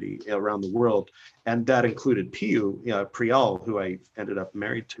community around the world. And that included Priyal, who I ended up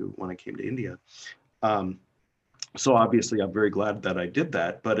married to when I came to India. So obviously I'm very glad that I did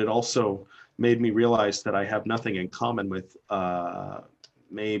that, but it also made me realize that I have nothing in common with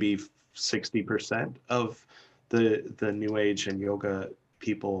maybe 60% of the New Age and yoga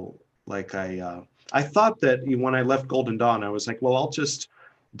people. Like I thought that when I left Golden Dawn, I was like, well, I'll just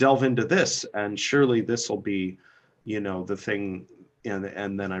delve into this, and surely this will be, the thing.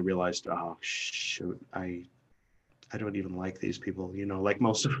 And then I realized, oh shoot, I don't even like these people, like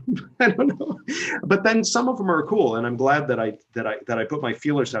most of them. I don't know. But then some of them are cool, and I'm glad that I put my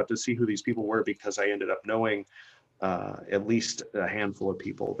feelers out to see who these people were, because I ended up knowing at least a handful of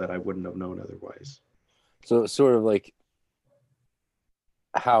people that I wouldn't have known otherwise. So sort of like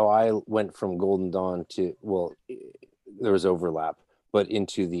how I went from Golden Dawn to, well, there was overlap, but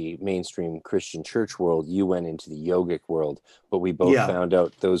into the mainstream Christian church world, you went into the yogic world, but we both found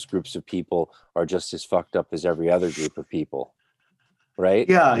out those groups of people are just as fucked up as every other group of people, right?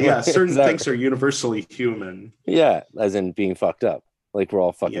 Yeah. Certain things are universally human. Yeah, as in being fucked up. Like we're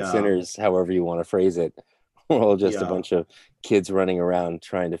all fucking sinners, however you want to phrase it. We're all just a bunch of kids running around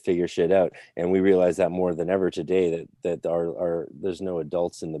trying to figure shit out, and we realize that more than ever today, that our there's no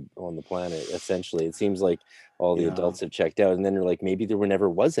adults on the planet. Essentially, it seems like all the adults have checked out, and then they're like, maybe there never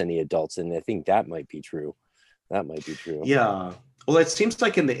was any adults, and I think that might be true. Yeah. Well, it seems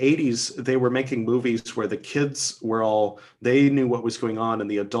like in the 80s they were making movies where the kids were they knew what was going on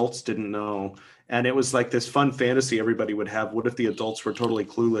and the adults didn't know. And it was like this fun fantasy everybody would have. What if the adults were totally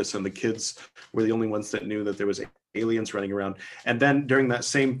clueless and the kids were the only ones that knew that there was aliens running around? And then during that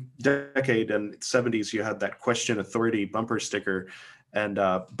same decade and 70s, you had that Question Authority bumper sticker. And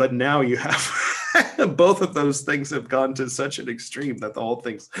but now you have both of those things have gone to such an extreme that the whole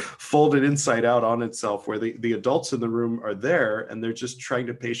thing's folded inside out on itself, where the adults in the room are there and they're just trying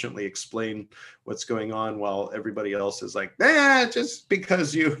to patiently explain what's going on, while everybody else is like, just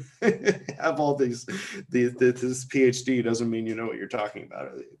because you have all this PhD doesn't mean you know what you're talking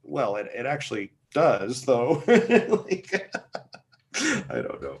about. Well, it actually does, though. Like, I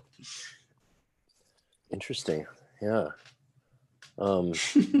don't know. Interesting. Yeah.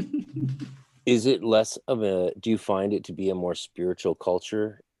 Is it less of do you find it to be a more spiritual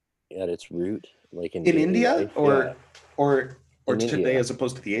culture at its root, like in India life? or In today India. as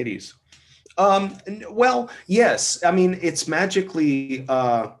opposed to the 80s? Well, yes. I mean, it's magically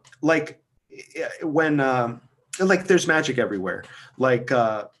like when like there's magic everywhere, like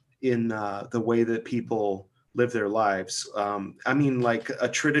in the way that people live their lives. I mean, like a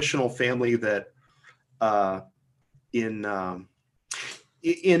traditional family that in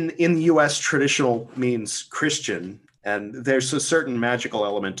the US, traditional means Christian, and there's a certain magical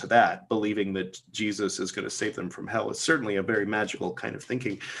element to that. Believing that Jesus is going to save them from hell is certainly a very magical kind of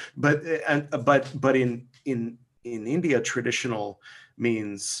thinking. But in India, traditional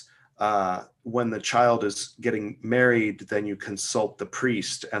means when the child is getting married, then you consult the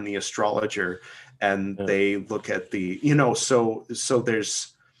priest and the astrologer, and they look at the, so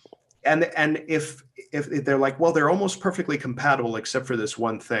there's, and if they're like, well, they're almost perfectly compatible except for this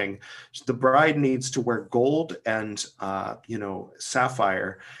one thing. The bride needs to wear gold and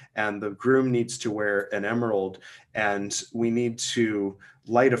sapphire, and the groom needs to wear an emerald, and we need to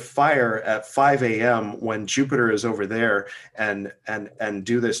light a fire at 5 a.m. when Jupiter is over there, and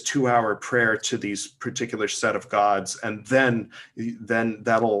do this 2-hour prayer to these particular set of gods, and then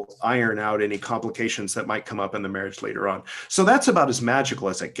that'll iron out any complications that might come up in the marriage later on. So that's about as magical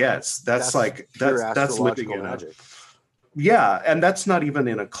as it gets. That's living in magic. And that's not even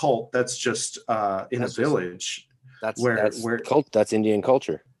in a cult. That's just in a village. That's cult. That's Indian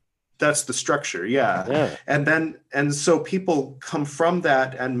culture. That's the structure. Yeah. And so people come from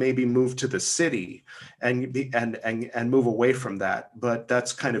that and maybe move to the city and move away from that. But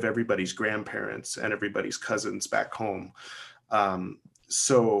that's kind of everybody's grandparents and everybody's cousins back home.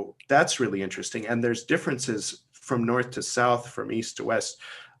 So that's really interesting. And there's differences from north to south, from east to west.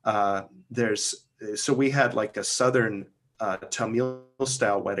 So we had like a southern Tamil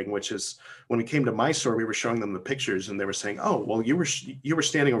style wedding, which is when we came to Mysore, we were showing them the pictures and they were saying, oh, well, you were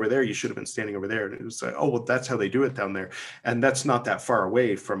standing over there. You should have been standing over there. And it was like, oh, well, that's how they do it down there. And that's not that far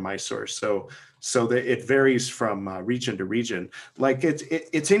away from Mysore. So it varies from region to region. Like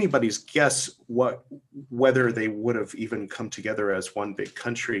it's anybody's guess whether they would have even come together as one big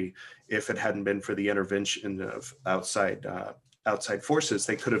country if it hadn't been for the intervention of outside forces.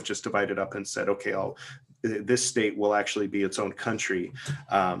 They could have just divided up and said, okay, this state will actually be its own country.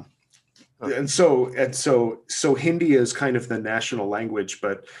 And so Hindi is kind of the national language,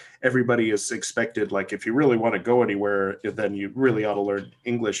 but everybody is expected, like, if you really want to go anywhere, then you really ought to learn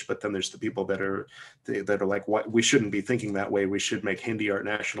English. But then there's the people that are like, what, we shouldn't be thinking that way. We should make Hindi our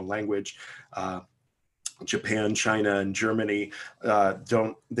national language. Japan, China, and Germany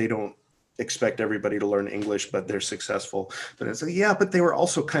don't expect everybody to learn English, but they're successful. But it's like, yeah, but they were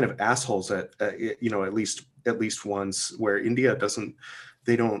also kind of assholes at least once, where India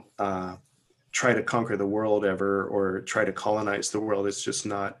they don't try to conquer the world ever or try to colonize the world. It's just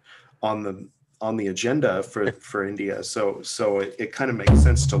not on the agenda for India. So it kind of makes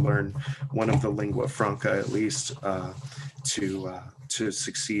sense to learn one of the lingua franca at least to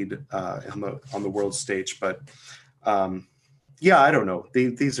succeed on the world stage. But yeah, I don't know.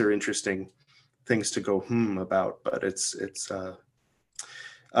 These are interesting things to go about, but it's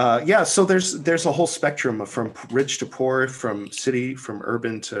yeah. So there's a whole spectrum from rich to poor, from city, from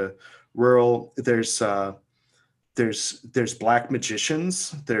urban to rural. There's black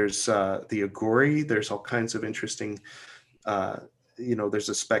magicians. There's the Agori. There's all kinds of interesting. There's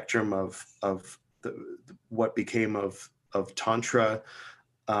a spectrum of what became of Tantra.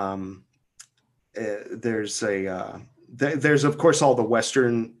 There's of course all the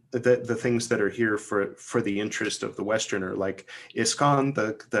Western, the things that are here for the interest of the Westerner, like ISKCON,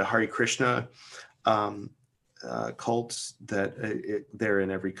 the Hare Krishna cults that they're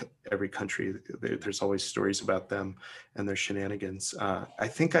in every country. There's always stories about them and their shenanigans. I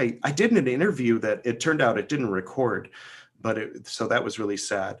think I did an interview that it turned out it didn't record, so that was really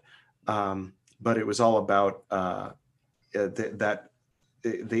sad. But it was all about that.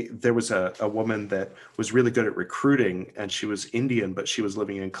 There was a woman that was really good at recruiting, and she was Indian, but she was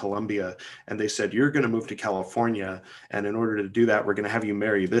living in Colombia. And they said, you're going to move to California, and in order to do that, we're going to have you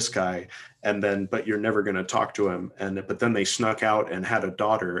marry this guy, but you're never going to talk to him. But then they snuck out and had a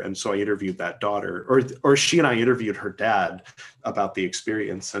daughter. And so I interviewed that daughter, or she and I interviewed her dad about the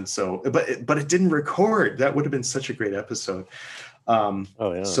experience. And so, but it didn't record. That would have been such a great episode.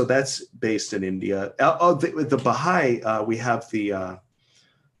 Yeah. So that's based in India. The Baha'i, we have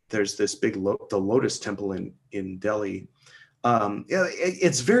there's this big the Lotus Temple in Delhi. Yeah,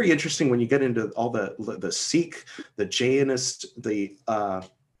 it's very interesting when you get into all the Sikh, the Jainist,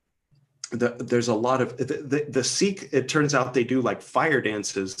 there's a lot of the Sikh. It turns out they do like fire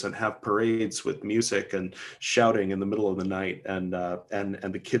dances and have parades with music and shouting in the middle of the night, and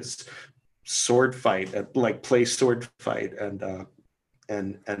the kids sword fight, play sword fight, and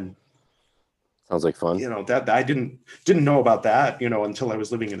sounds like fun. That I didn't know about that, until I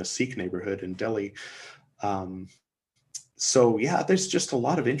was living in a Sikh neighborhood in Delhi. So yeah, there's just a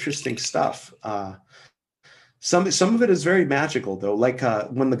lot of interesting stuff. Some of it is very magical though. Like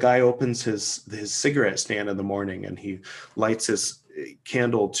when the guy opens his cigarette stand in the morning and he lights his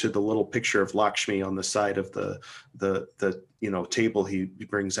candle to the little picture of Lakshmi on the side of the table he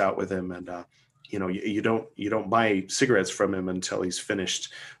brings out with him, and you don't buy cigarettes from him until he's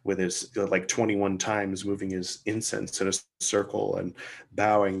finished with his 21 times moving his incense in a circle and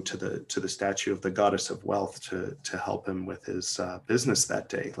bowing to the statue of the goddess of wealth to help him with his business that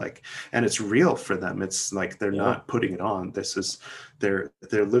day. And it's real for them. It's like they're not putting it on. They're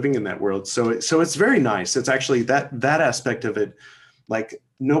living in that world. So it's very nice. It's actually that aspect of it.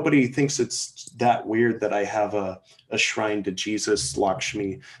 Nobody thinks it's that weird that I have a shrine to Jesus,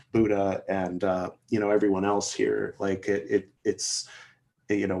 Lakshmi, Buddha, and everyone else here. It's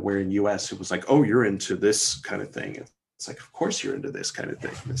where in US it was like, oh, you're into this kind of thing. It's like, of course you're into this kind of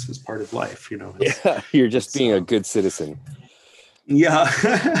thing. This is part of life, Yeah, you're just being a good citizen. Yeah.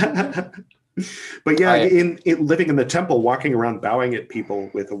 But yeah, in living in the temple, walking around bowing at people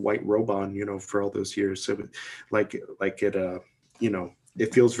with a white robe on, for all those years. So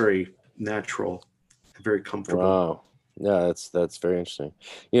it feels very natural, very comfortable. Wow. Yeah, that's very interesting.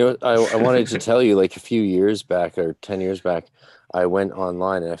 I wanted to tell you, a few years back or 10 years back, I went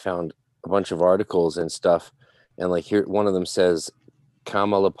online and I found a bunch of articles and stuff. And here, one of them says,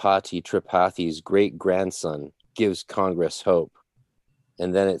 Kamalapati Tripathi's great grandson gives Congress hope.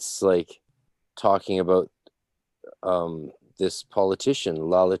 And then it's talking about this politician,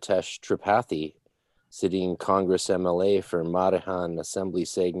 Lalitesh Tripathi, sitting in Congress MLA for Marahan Assembly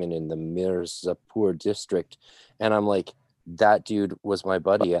segment in the Mirzapur district. And I'm like, that dude was my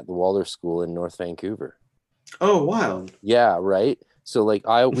buddy at the Waldorf School in North Vancouver. Oh, wow. Yeah, right. So like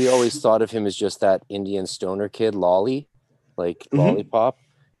we always thought of him as just that Indian stoner kid, Lolly, like Lollipop.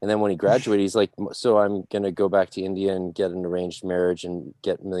 And then when he graduated, he's like, so I'm going to go back to India and get an arranged marriage and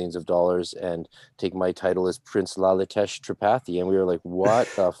get millions of dollars and take my title as Prince Lalitesh Tripathi. And we were like, what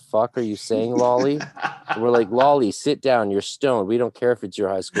the fuck are you saying, Lolly? And we're like, Lolly, sit down. You're stoned. We don't care if it's your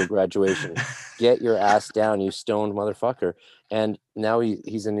high school graduation. Get your ass down, you stoned motherfucker. And now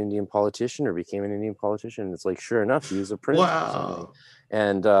he's an Indian politician, or became an Indian politician. It's like, sure enough, he's a prince. Wow.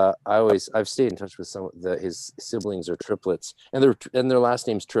 And I've stayed in touch with some of his siblings or triplets, and their last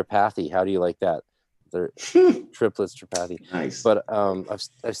name's Tripathi. How do you like that? They're triplets, Tripathi. Nice. But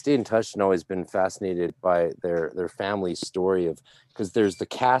I've stayed in touch and always been fascinated by their family story of, because there's the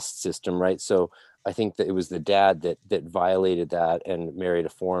caste system, right? So I think that it was the dad that violated that and married a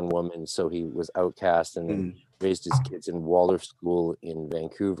foreign woman, so he was outcast, and then raised his kids in Waldorf School in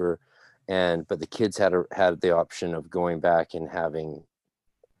Vancouver. But the kids had the option of going back and having.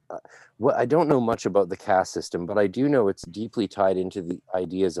 Well, I don't know much about the caste system, but I do know it's deeply tied into the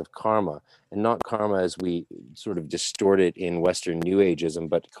ideas of karma, and not karma as we sort of distort it in Western New Ageism,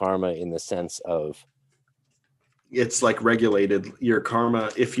 but karma in the sense of, it's like regulated your karma.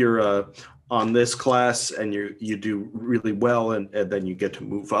 If you're on this class and you do really well, and then you get to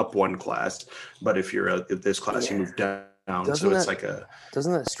move up one class, but if you're at this class, you move down. Doesn't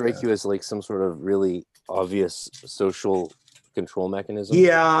that strike you as like some sort of really obvious social control mechanism?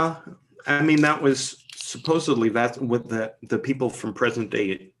 Yeah, I mean, that was supposedly that's what the people from present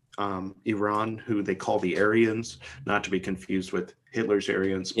day Iran, who they call the Aryans, not to be confused with Hitler's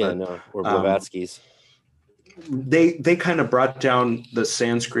Aryans. Yeah, or Blavatsky's. They kind of brought down the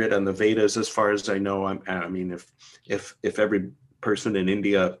Sanskrit and the Vedas, as far as I know. I mean, if every person in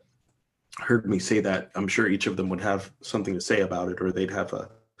India heard me say that, I'm sure each of them would have something to say about it, or they'd have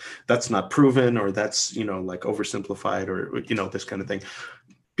that's not proven, or that's, like oversimplified, or, this kind of thing.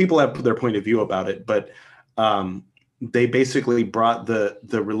 People have their point of view about it, but they basically brought the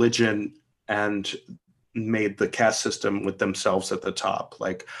religion and made the caste system with themselves at the top.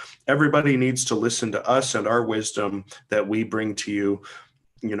 Like, everybody needs to listen to us and our wisdom that we bring to you.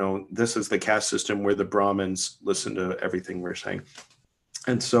 This is the caste system where the Brahmins listen to everything we're saying.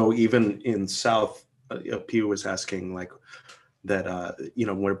 And so even in South, Pew was asking, like, that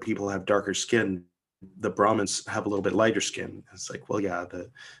where people have darker skin, the Brahmins have a little bit lighter skin. It's like, well, yeah,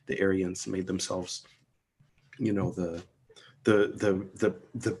 the Aryans made themselves, the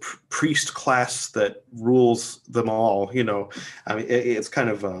priest class that rules them all. I mean, it's kind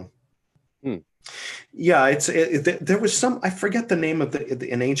of yeah. There was some, I forget the name of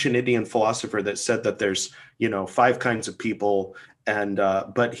an ancient Indian philosopher that said that there's 5 kinds of people. And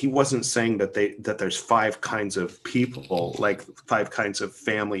but he wasn't saying that there's 5 kinds of people, like 5 kinds of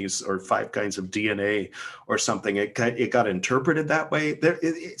families, or 5 kinds of DNA or something. It got interpreted that way.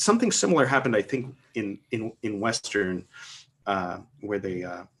 Something similar happened, I think, in Western, where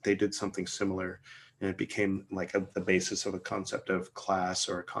they did something similar, and it became like the basis of a concept of class,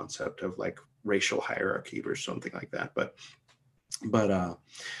 or a concept of like racial hierarchy or something like that. But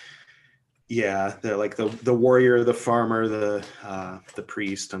yeah, they're like the warrior, the farmer, the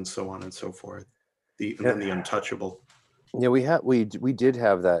priest, and so on and so forth. And then the untouchable. Yeah, we did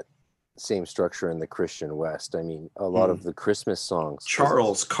have that same structure in the Christian West. I mean, a lot of the Christmas songs.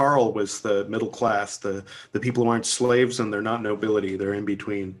 Carl was the middle class, the people who aren't slaves and they're not nobility. They're in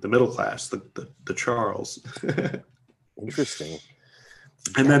between, the middle class, the Charles. Interesting.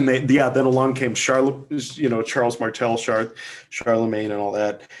 And then then along came Charles Martel, Charlemagne, and all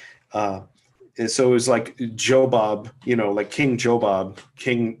that. And so it was like Jobab, like King Jobab,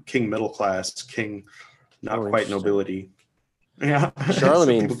 king middle class, king not quite nobility. Yeah,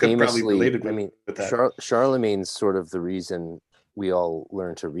 Charlemagne famously. I mean, Charlemagne's sort of the reason we all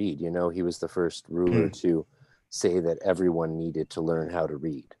learned to read. He was the first ruler to say that everyone needed to learn how to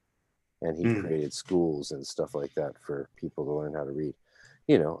read, and he created schools and stuff like that for people to learn how to read.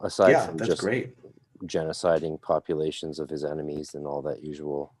 Aside from just genociding populations of his enemies and all that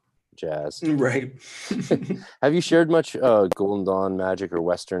usual jazz. Right. Have you shared much Golden Dawn magic or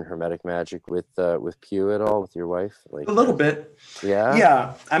Western Hermetic magic with Pew at all, with your wife? Like a little bit. Yeah.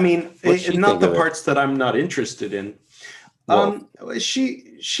 Yeah. I mean, not the parts that I'm not interested in. Well,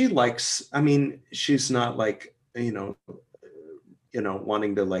 she likes. I mean, she's not like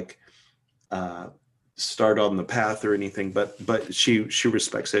wanting to like start on the path or anything, but she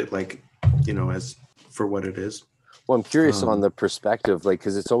respects it, like as for what it is. Well, I'm curious on the perspective, like,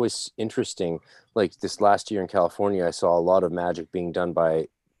 because it's always interesting. Like this last year in California, I saw a lot of magic being done by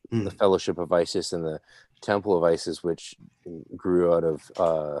the Fellowship of Isis and the Temple of Isis, which grew out of,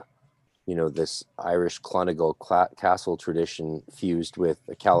 this Irish Clonigal castle tradition fused with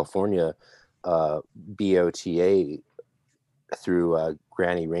the California BOTA through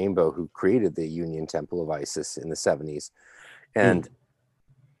Granny Rainbow, who created the Union Temple of Isis in the 70s. And,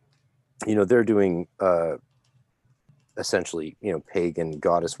 they're doing essentially, pagan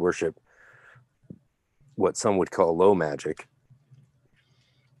goddess worship, what some would call low magic.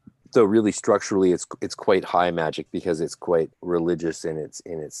 Though really structurally, it's quite high magic because it's quite religious in its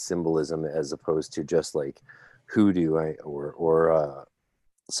symbolism, as opposed to just like hoodoo or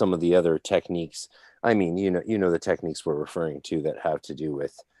some of the other techniques. I mean, the techniques we're referring to that have to do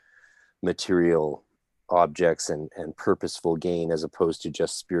with material objects and purposeful gain, as opposed to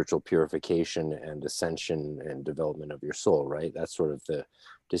just spiritual purification and ascension and development of your soul, right? That's sort of the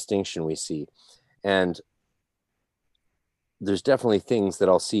distinction we see. And there's definitely things that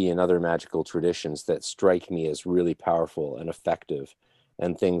I'll see in other magical traditions that strike me as really powerful and effective,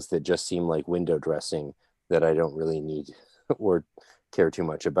 and things that just seem like window dressing that I don't really need or care too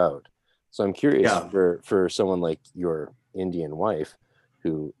much about. So I'm curious for someone like your Indian wife,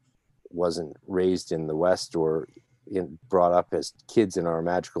 who wasn't raised in the West or brought up as kids in our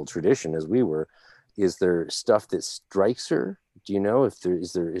magical tradition as we were, is there stuff that strikes her? Do you know if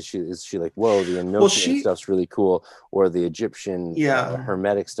is she like, whoa, the Enochian stuff's really cool, or the Egyptian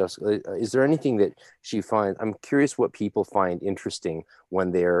Hermetic stuff? Is there anything that she finds? I'm curious what people find interesting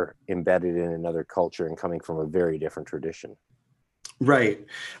when they're embedded in another culture and coming from a very different tradition. Right.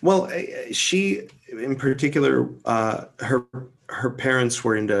 Well, she in particular, her parents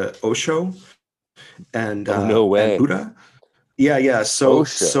were into Osho and no way. And Buddha. Yeah. So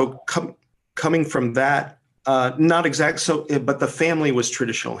Osho. Coming from that, not exact. So, but the family was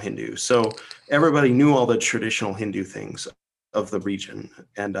traditional Hindu, so everybody knew all the traditional Hindu things of the region.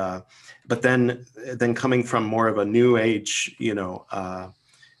 And but then coming from more of a new age,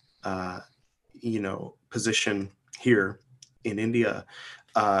 position here in India,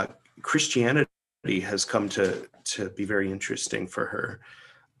 Christianity has come to be very interesting for her.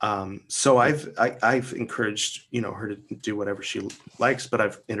 So I've encouraged her to do whatever she likes, but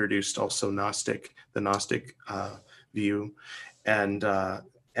I've introduced also the Gnostic view, and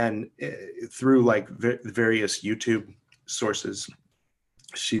through like various YouTube sources,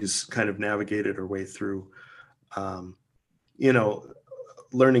 she's kind of navigated her way through,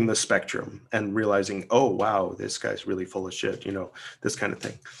 learning the spectrum and realizing, oh wow, this guy's really full of shit, this kind of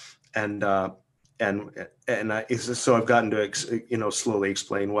thing, so I've gotten to slowly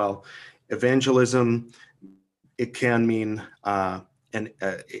explain, well, evangelism, it can mean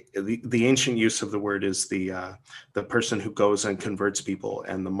the ancient use of the word is the person who goes and converts people,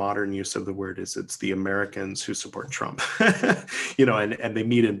 and the modern use of the word is it's the Americans who support Trump, and they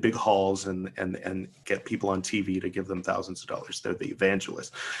meet in big halls and get people on TV to give them thousands of dollars. They're the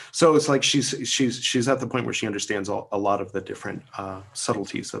evangelists. So it's like she's at the point where she understands a lot of the different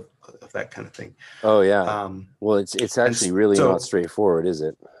subtleties of that kind of thing. Oh yeah. Well, it's actually really not straightforward, is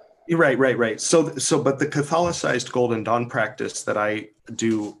it? Right. So, but the Catholicized Golden Dawn practice that I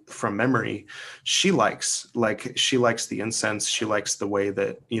do from memory, she likes the incense. She likes the way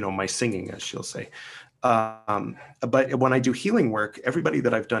that, my singing, as she'll say. But when I do healing work, everybody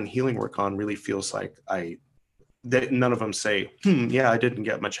that I've done healing work on really feels like none of them say, yeah, I didn't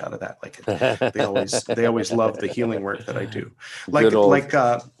get much out of that. Like they always love the healing work that I do. Good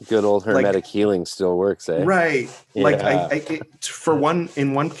old Hermetic healing still works, eh? Right. Yeah. Like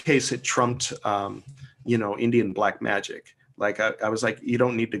in one case, it trumped, Indian black magic. Like I was like, you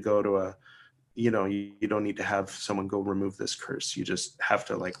don't need to go to you don't need to have someone go remove this curse. You just have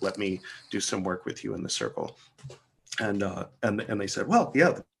to let me do some work with you in the circle. And they said, well,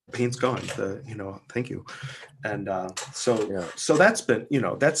 yeah, the pain's gone. Thank you. And so that's been,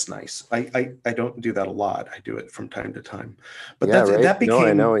 that's nice. I don't do that a lot. I do it from time to time, but that became,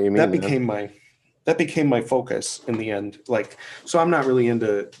 I know what you mean, that became my focus in the end. So I'm not really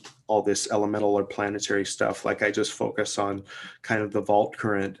into all this elemental or planetary stuff. I just focus on kind of the vault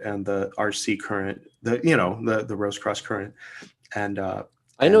current and the RC current, the Rose Cross current. And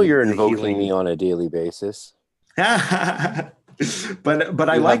I know you're invoking me on a daily basis. But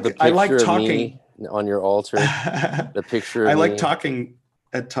I like talking on your altar. The picture. I like talking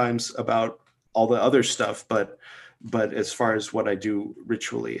at times about all the other stuff, but as far as what I do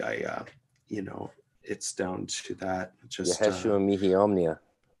ritually, it's down to that. Just Yeshua mihi omnia.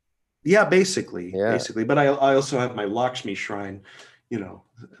 Yeah, basically. But I also have my Lakshmi shrine,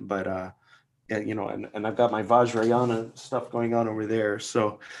 but and I've got my Vajrayana stuff going on over there.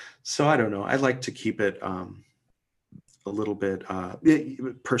 So I don't know. I like to keep it a little bit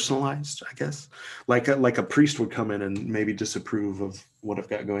personalized, I guess. Like a priest would come in and maybe disapprove of what I've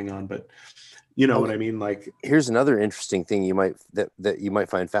got going on, but you know what I mean? Like, here's another interesting thing that you might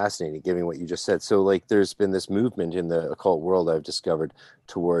find fascinating, given what you just said. So, like, there's been this movement in the occult world I've discovered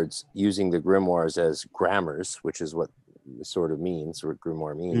towards using the grimoires as grammars, which is what it sort of means, what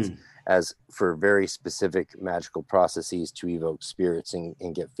grimoire means, as for very specific magical processes to evoke spirits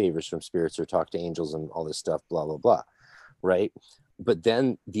and get favors from spirits or talk to angels and all this stuff, blah, blah, blah. Right. But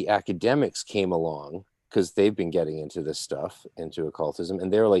then the academics came along, because they've been getting into this stuff, into occultism,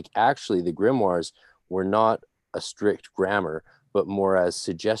 and they're like, actually, the grimoires were not a strict grammar, but more as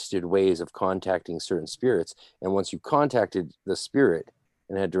suggested ways of contacting certain spirits. And once you contacted the spirit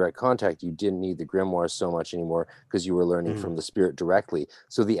and had direct contact, you didn't need the grimoires so much anymore, because you were learning from the spirit directly.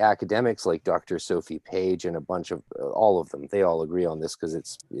 So the academics like Dr. Sophie Page and a bunch of all of them, they all agree on this, because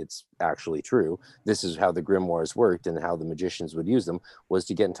it's actually true. This is how the grimoires worked, and how the magicians would use them was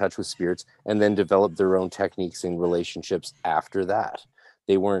to get in touch with spirits and then develop their own techniques and relationships after that.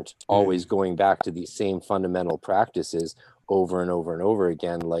 They weren't always going back to these same fundamental practices over and over and over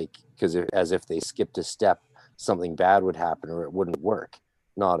again, like, because as if they skipped a step, something bad would happen or it wouldn't work.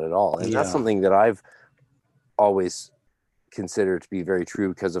 Not at all. And that's something that I've always considered to be very true,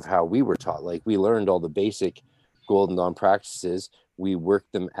 because of how we were taught. Like, we learned all the basic Golden Dawn practices. We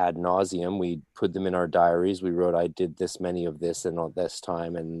worked them ad nauseum. We put them in our diaries. We wrote, I did this many of this and on this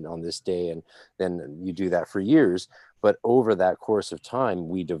time and on this day. And then you do that for years. But over that course of time,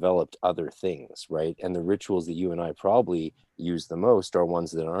 we developed other things, right? And the rituals that you and I probably use the most are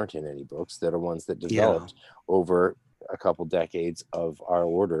ones that aren't in any books, that are ones that developed over a couple decades of our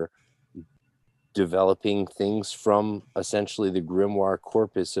order, developing things from essentially the grimoire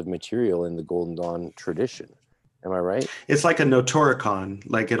corpus of material in the Golden Dawn tradition. Am I right? It's like a Notoricon.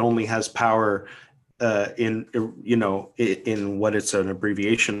 Like, it only has power in what it's an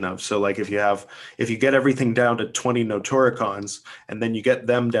abbreviation of. So like, if you get everything down to 20 Notoricons, and then you get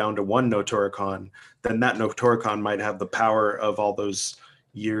them down to one Notoricon, then that Notoricon might have the power of all those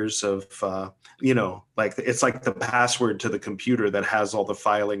years of like, it's like the password to the computer that has all the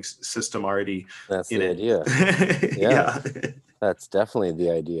filing system already. That's in the it. idea. Yeah. That's definitely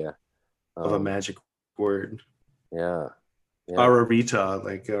the idea of a magic word. Yeah. Ararita,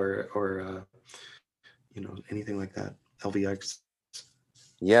 like, or anything like that. LVX.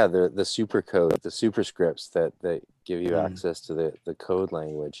 Yeah, the super code, the superscripts that give you access to the code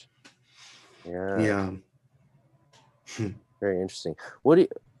language. Yeah. Very interesting. What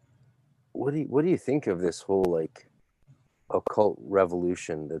do you think of this whole, like, occult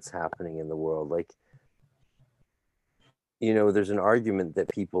revolution that's happening in the world? Like, there's an argument that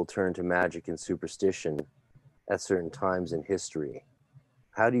people turn to magic and superstition at certain times in history.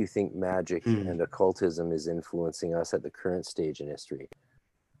 How do you think magic and occultism is influencing us at the current stage in history?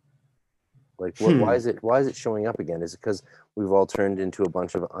 Like, why is it showing up again? Is it because we've all turned into a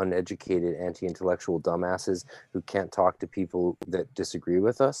bunch of uneducated, anti-intellectual dumbasses who can't talk to people that disagree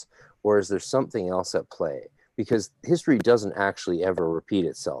with us? Or is there something else at play? Because history doesn't actually ever repeat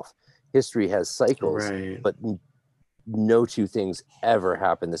itself. History has cycles, right. But no two things ever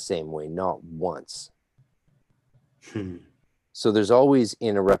happen the same way, not once. So there's always,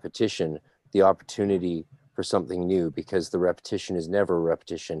 in a repetition, the opportunity for something new, because the repetition is never a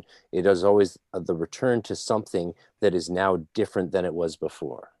repetition. It is always the return to something that is now different than it was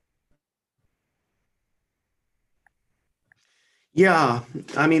before. Yeah,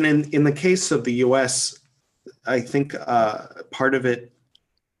 I mean, in the case of the US, I think part of it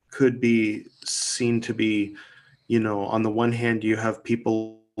could be seen to be, on the one hand, you have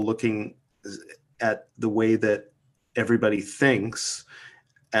people looking at the way that everybody thinks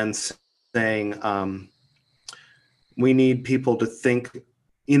and saying, we need people to think,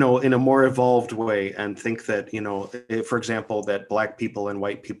 in a more evolved way, and think that, for example, that Black people and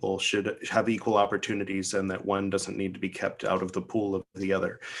white people should have equal opportunities, and that one doesn't need to be kept out of the pool of the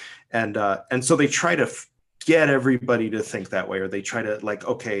other. And so they try to get everybody to think that way, or they try to, like,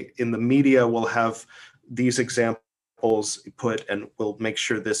 okay, in the media, we'll have these examples put, and we'll make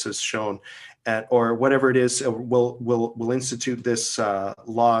sure this is shown. Or whatever it is, we'll institute this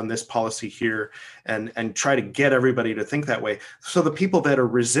law and this policy here, and try to get everybody to think that way. So the people that are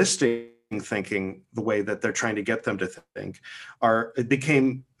resisting thinking the way that they're trying to get them to think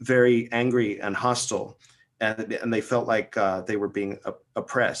became very angry and hostile, and they felt like they were being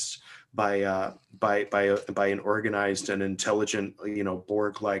oppressed by an organized and intelligent,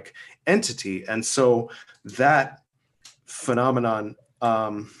 Borg-like entity. And so that phenomenon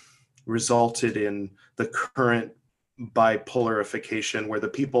resulted in the current bipolarification, where the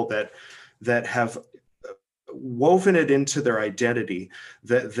people that have woven it into their identity,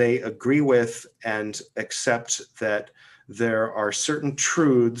 that they agree with and accept that there are certain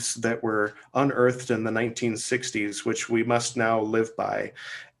truths that were unearthed in the 1960s, which we must now live by.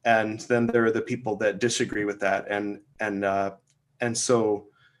 And then there are the people that disagree with that. And so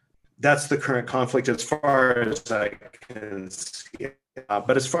that's the current conflict as far as I can see.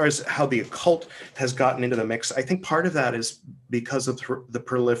 But as far as how the occult has gotten into the mix, I think part of that is because of the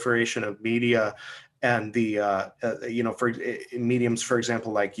proliferation of media and the, for mediums, for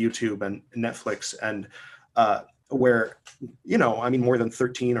example, like YouTube and Netflix, and where, more than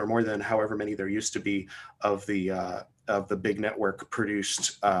 13 or more than however many there used to be of the big network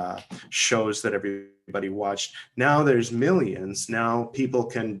produced shows that everybody watched. Now there's millions. Now people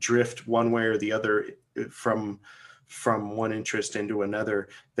can drift one way or the other from one interest into another.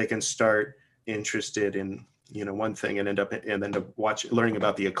 They can start interested in one thing and end up learning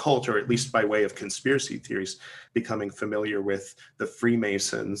about the occult, or at least by way of conspiracy theories, becoming familiar with the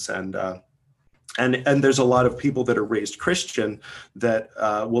Freemasons. And there's a lot of people that are raised Christian that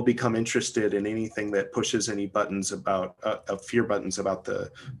will become interested in anything that pushes any buttons about fear buttons about the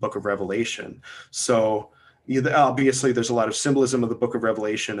Book of Revelation. So obviously there's a lot of symbolism of the Book of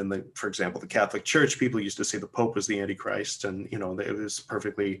Revelation. And for example, the Catholic Church, people used to say the Pope was the Antichrist, and it was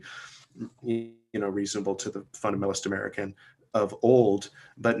perfectly reasonable to the fundamentalist American of old.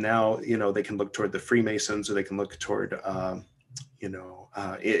 But now they can look toward the Freemasons, or they can look toward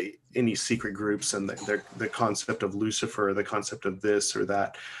any secret groups, and the concept of Lucifer, the concept of this or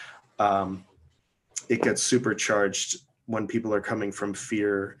that. It gets supercharged when people are coming from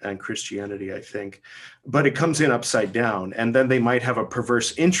fear and Christianity, I think. But it comes in upside down, and then they might have a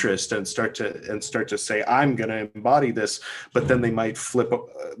perverse interest and start to say, I'm going to embody this, but then they might flip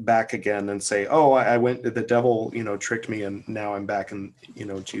back again and say, oh, the devil tricked me, and now I'm back, and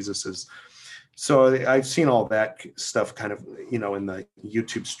Jesus is. So I've seen all that stuff kind of, in the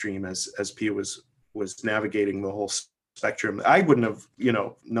YouTube stream as Pia was navigating the whole spectrum. I wouldn't have,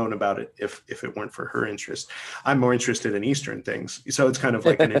 known about it if it weren't for her interest. I'm more interested in Eastern things. So it's kind of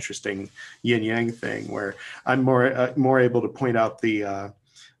like an interesting yin yang thing, where I'm more able to point out the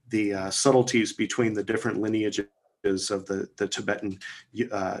subtleties between the different lineages of the Tibetan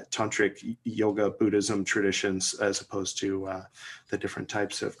tantric yoga Buddhism traditions, as opposed to the different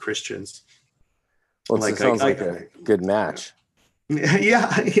types of Christians. Well, it sounds like a good match.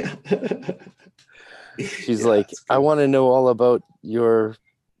 Yeah. She's like, I want to know all about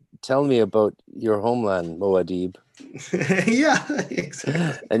tell me about your homeland, Muad'Dib. Yeah,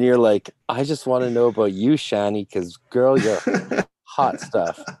 exactly. And you're like, I just want to know about you, Shani, because girl, you're hot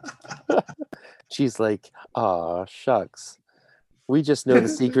stuff. She's like, aw, shucks. We just know the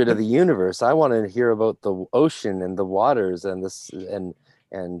secret of the universe. I want to hear about the ocean and the waters and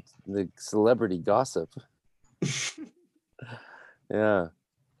and the celebrity gossip. Yeah.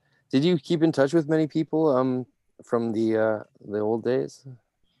 Did you keep in touch with many people from the old days?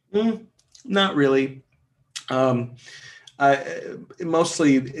 Not really. I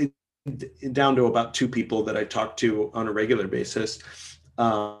mostly down to about 2 people that I talk to on a regular basis.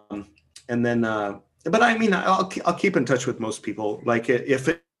 And then, but I mean, I'll keep in touch with most people. Like if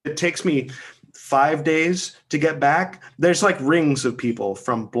it takes me 5 days to get back, there's like rings of people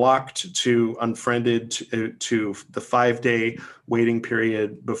from blocked to unfriended to the 5-day waiting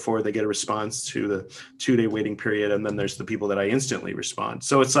period before they get a response, to the 2-day waiting period. And then there's the people that I instantly respond.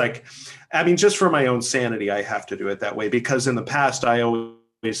 So it's like, I mean, just for my own sanity, I have to do it that way, because in the past I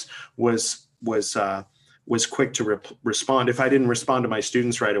always was quick to respond. If I didn't respond to my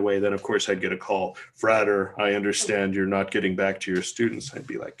students right away, then of course I'd get a call, Frater, I understand you're not getting back to your students. I'd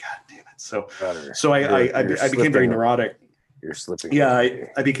be like, God damn it. So I became very neurotic. You're slipping. Yeah,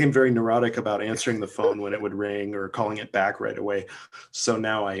 I became very neurotic about answering the phone when it would ring or calling it back right away. So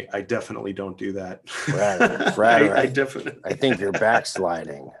now I definitely don't do that. Frater, I definitely. I think you're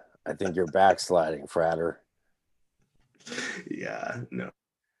backsliding. Frater. Yeah, no.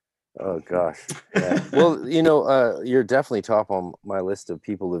 Oh gosh. Yeah. Well, you're definitely top on my list of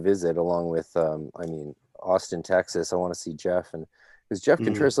people to visit, along with Austin, Texas. I want to see Jeff, and because Jeff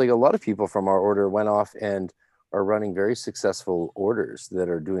Contreras, like a lot of people from our order, went off and are running very successful orders that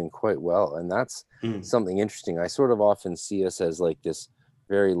are doing quite well, and that's something interesting. I sort of often see us as like this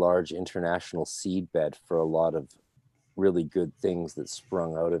very large international seed bed for a lot of really good things that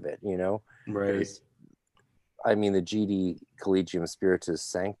sprung out of it. Right. I mean, the GD Collegium Spiritus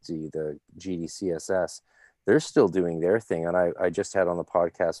Sancti, the GDCSS, they're still doing their thing. And I just had on the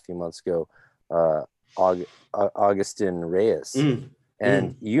podcast a few months ago, Augustin Reyes.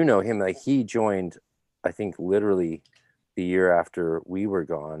 And you know him, like he joined, I think literally the year after we were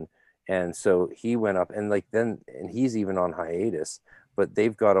gone. And so he went up and like then, and he's even on hiatus, but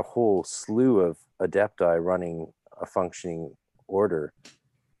they've got a whole slew of adepti running a functioning order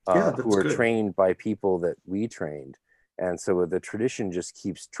who are good. trained by people that we trained. And so the tradition just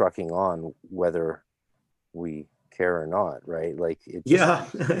keeps trucking on whether we care or not, right? Like it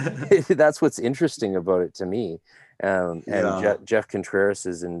just, that's what's interesting about it to me. And Jeff Contreras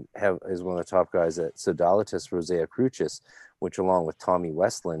is one of the top guys at Sodalitas Rosea Crucis, which along with Tommy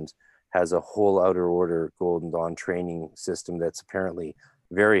Westland has a whole outer order Golden Dawn training system that's apparently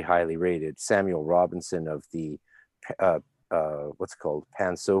very highly rated. Samuel Robinson of the what's called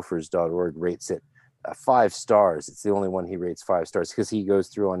pansofers.org rates it 5 stars. It's the only one he rates 5 stars because he goes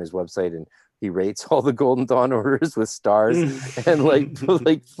through on his website and he rates all the Golden Dawn orders with stars. And like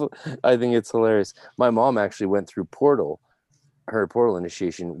I think it's hilarious. My mom actually went through her portal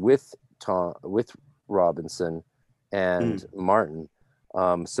initiation with Robinson and Martin.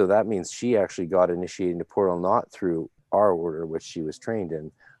 So that means she actually got initiated into portal not through our order, which she was trained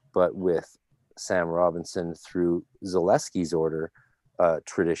in, but with Sam Robinson through Zaleski's order,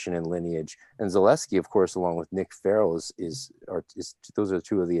 tradition and lineage. And Zaleski, of course, along with Nick Farrell, is those are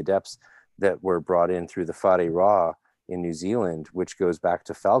 2 of the adepts that were brought in through the Whare Ra in New Zealand, which goes back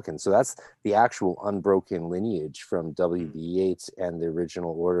to Falcon. So that's the actual unbroken lineage from W.B. Yeats and the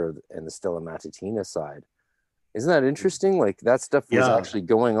original order and the Stella Matutina side. Isn't that interesting? Like that stuff was actually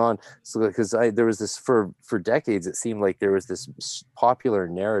going on. So because there was this for decades, it seemed like there was this popular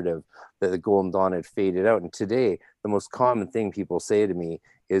narrative that the Golden Dawn had faded out. And today, the most common thing people say to me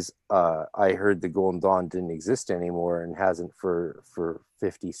is, I heard the Golden Dawn didn't exist anymore and hasn't for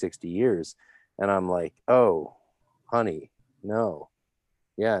 50, 60 years. And I'm like, oh, honey, no.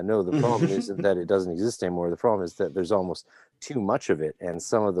 Yeah, no, the problem isn't that it doesn't exist anymore. The problem is that there's almost too much of it. And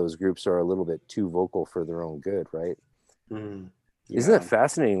some of those groups are a little bit too vocal for their own good, right? Isn't that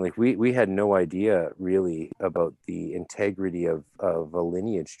fascinating? Like we had no idea really about the integrity of a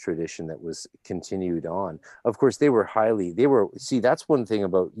lineage tradition that was continued on. Of course, see, that's one thing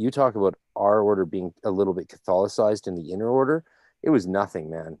about, you talk about our order being a little bit Catholicized in the inner order. It was nothing,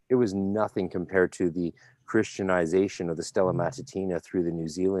 man. It was nothing compared to the Christianization of the Stella Matutina through the New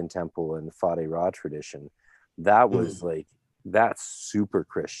Zealand temple and the Whare Ra tradition. That was like, that's super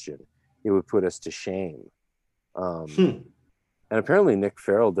Christian. It would put us to shame. And apparently Nick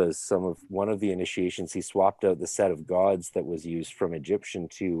Farrell does one of the initiations. He swapped out the set of gods that was used from Egyptian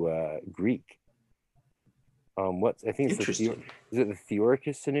to Greek. I think it's is it the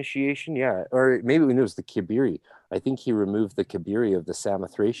Theoricus initiation? Yeah, or maybe it was the Kibiri. I think he removed the Kibiri of the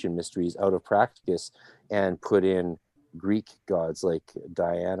Samothracian mysteries out of Practicus and put in Greek gods like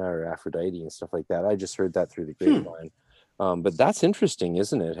Diana or Aphrodite and stuff like that. I just heard that through the grapevine. But that's interesting,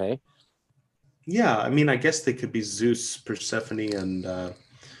 isn't it? Hey. Yeah, I mean, I guess they could be Zeus, Persephone, and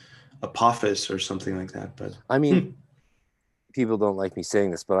Apophis or something like that. But I mean, people don't like me saying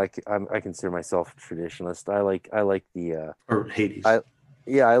this, but I consider myself a traditionalist. I like the or Hades. I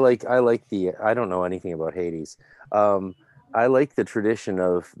like the, I don't know anything about Hades. I like the tradition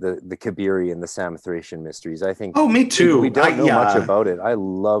of the Kibiri and the Samothracian mysteries. I think. Oh, me too. We don't know much about it. I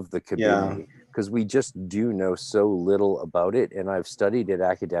love the Kibiri because we just do know so little about it, and I've studied it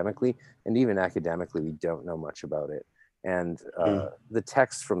academically, and even academically, we don't know much about it. And the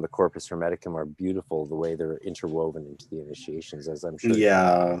texts from the Corpus Hermeticum are beautiful, the way they're interwoven into the initiations, as I'm sure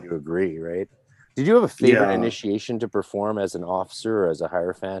you agree, right? Did you have a favorite initiation to perform as an officer or as a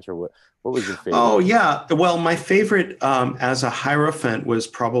Hierophant, or what was your favorite? Oh, yeah. Well, my favorite as a Hierophant was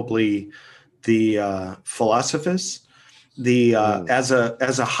probably the Philosophus. As a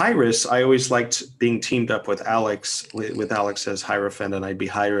Hieros, I always liked being teamed up with Alex as Hierophant, and I'd be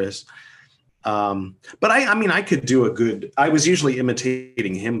Hieros. But I mean, I could do I was usually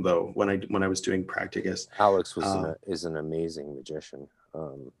imitating him though when I was doing Practicus. Alex is an amazing magician.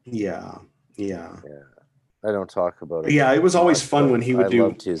 Yeah. I don't talk about it. Yeah, it was always fun when he would do. I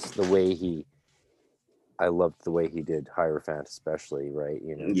loved the way he did Hierophant, especially, right?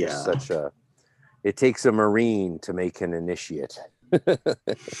 You know, it takes a Marine to make an initiate.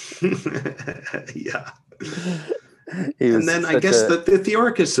 Yeah. And then I guess the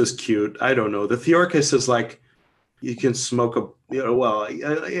Theoricus is cute. I don't know. The Theoricus is like, you can smoke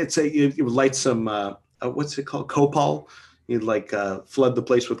you light some, what's it called? Copal. You'd flood the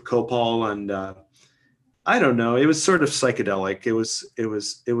place with copal, and I don't know. It was sort of psychedelic. It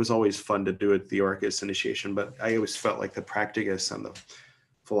was always fun to do a Theoricus initiation, but I always felt like the Practicus and the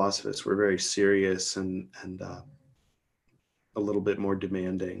Philosophus were very serious and a little bit more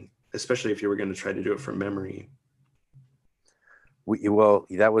demanding, especially if you were going to try to do it from memory. Well,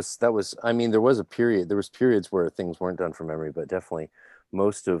 that was. I mean, there was a period. There was periods where things weren't done from memory, but definitely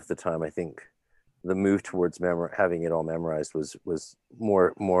most of the time, I think the move towards having it all memorized was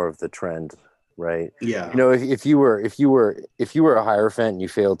more of the trend, right? Yeah. You know, if you were a Hierophant and you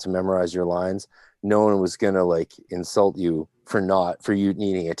failed to memorize your lines, no one was gonna like insult you for you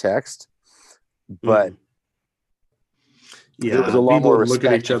needing a text, but Mm. there was Yeah. a lot People more would look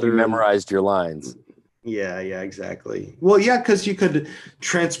at respect each if you other and memorized your lines. yeah, exactly. Well, yeah, because you could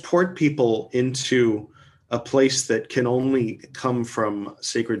transport people into a place that can only come from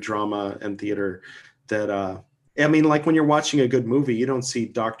sacred drama and theater. That I mean, like when you're watching a good movie, you don't see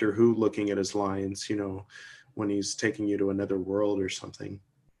Doctor Who looking at his lines, when he's taking you to another world or something.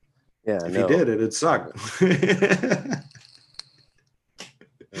 Yeah, If he no. did, it'd suck. Yeah.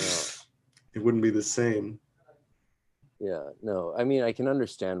 It wouldn't be the same. Yeah, no, I mean, I can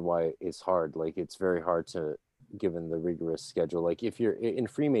understand why it's hard. Like, it's very hard to, given the rigorous schedule. Like, if you're in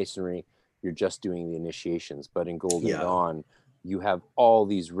Freemasonry, you're just doing the initiations, but in Golden Yeah. Dawn, you have all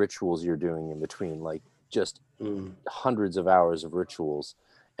these rituals you're doing in between, like just Mm. hundreds of hours of rituals,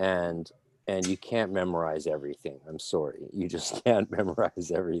 and you can't memorize everything. I'm sorry, you just can't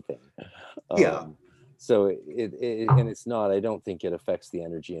memorize everything. Yeah. So and it's not. I don't think it affects the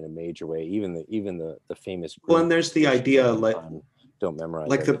energy in a major way. Even the famous Well, great and there's the musicians idea of the like time don't memorize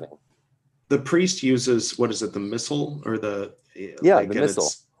like the everything. the priest uses, what is it, the missal or the Yeah, like, the and missile.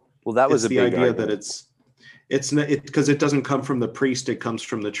 Well, that was it's a the big idea that argument. it's not it because it doesn't come from the priest, it comes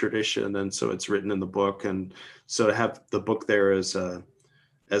from the tradition, and so it's written in the book, and so to have the book there as a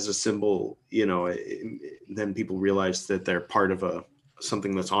symbol, then people realize that they're part of a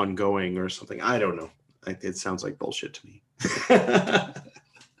something that's ongoing or something. I don't know. It sounds like bullshit to me.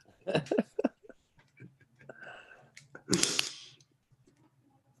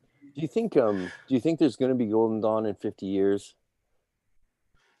 Do you think there's going to be Golden Dawn in 50 years?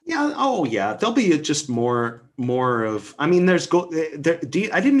 Yeah. Oh, yeah. There'll be just more of. I mean, I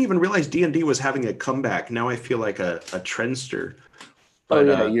didn't even realize D&D was having a comeback. Now I feel like a trendster. Oh But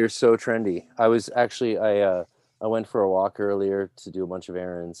yeah, you're so trendy. I was actually I went for a walk earlier to do a bunch of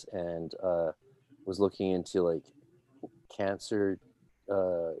errands and was looking into like cancer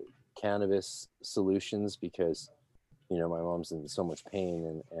uh, cannabis solutions because my mom's in so much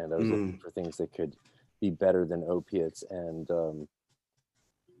pain and I was looking for things that could be better than opiates and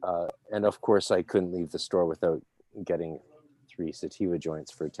of course I couldn't leave the store without getting 3 sativa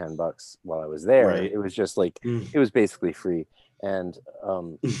joints for $10 while I was there. right. It was just like it was basically free and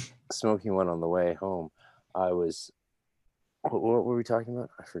smoking one on the way home. I was what were we talking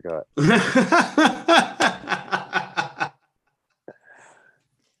about? I forgot.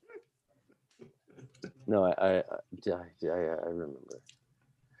 No, I remember.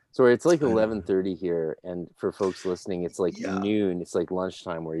 Sorry, it's like 11:30 here, and for folks listening, it's like Yeah. noon. It's like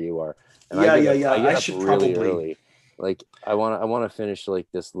lunchtime where you are, and Yeah. I get I up should really probably. early. Like I want to finish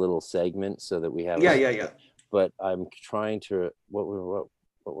like this little segment so that we have. Yeah. But I'm trying to. What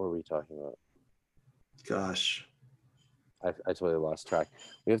were we talking about? Gosh. I totally lost track.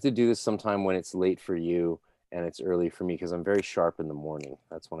 We have to do this sometime when it's late for you and it's early for me because I'm very sharp in the morning.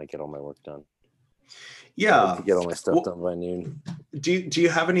 That's when I get all my work done. I like Yeah. to get all my stuff Well, done by noon. do you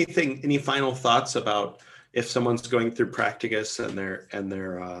have any final thoughts about if someone's going through practicus and they're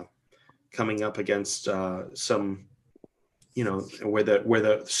coming up against some, where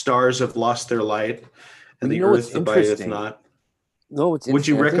the stars have lost their light and Well, the what's earth abideth interesting? not? No, it's Would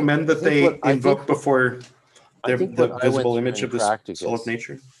you interesting. recommend that they invoke before I think the what I went visible through image in of the soul of practicus.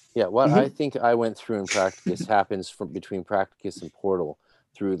 nature? Yeah, what I Mhm. think I went through in practicus happens from between practicus and portal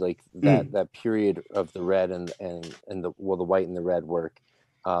through like Mm. that period of the red and the white and the red work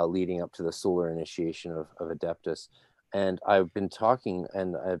leading up to the solar initiation of Adeptus. And I've been talking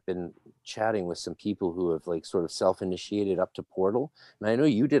and I've been chatting with some people who have like sort of self-initiated up to portal. And I know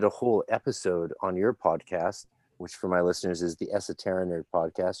you did a whole episode on your podcast, which for my listeners is the Esoteric Nerd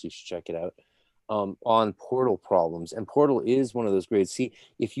podcast. You should check it out. On portal problems. And portal is one of those grades. See,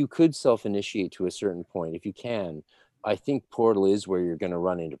 if you could self-initiate to a certain point, if you can, I think portal is where you're going to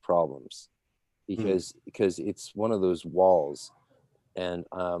run into problems because it's one of those walls. And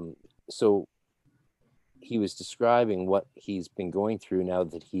so he was describing what he's been going through now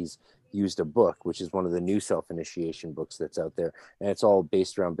that he's used a book, which is one of the new self-initiation books that's out there. And it's all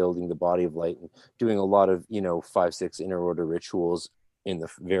based around building the body of light and doing a lot of, 5-6 inner order rituals in the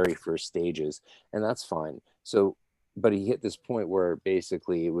very first stages. And that's fine. So, but he hit this point where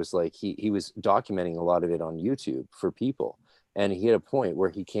basically it was like he was documenting a lot of it on YouTube for people. And he hit a point where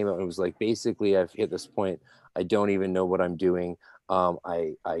he came out and was like, basically, I've hit this point. I don't even know what I'm doing.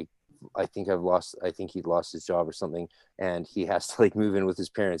 I I think he lost his job or something, and he has to like move in with his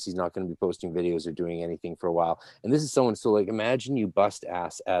parents. He's not going to be posting videos or doing anything for a while. And this is someone, so like imagine you bust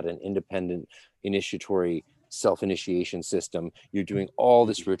ass at an independent initiatory self-initiation system. You're doing all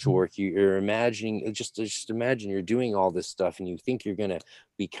this ritual work. You're imagining, just imagine you're doing all this stuff, and you think you're going to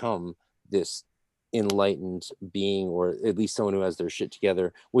become this enlightened being, or at least someone who has their shit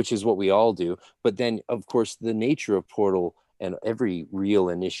together, which is what we all do. But then of course the nature of Portal and every real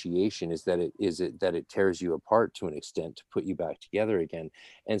initiation is that it tears you apart to an extent to put you back together again.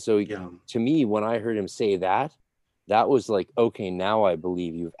 And so to me, when I heard him say that was like, okay, now I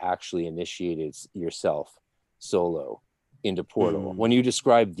believe you've actually initiated yourself solo into Portal. When you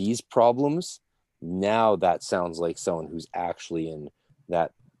describe these problems, now that sounds like someone who's actually in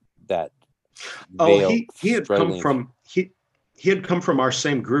that he had come from our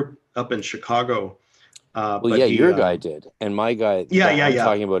same group up in Chicago. But your guy did, and my guy. I'm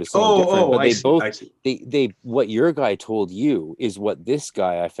talking about is someone different. But they what your guy told you is what this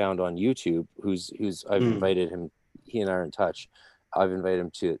guy I found on YouTube, who's I've invited him. He and I are in touch. I've invited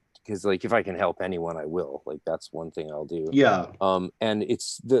him to, because like if I can help anyone, I will. Like that's one thing I'll do. Yeah. And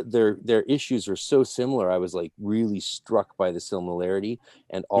it's their issues are so similar. I was like really struck by the similarity,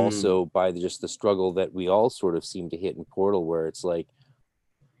 and also by just the struggle that we all sort of seem to hit in Portal, where it's like,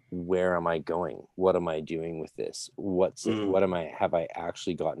 where am I going? What am I doing with this? What have I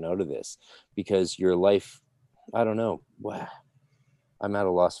actually gotten out of this? Because your life, I don't know. I'm at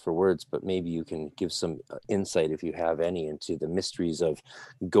a loss for words, but maybe you can give some insight, if you have any, into the mysteries of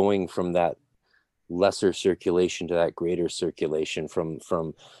going from that lesser circulation to that greater circulation, from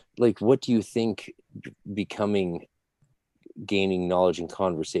like, what do you think gaining knowledge and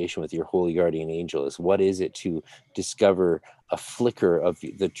conversation with your holy guardian angel is? What is it to discover a flicker of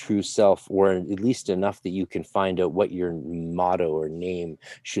the true self, or at least enough that you can find out what your motto or name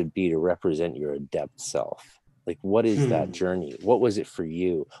should be to represent your adept self? Like, what is that journey? What was it for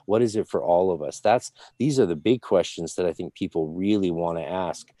you? What is it for all of us? These are the big questions that I think people really want to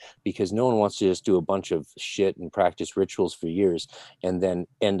ask, because no one wants to just do a bunch of shit and practice rituals for years and then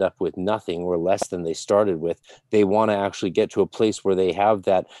end up with nothing or less than they started with. They want to actually get to a place where they have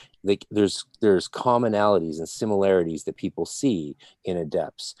that, like there's commonalities and similarities that people see in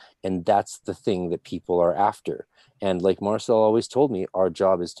adepts. And that's the thing that people are after. And like Marcel always told me, our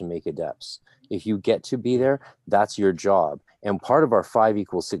job is to make adepts. If you get to be there, that's your job. And part of our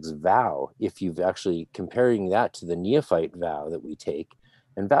 5=6 vow, if you've actually comparing that to the neophyte vow that we take,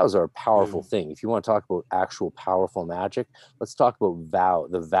 and vows are a powerful thing. If you want to talk about actual powerful magic, let's talk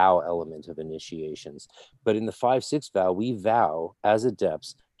about the vow element of initiations. But in the 5-6 vow, we vow as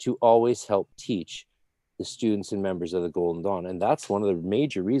adepts to always help teach the students and members of the Golden Dawn. And that's one of the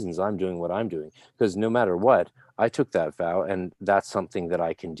major reasons I'm doing what I'm doing, because no matter what, I took that vow, and that's something that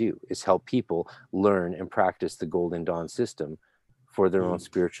I can do, is help people learn and practice the Golden Dawn system for their own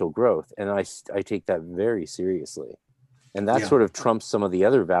spiritual growth. And I take that very seriously. And that sort of trumps some of the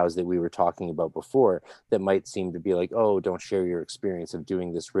other vows that we were talking about before that might seem to be like, oh, don't share your experience of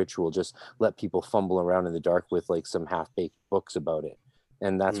doing this ritual. Just let people fumble around in the dark with like some half-baked books about it.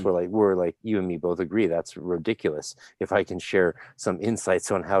 And that's where we're like, you and me both agree, that's ridiculous. If I can share some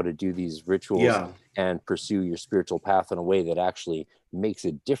insights on how to do these rituals and pursue your spiritual path in a way that actually makes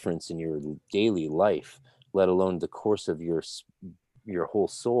a difference in your daily life, let alone the course of your whole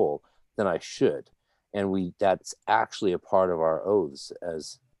soul, then I should. And that's actually a part of our oaths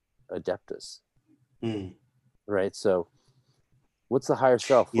as adeptus. Right? So what's the higher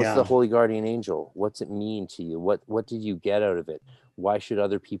self? What's the holy guardian angel? What's it mean to you? What did you get out of it? Why should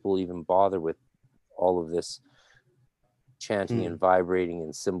other people even bother with all of this chanting and vibrating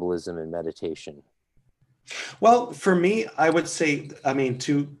and symbolism and meditation? Well, for me, I would say, I mean,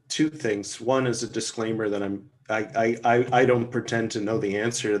 two things. One is a disclaimer that I don't pretend to know the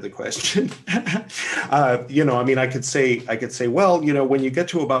answer to the question. I mean, I could say, well, when you get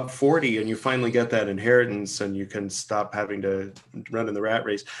to about 40 and you finally get that inheritance and you can stop having to run in the rat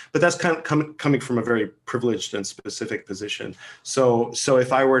race, but that's kind of coming from a very privileged and specific position. So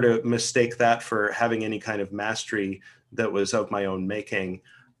if I were to mistake that for having any kind of mastery that was of my own making,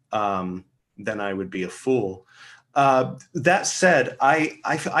 then I would be a fool. That said,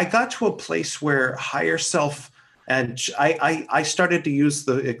 I got to a place where higher self, and I started to use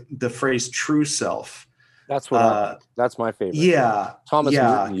the phrase true self. That's what that's my favorite. Yeah. Thomas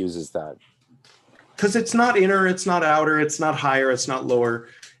Merton uses that. Because it's not inner, it's not outer, it's not higher, it's not lower.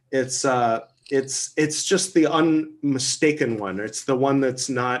 It's just the unmistaken one. It's the one that's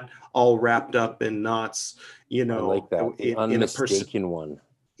not all wrapped up in knots, I like that. The unmistaken one.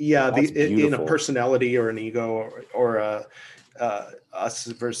 Yeah, in a personality or an ego or us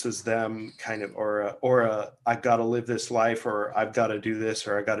versus them kind of, or I've got to live this life, or I've got to do this,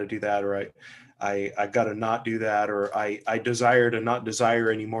 or I got to do that, or I got to not do that, or I desire to not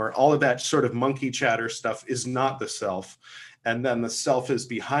desire anymore. All of that sort of monkey chatter stuff is not the self. And then the self is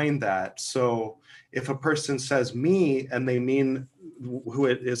behind that. So if a person says me, and they mean who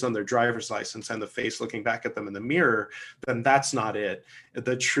it is on their driver's license and the face looking back at them in the mirror, then that's not it.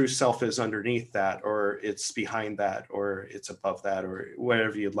 The true self is underneath that, or it's behind that, or it's above that, or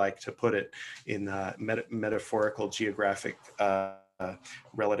whatever you'd like to put it in metaphorical, geographic,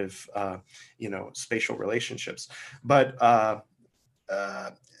 relative, spatial relationships. But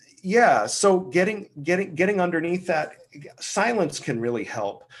yeah, so getting underneath that, silence can really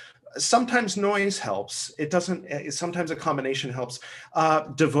help. Sometimes noise helps. It doesn't. Sometimes a combination helps.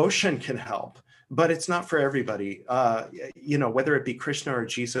 Devotion can help, but it's not for everybody. Whether it be Krishna or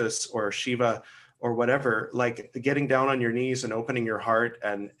Jesus or Shiva or whatever, like getting down on your knees and opening your heart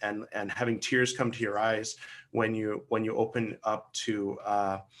and having tears come to your eyes when you open up to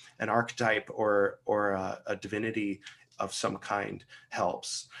an archetype or a divinity of some kind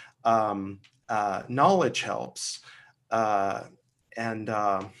helps. Knowledge helps, and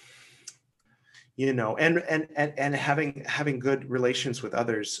having good relations with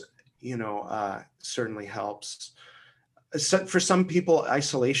others, certainly helps. So for some people,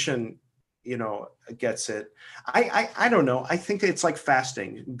 isolation, gets it. I don't know. I think it's like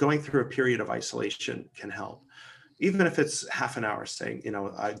fasting. Going through a period of isolation can help. Even if it's half an hour, saying,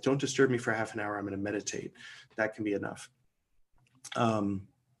 don't disturb me for half an hour, I'm going to meditate. That can be enough.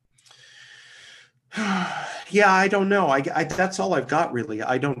 Yeah, I don't know. I that's all I've got, really.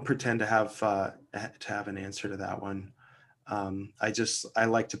 I don't pretend to have an answer to that one. I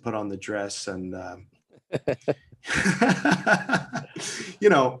like to put on the dress and,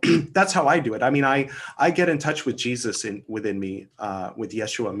 that's how I do it. I mean, I get in touch with Jesus within me, with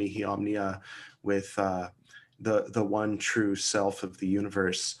Yeshua Mihi Omnia, with the one true self of the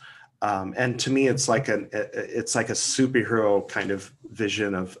universe. And to me, it's like a superhero kind of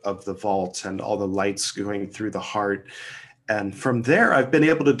vision of the vault and all the lights going through the heart. And from there, I've been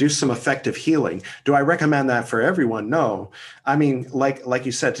able to do some effective healing. Do I recommend that for everyone? No. I mean, like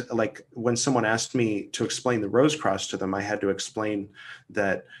you said, like when someone asked me to explain the Rose Cross to them, I had to explain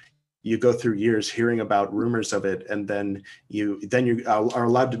that you go through years hearing about rumors of it, and then you are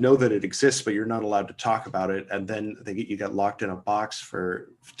allowed to know that it exists, but you're not allowed to talk about it. And then you get locked in a box for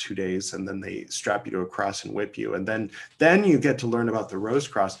 2 days, and then they strap you to a cross and whip you. And then you get to learn about the Rose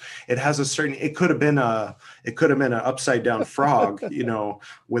Cross. It has it could have been an upside down frog,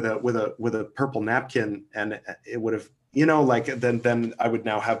 with a purple napkin, and it would have, then I would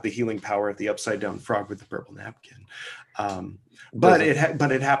now have the healing power of the upside down frog with the purple napkin. But it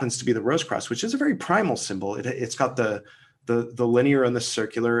happens to be the Rose Cross, which is a very primal symbol. It's got the linear and the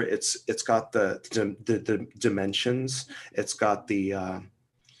circular. It's got the dimensions. It's got the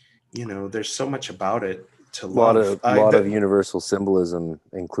there's so much about it to love. A lot of universal symbolism,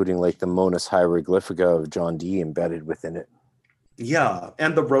 including like the Monas Hieroglyphica of John Dee embedded within it. Yeah,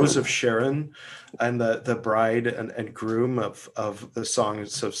 and the Rose of Sharon, and the bride and groom of the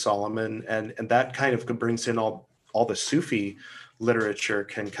Songs of Solomon, and that kind of brings in all the Sufi literature.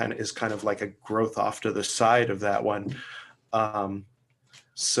 Is kind of like a growth off to the side of that one.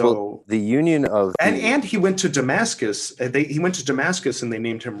 So the union of and he went to Damascus. He went to Damascus, and they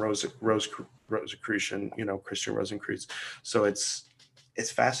named him Rosicrucian, Christian Rosenkreuz. So it's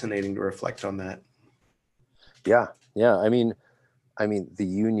fascinating to reflect on that. Yeah. I mean,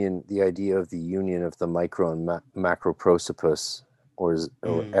 the idea of the union of the micro and macro prosopis, or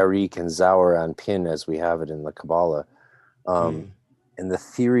Erik and Zohar and Pin, as we have it in the Kabbalah, and the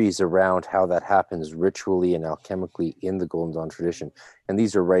theories around how that happens ritually and alchemically in the Golden Dawn tradition. And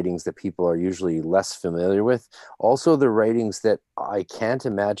these are writings that people are usually less familiar with. Also, the writings that I can't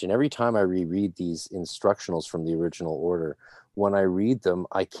imagine, every time I reread these instructionals from the original order, when I read them,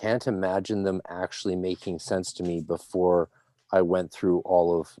 I can't imagine them actually making sense to me before I went through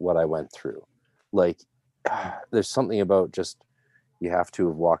all of what I went through. Like, there's something about just, you have to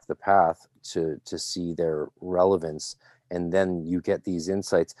have walked the path to see their relevance, and then you get these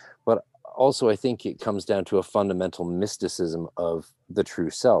insights. But also, I think it comes down to a fundamental mysticism of the true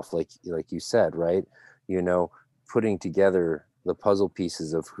self, like you said, right? Putting together the puzzle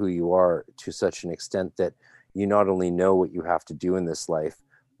pieces of who you are to such an extent that you not only know what you have to do in this life,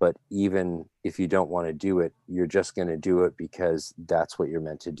 but even if you don't want to do it, you're just going to do it because that's what you're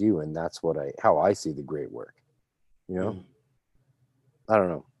meant to do. And that's how I see the great work, I don't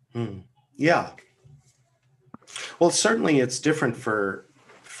know. Yeah. Well, certainly it's different for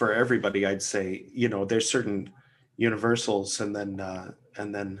everybody, I'd say. There's certain, universals, and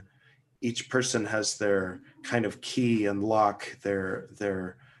then each person has their kind of key and lock.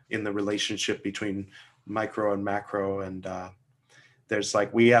 They're in the relationship between micro and macro, and there's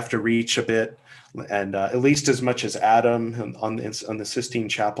like, we have to reach a bit, and at least as much as Adam on the Sistine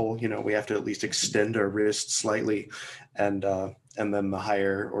Chapel, we have to at least extend our wrist slightly, and then the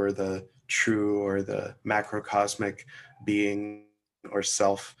higher, or the true, or the macrocosmic being or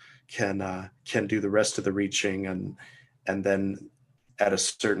self can do the rest of the reaching, and then at a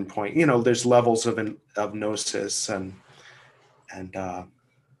certain point, there's levels of gnosis, and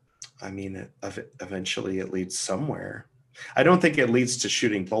I mean, eventually it leads somewhere. I don't think it leads to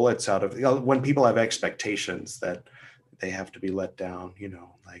shooting bullets out of, when people have expectations that they have to be let down,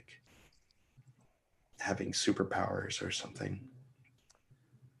 like having superpowers or something.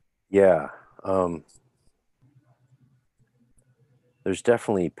 Yeah. There's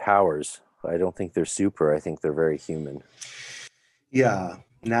definitely powers. I don't think they're super. I think they're very human. Yeah.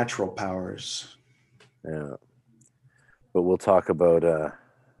 Natural powers. Yeah. But we'll talk about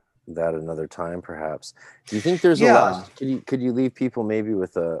that another time, perhaps. Do you think there's a lot? Could you leave people maybe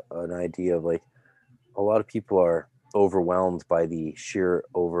with an idea of, like, a lot of people are overwhelmed by the sheer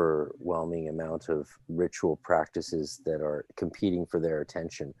overwhelming amount of ritual practices that are competing for their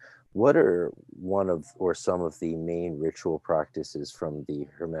attention. What are one of, or some of the main ritual practices from the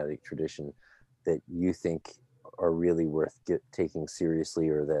Hermetic tradition that you think are really worth taking seriously,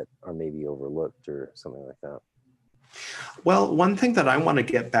 or that are maybe overlooked, or something like that? Well, one thing that I want to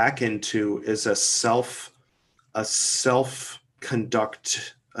get back into is a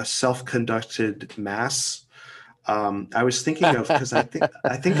self-conducted mass. I was thinking of, because I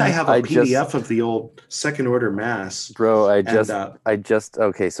think I have a PDF of the old second order mass. Bro, I just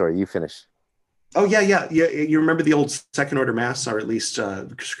okay, sorry, you finish. Oh yeah. You remember the old second order mass, or at least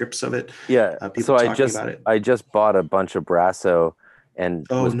scripts of it? Yeah. People talking about it. I just bought a bunch of Brasso and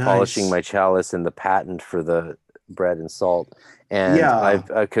was nice. polishing my chalice and the patent for the bread and salt. And I've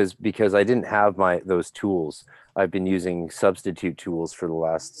because I didn't have those tools. I've been using substitute tools for the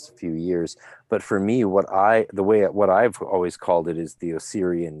last few years. But for me, what I've always called it is the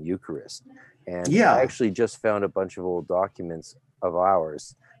Osirian Eucharist. And I actually just found a bunch of old documents of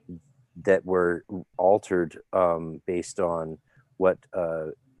ours that were altered based on what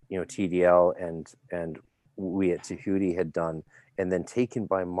TDL and we at Tahuti had done, and then taken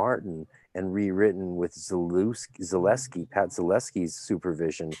by Martin and rewritten with Pat Zaleski's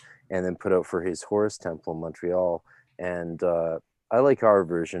supervision, and then put out for his Horus Temple in Montreal. And I like our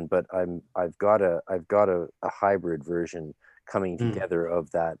version, but I've got a hybrid version coming together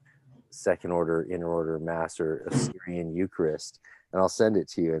of that second order, inner order mass, or Assyrian Eucharist, and I'll send it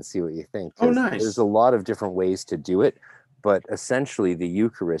to you and see what you think. Nice. There's a lot of different ways to do it, but essentially the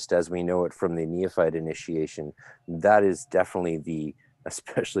Eucharist, as we know it from the neophyte initiation, that is definitely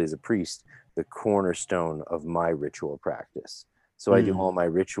especially as a priest, the cornerstone of my ritual practice. So I do all my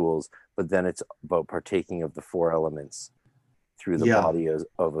rituals, but then it's about partaking of the four elements through the body of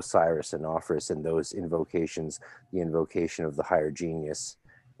Osiris and Ofris, and those invocations, the invocation of the higher genius,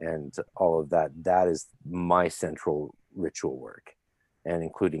 and all of that. That is my central ritual work, and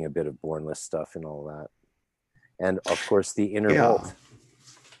including a bit of bornless stuff and all that. And of course, the inner vault.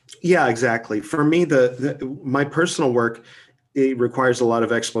 Yeah, exactly. For me, my personal work, it requires a lot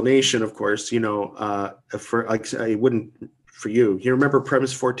of explanation, of course. For like, I wouldn't for you. You remember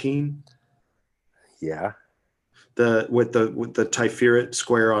premise 14? Yeah. With the Typhoerit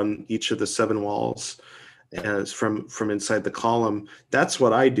square on each of the 7 walls, as from inside the column. That's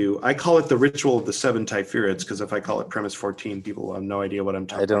what I do. I call it the ritual of the 7 Typhoerits, because if I call it premise 14, people will have no idea what I'm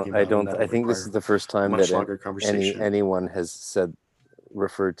talking about. I think this is the first time that anyone has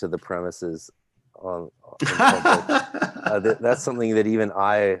referred to the premises on that's something that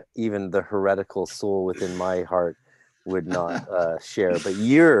even the heretical soul within my heart would not share. But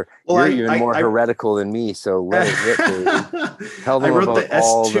you're even more heretical than me, so let it rip, baby. Tell them about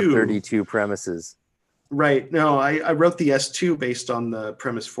all the 32 premises. Right. No, I wrote the S2 based on the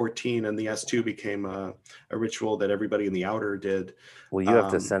premise 14, and the S2 became a ritual that everybody in the outer did. Well, you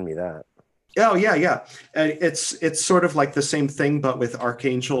have to send me that. Oh yeah. It's sort of like the same thing, but with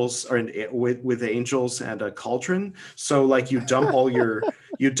archangels, or with angels and a cauldron. So like you dump all your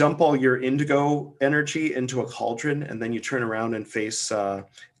indigo energy into a cauldron, and then you turn around and face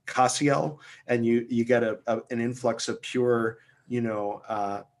Cassiel, and you get an influx of pure,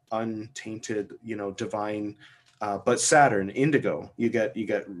 untainted, divine, but Saturn indigo. You get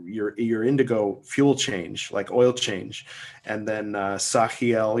your indigo fuel change, like oil change, and then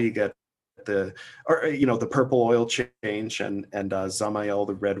Sachiel, you get the, or the purple oil change, and Zamael,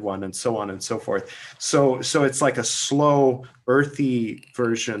 the red one, and so on and so forth. So it's like a slow, earthy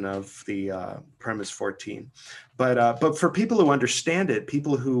version of the Premise 14. But for people who understand it,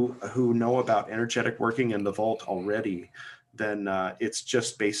 people who know about energetic working in the vault already, then it's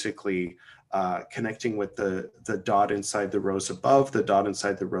just basically connecting with the dot inside the rows above, the dot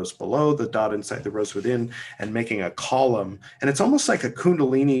inside the rows below, the dot inside the rows within, and making a column. And it's almost like a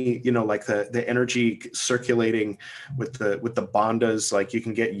kundalini, like the energy circulating with the bandhas. Like you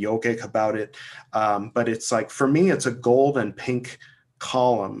can get yogic about it, but it's like, for me, it's a gold and pink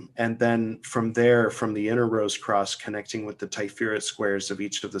column, and then from there, from the inner rows cross, connecting with the Tiferet squares of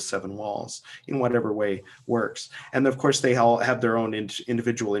each of the 7 walls in whatever way works. And of course, they all have their own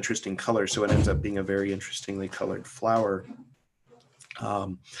individual interesting colors, so it ends up being a very interestingly colored flower.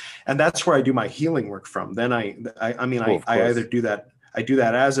 And that's where I do my healing work from. Then I either do that,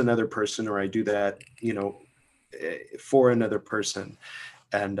 as another person, or I do that for another person,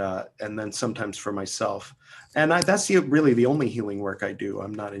 and then sometimes for myself. And that's really the only healing work I do.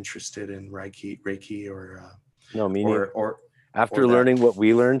 I'm not interested in Reiki or no, me or, neither. or after or learning what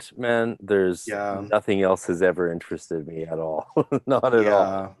we learned, man, there's nothing else has ever interested me at all. Not at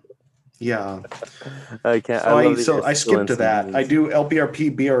all. Yeah. I can't. So I skip to that. I do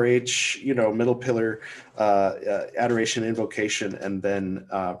LBRP, BRH, middle pillar, adoration, invocation, and then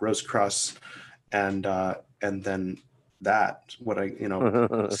rose cross, and then that, what I,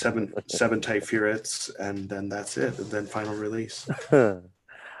 seven Tiferets, and then that's it, and then final release.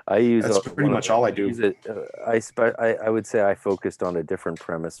 That's pretty much all I do. I would say I focused on a different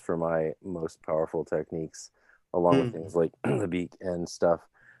premise for my most powerful techniques, along with things like the beak and stuff.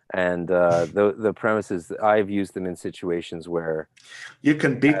 And the premise is I've used them in situations where you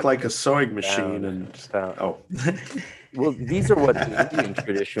can beak like a sewing machine well, these are what the Indian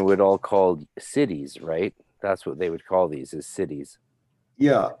tradition would all call cities, right? That's what they would call these, is cities.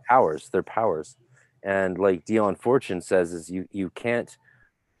 Yeah. They're powers. And like Dion Fortune says, is you can't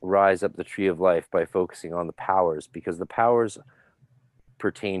rise up the tree of life by focusing on the powers, because the powers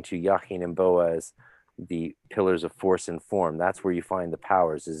pertain to Yachin and Boaz, the pillars of force and form. That's where you find the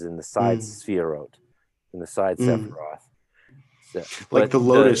powers, is in the side Sefirot, in the side Sephiroth. Like the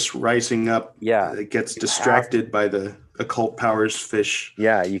lotus rising up, it gets distracted by the occult powers fish.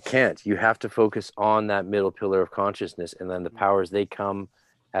 Yeah, you can't. You have to focus on that middle pillar of consciousness, and then the powers, they come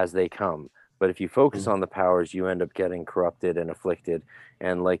as they come. But if you focus on the powers, you end up getting corrupted and afflicted.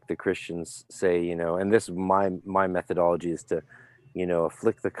 And like the Christians say, and this, my methodology is to,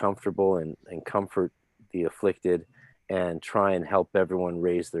 afflict the comfortable and comfort the afflicted, and try and help everyone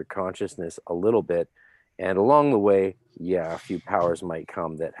raise their consciousness a little bit. And along the way, a few powers might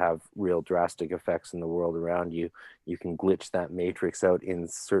come that have real drastic effects in the world around you. You can glitch that matrix out in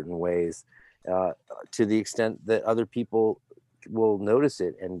certain ways, to the extent that other people will notice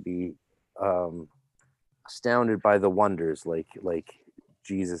it and be astounded by the wonders, like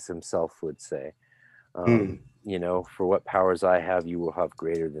Jesus himself would say. For what powers I have, you will have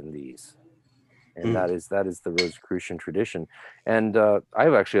greater than these. And that is the Rosicrucian tradition. And I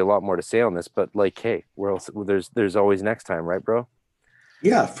have actually a lot more to say on this, but hey, where else? There's always next time, right, bro?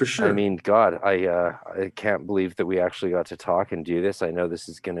 Yeah, for sure. I mean, God, I can't believe that we actually got to talk and do this. I know this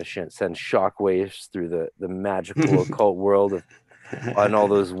is going to send shockwaves through the magical occult world on all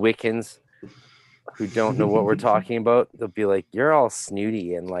those Wiccans who don't know what we're talking about. They'll be like, "You're all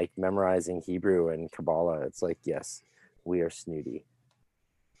snooty and memorizing Hebrew and Kabbalah." It's like, yes, we are snooty.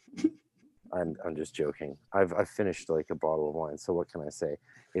 I'm just joking. I've finished a bottle of wine, so what can I say?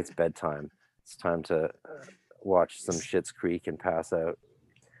 It's bedtime. It's time to watch some Schitt's Creek and pass out.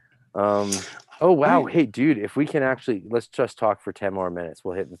 Oh wow, hey dude, if we can actually, let's just talk for 10 more minutes.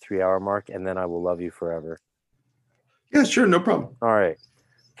 We'll hit the 3-hour mark, and then I will love you forever. Yeah, sure, no problem. All right.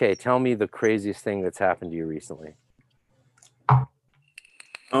 Okay, tell me the craziest thing that's happened to you recently.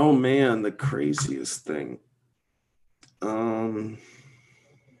 Oh man, the craziest thing.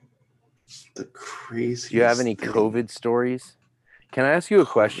 The craziest. Do you have any COVID stories? Can I ask you a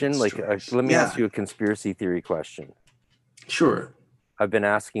question? Let me ask you a conspiracy theory question. Sure. I've been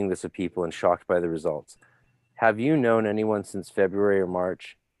asking this of people and shocked by the results. Have you known anyone since February or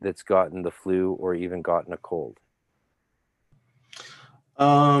March that's gotten the flu or even gotten a cold?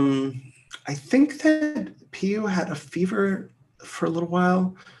 I think that Pio had a fever for a little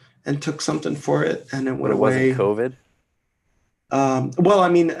while and took something for it, and it went away. It wasn't COVID? Well, I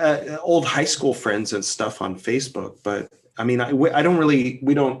mean, old high school friends and stuff on Facebook, but I mean, we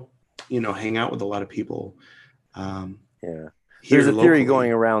don't, hang out with a lot of people. Yeah. There's a theory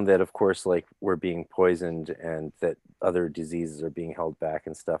going around that, of course, we're being poisoned and that other diseases are being held back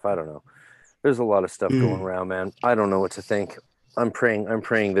and stuff. I don't know. There's a lot of stuff going around, man. I don't know what to think. I'm praying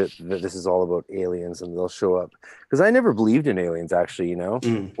that this is all about aliens and they'll show up, because I never believed in aliens, actually,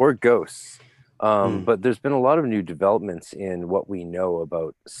 Mm, or ghosts. mm. But there's been a lot of new developments in what we know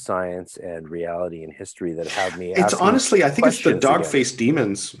about science and reality and history that have me It's asking honestly, I think it's the questions again. dog-faced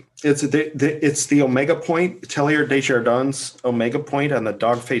demons. It's the Omega Point, Tellier Desjardins Omega Point, and the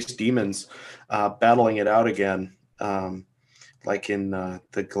dog-faced demons battling it out again, like in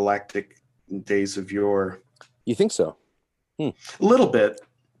the galactic days of yore. You think so? A little bit.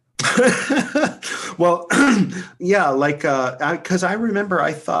 Well, yeah, like because I remember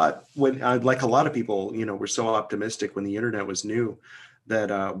I thought when like a lot of people, were so optimistic when the internet was new that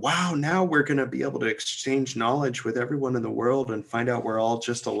wow, now we're going to be able to exchange knowledge with everyone in the world and find out we're all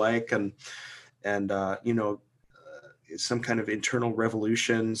just alike, and some kind of internal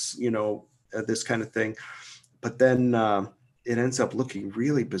revolutions, this kind of thing. But then it ends up looking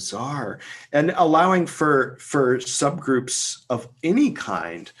really bizarre and allowing for subgroups of any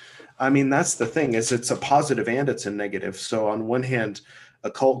kind. I mean, that's the thing, is it's a positive and it's a negative. So on one hand,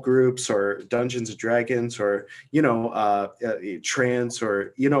 occult groups or Dungeons and Dragons, or trans,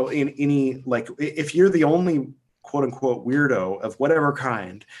 or in any, like, if you're the only quote unquote weirdo of whatever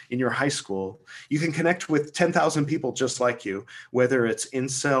kind in your high school, you can connect with 10,000 people just like you, whether it's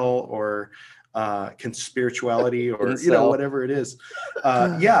incel or conspirituality, or Incel. whatever it is.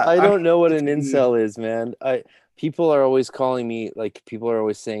 Yeah, I don't know what an incel is, man. People are always calling me, like, people are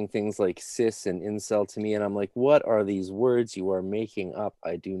always saying things like cis and incel to me, and I'm like, what are these words you are making up?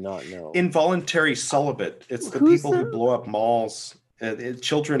 I do not know. Involuntary celibate. It's the Who's people who that? blow up malls.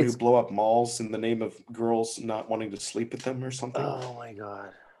 Children who It's blow up malls in the name of girls not wanting to sleep with them or something. oh my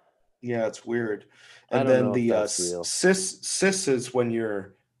god. Yeah, it's weird. I And don't then know if the that's real. cis is when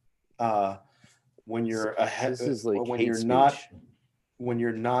you're This is like when hate you're speech.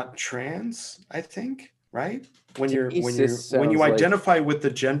 not trans, I think, right? When To you're me, when cis you when you sounds like identify with the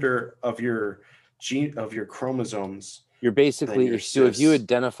gender of your gene, of your chromosomes, you're then basically, you're if you cis.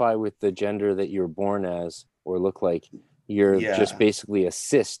 identify with the gender that you're born as or look like, you're just Yeah. basically a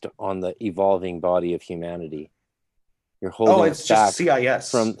cyst on the evolving body of humanity. You're Oh, holding it it's just back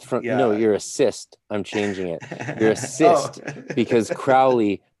CIS. from no, Yeah. you're a cyst. I'm changing it. You're a Oh. cyst because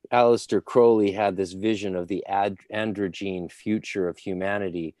Aleister Crowley had this vision of the androgyne future of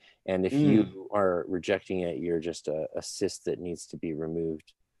humanity. And if Mm. you are rejecting it, you're just a cyst that needs to be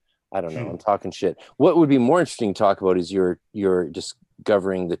removed. I don't know. I'm talking shit. What would be more interesting to talk about is you're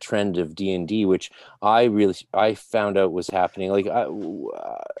discovering the trend of D&D, which I found out was happening. Like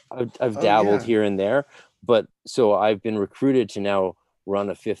I've Oh dabbled yeah. here and there, but so I've been recruited to now run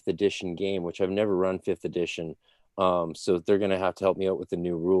a 5th edition game, which I've never run 5th edition. So they're gonna have to help me out with the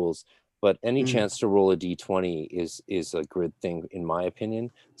new rules. But any Mm. chance to roll a d20 is a good thing in my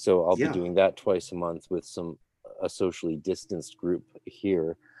opinion. So I'll be Yeah. doing that twice a month with a socially distanced group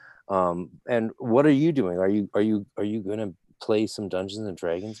here. And what are you doing? Are you gonna play some Dungeons and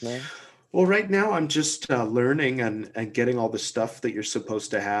Dragons, man? Well, right now I'm just learning and getting all the stuff that you're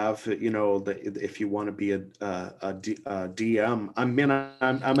supposed to have. If you want to be a DM, I'm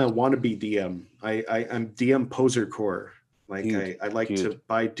a wannabe DM. I'm DM poser core. Like Dude, I like dude, to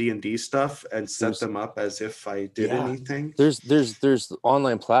buy D&D stuff and set there's them up as if I did yeah, anything. there's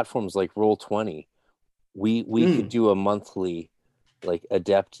online platforms like Roll20. We could Mm. do a monthly like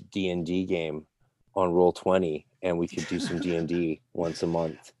adept D&D game on Roll20, and we could do some D&D once a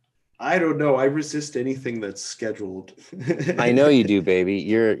month. I don't know. I resist anything that's scheduled. I know you do, baby.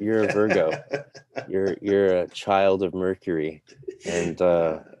 You're a Virgo. You're a child of Mercury, and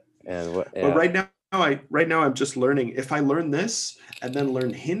what? But Yeah. right now I'm just learning. If I learn this and then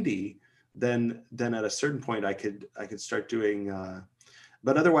learn Hindi, then at a certain point I could start doing.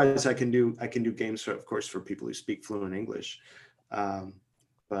 But otherwise, I can do games of course for people who speak fluent English. Um,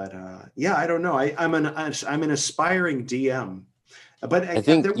 but yeah, I don't know. I'm an aspiring DM. But I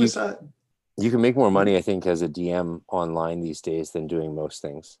think there was a. you can make more Hmm? money, I think, as a DM online these days than doing most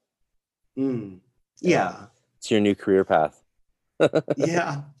things. Yeah. Yeah. It's your new career path.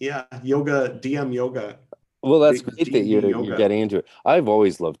 Yeah. Yoga, DM yoga, Well, that's great that D&D you're yoga. getting into it. I've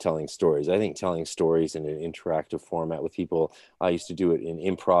always loved telling stories. I think telling stories in an interactive format with people. I used to do it in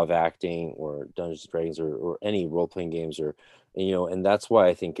improv acting or Dungeons and Dragons or any role playing games or and that's why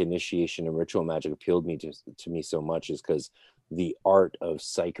I think initiation and ritual magic appealed me to me so much is because the art of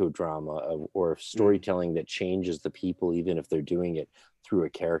psychodrama or Mm. storytelling that changes the people even if they're doing it through a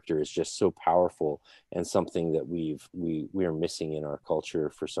character is just so powerful and something that we are missing in our culture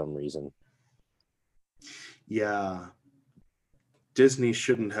for some reason. Yeah. Disney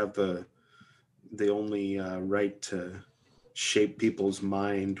shouldn't have the only right to shape people's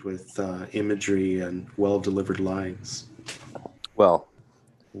mind with imagery and well-delivered lines. Well,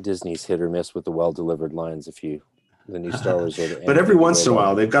 Disney's hit or miss with the well-delivered lines. The new Star Wars or the But every once in a robot.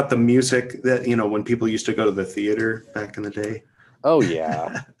 while, they've got the music that, you know, when people used to go to the theater back in the day. Oh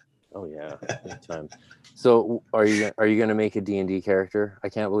yeah, big time. So are you going to make a D&D character? I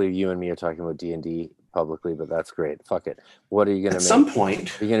can't believe you and me are talking about D&D publicly, but that's great. Fuck it. What are you going to make? At some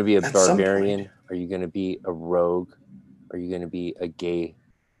point. Are you going to be a barbarian? Are you going to be a rogue? Are you going to be a gay?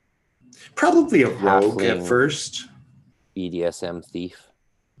 Probably a rogue at first. BDSM thief.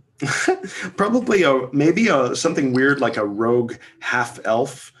 Probably something weird like a rogue half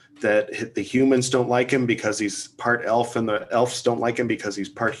elf that the humans don't like him because he's part elf, and the elves don't like him because he's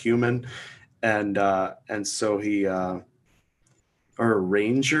part human, and so he or a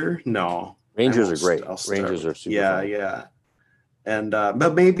ranger. No, Rangers are great. Rangers are super fun. Yeah, and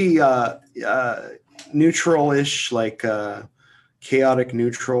but maybe neutral-ish, like chaotic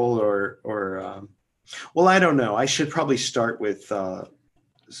neutral, or well, I don't know. I should probably start with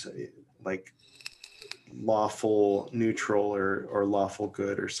like lawful neutral or lawful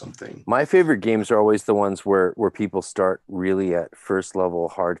good or something. My favorite games are always the ones where people start really at first level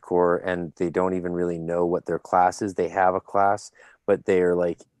hardcore and they don't even really know what their class is. They have a class, but they are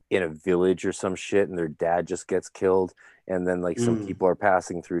like in a village or some shit and their dad just gets killed. And then like some people are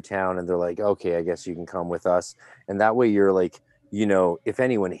passing through town and they're like, okay, I guess you can come with us. And that way you're like, you know, if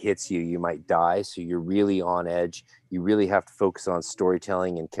anyone hits you, you might die. So you're really on edge. You really have to focus on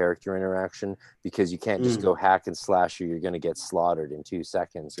storytelling and character interaction because you can't just go hack and slash or you're going to get slaughtered in 2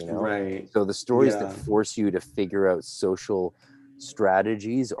 seconds, you know? Right. So the stories that force you to figure out social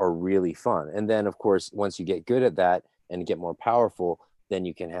strategies are really fun. And then, of course, once you get good at that and get more powerful, then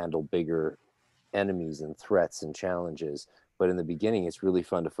you can handle bigger enemies and threats and challenges. But in the beginning, it's really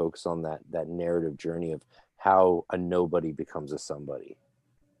fun to focus on that narrative journey of how a nobody becomes a somebody.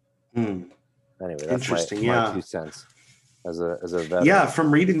 Anyway, that's my 2 cents as a veteran. Yeah,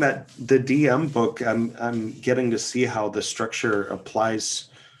 from reading the DM book, I'm getting to see how the structure applies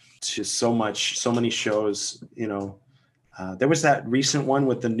to so many shows. You know, there was that recent one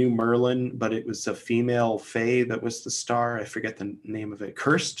with the new Merlin, but it was a female fae that was the star. I forget the name of it.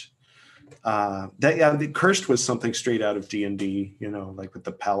 Cursed. The Cursed was something straight out of D&D. You know, like with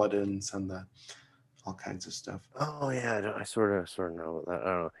the paladins and all kinds of stuff. Oh yeah, I sort of know about that.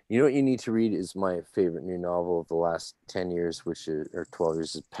 I don't know. You know what you need to read is my favorite new novel of the last 10 years, or 12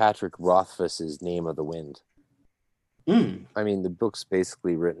 years, is Patrick Rothfuss's Name of the Wind. I mean, the book's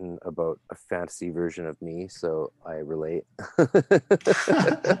basically written about a fantasy version of me, so I relate.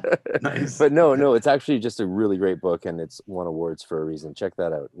 Nice. But no, it's actually just a really great book, and it's won awards for a reason. Check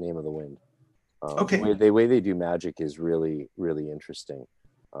that out, Name of the Wind. Okay. The way they do magic is really, really interesting.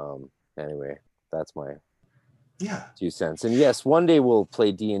 Anyway, that's my 2 cents. And yes, one day we'll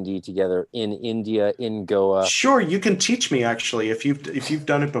play D&D together in India, in Goa. Sure, you can teach me. Actually, if you've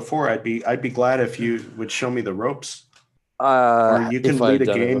done it before, I'd be glad if you would show me the ropes. Or you can lead a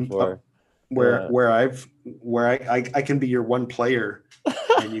game where I can be your one player,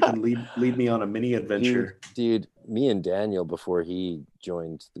 and you can lead me on a mini adventure. Dude, me and Daniel, before he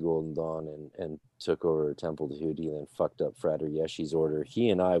joined the Golden Dawn and took over Temple Tahuti and then fucked up Frater Yeshi's order,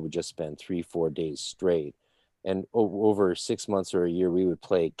 he and I would just spend 3-4 days straight. And over 6 months or a year, we would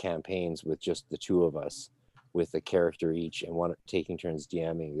play campaigns with just the two of us, with a character each, and taking turns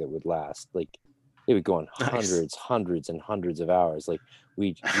DMing that would last. Like, it would go on hundreds and hundreds of hours. Like,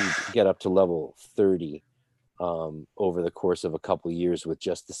 we'd get up to level 30 over the course of a couple years with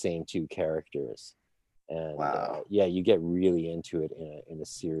just the same two characters. And you get really into it in a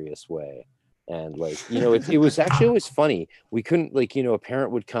serious way. And like, you know, it was actually always funny. We couldn't, like, you know, a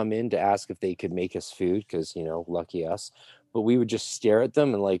parent would come in to ask if they could make us food because, you know, lucky us. But we would just stare at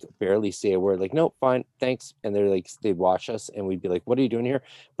them and like barely say a word, like, nope, fine, thanks. And they're like, they'd watch us and we'd be like, what are you doing here?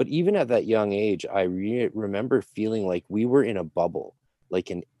 But even at that young age, I remember feeling like we were in a bubble, like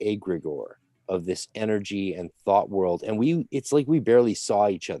an egregore of this energy and thought world. And it's like we barely saw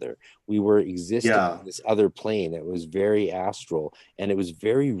each other. We were existing in this other plane that was very astral and it was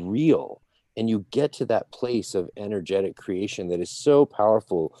very real. And you get to that place of energetic creation that is so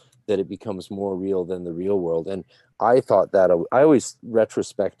powerful that it becomes more real than the real world. And I thought that I always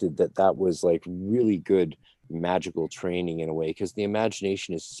retrospected that was like really good magical training in a way, because the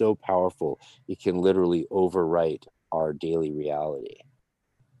imagination is so powerful. It can literally overwrite our daily reality.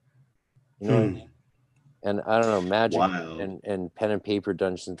 You know what I mean? And I don't know, magic and pen and paper,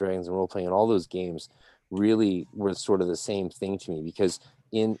 Dungeons and Dragons and role playing and all those games really were sort of the same thing to me, because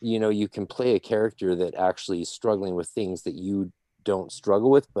you can play a character that actually is struggling with things that you don't struggle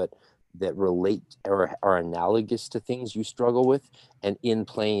with, but that relate or are analogous to things you struggle with, and in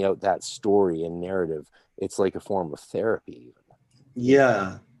playing out that story and narrative, it's like a form of therapy.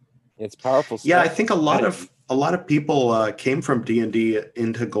 Yeah. It's powerful stuff. Yeah, I think a lot of people came from D&D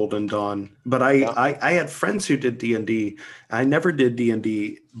into Golden Dawn, but I had friends who did D&D. I never did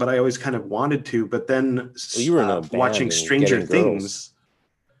D&D, but I always kind of wanted to. But then you were in a band watching and Stranger getting Things,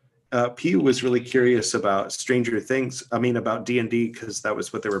 Pew was really curious about Stranger Things. I mean, about D&D, because that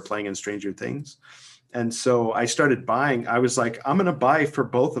was what they were playing in Stranger Things. And so I started buying. I was like, I'm going to buy for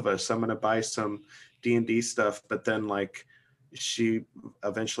both of us. I'm going to buy some D&D stuff. But then like, she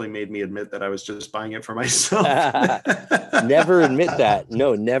eventually made me admit that I was just buying it for myself. Never admit that.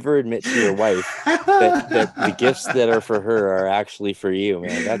 No, never admit to your wife that the gifts that are for her are actually for you,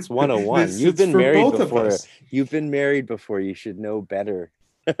 man. That's 101. You've been married before. You've been married before. You should know better.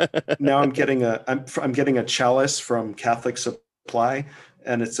 Now I'm getting a chalice from Catholic Supply,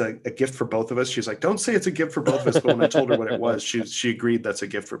 and it's a gift for both of us. She's like, don't say it's a gift for both of us. But when I told her what it was, she agreed that's a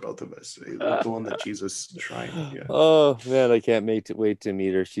gift for both of us. The one that Jesus shrine. Yeah. Oh man, I can't wait to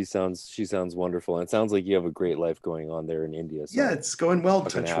meet her. She sounds wonderful. And it sounds like you have a great life going on there in India. So yeah, it's going well.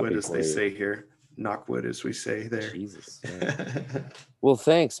 Touch wood, as they say here. Knock wood, as we say there. Jesus. Well,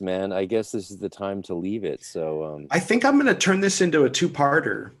 thanks, man. I guess this is the time to leave it. So I think I'm going to turn this into a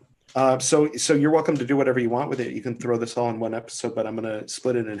two-parter. So you're welcome to do whatever you want with it. You can throw this all in one episode, but I'm going to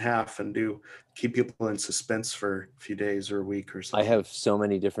split it in half and keep people in suspense for a few days or a week or something. I have so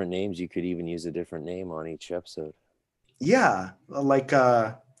many different names. You could even use a different name on each episode. Yeah. Like,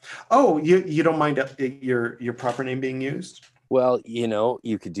 you don't mind your proper name being used? Well,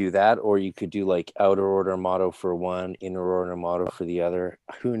 you could do that, or you could do like outer order motto for one, inner order motto for the other.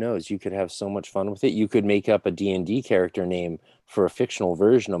 Who knows? You could have so much fun with it. You could make up a D&D character name for a fictional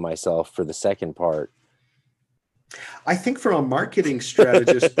version of myself for the second part. I think from a marketing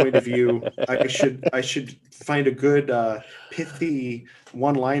strategist point of view, I should find a good pithy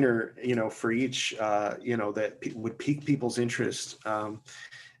one-liner, for each, that would pique people's interest.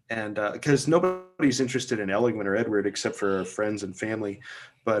 And because nobody's interested in Elegant or Edward except for our friends and family,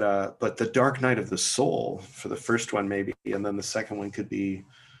 but the Dark Night of the Soul for the first one maybe, and then the second one could be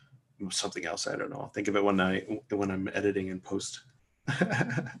something else. I don't know. I'll think of it when I'm editing and post.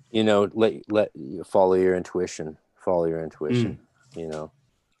 Let follow your intuition. Follow your intuition. Yeah,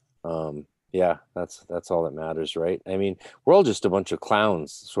 that's all that matters, right? I mean, we're all just a bunch of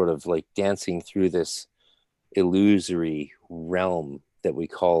clowns, sort of like dancing through this illusory realm that we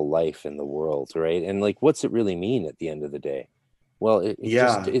call life in the world, right? And like, what's it really mean at the end of the day? Well,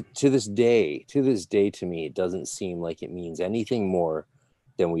 to this day to me, it doesn't seem like it means anything more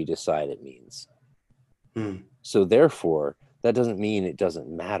than we decide it means. So therefore, that doesn't mean it doesn't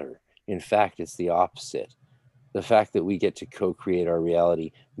matter. In fact, it's the opposite. The fact that we get to co-create our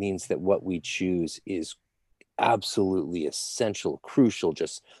reality means that what we choose is absolutely essential, crucial,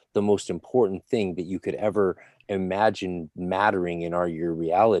 just the most important thing that you could ever imagine mattering in your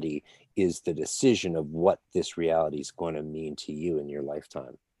reality is the decision of what this reality is going to mean to you in your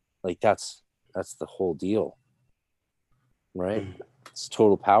lifetime. Like that's the whole deal, right? It's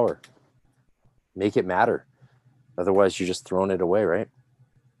total power. Make it matter. Otherwise you're just throwing it away, right?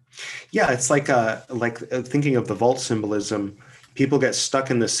 Yeah, it's like thinking of the vault symbolism. People get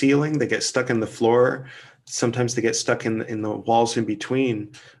stuck in the ceiling, they get stuck in the floor. Sometimes they get stuck in the walls in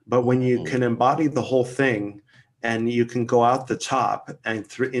between. But when you can embody the whole thing, and you can go out the top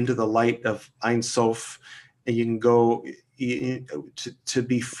and into the light of Ein Sof, and you can go to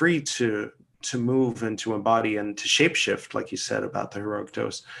be free to move and to embody and to shapeshift, like you said about the heroic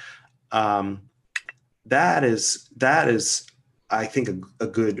dose. That is, I think, a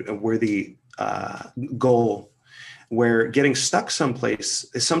good, a worthy goal. Where getting stuck someplace,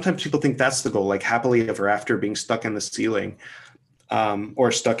 sometimes people think that's the goal, like happily ever after, being stuck in the ceiling,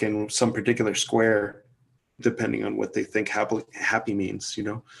 or stuck in some particular square, depending on what they think happy means,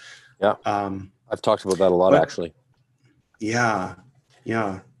 Yeah. I've talked about that a lot, actually. Yeah.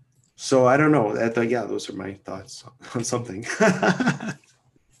 So I don't know. Those are my thoughts on something.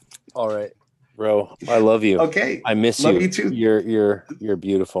 All right, bro. I love you. Okay. I miss you. Love you too. You're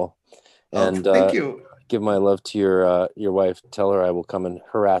beautiful. And thank you. Give my love to your wife. Tell her I will come and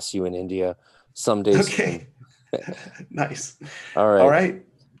harass you in India someday. Okay. Nice. All right.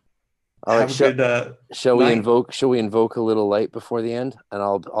 Shall we invoke a little light before the end? And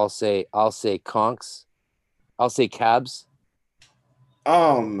I'll say conks. I'll say cabs.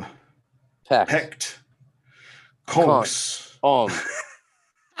 Pecked. Conks.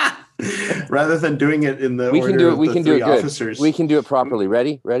 Rather than doing it in the we can do it good. Officers. We can do it properly.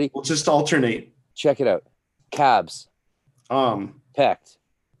 Ready? We'll just alternate. Check it out. Cabs. Pecked.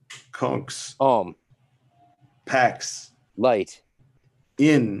 conks, pax, light,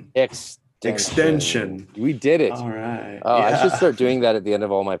 in, extension. We did it. All right. Oh, yeah. I should start doing that at the end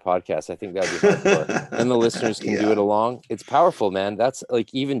of all my podcasts. I think that'd be hardcore. And the listeners can do it along. It's powerful, man. That's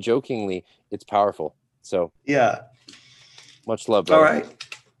like, even jokingly, it's powerful. So yeah. Much love, brother. All right.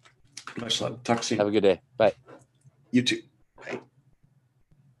 Much love. Talk soon. Have a good day. Bye. You too. Bye.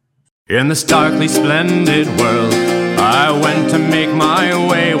 In this darkly splendid world, I went to make my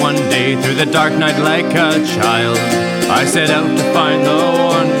way one day through the dark night like a child. I set out to find the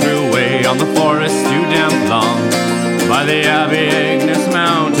one true way on the forest too damn long. By the Abbey Agnes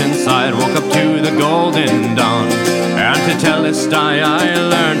mountainside, woke up to the golden dawn, and to Telestai I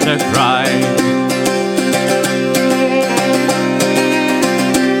learned to cry.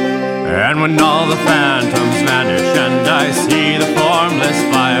 And when all the phantoms vanish and I see the formless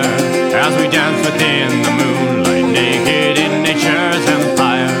fire, as we dance within the moonlight, naked in nature's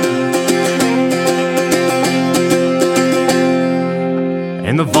empire.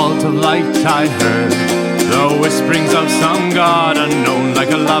 In the vault of light I heard the whisperings of some god unknown,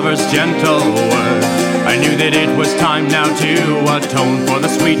 like a lover's gentle word. I knew that it was time now to atone for the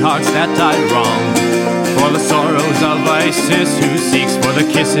sweethearts that died wrong, for the sorrows of Isis who seeks for the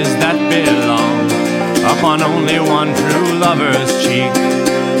kisses that belong upon only one true lover's cheek.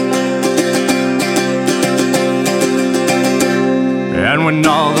 And when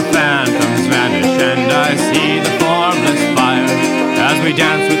all the phantoms vanish and I see the formless fire, as we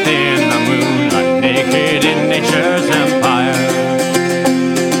dance within the moonlight, naked in nature's empire.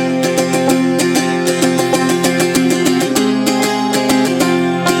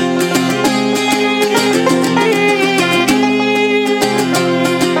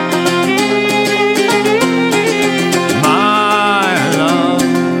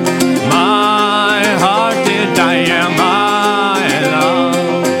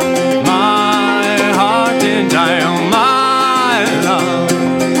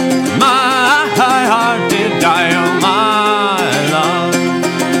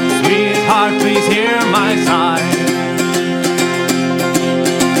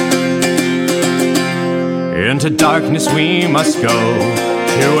 Into darkness we must go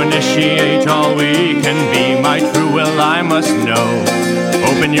to initiate all we can be. My true will I must know.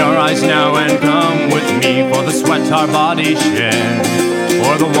 Open your eyes now and come with me, for the sweat our bodies share,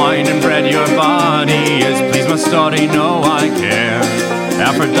 for the wine and bread your body is. Please must already know I care.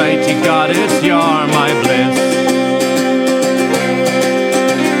 Aphrodite goddess, you're my bliss.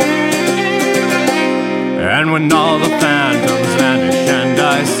 And when all the phantoms vanish and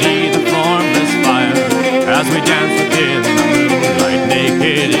I see the formless fire, as we dance within the moonlight,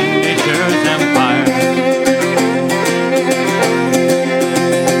 naked in nature's empire.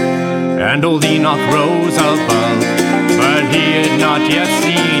 And old Enoch rose above, but he had not yet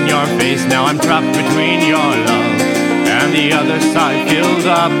seen your face. Now I'm trapped between your love and the other side, filled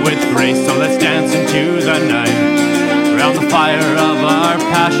up with grace. So let's dance into the night, round the fire of our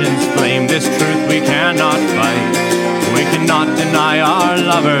passion's flame. This truth we cannot fight, we cannot deny our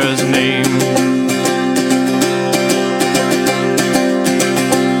lover's name.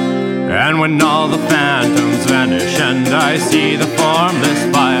 And when all the phantoms vanish and I see the formless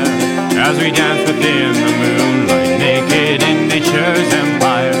fire, as we dance within the moonlight, naked in nature's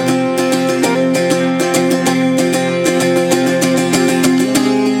empire.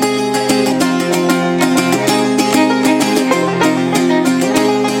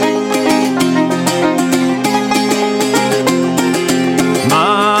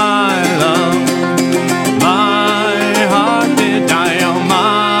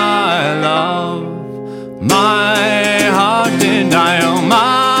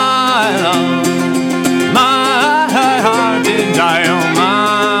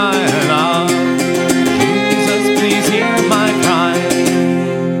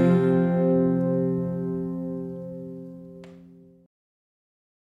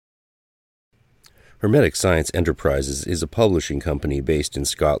 Hermetic Science Enterprises is a publishing company based in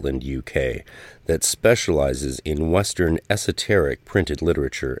Scotland, UK, that specializes in Western esoteric printed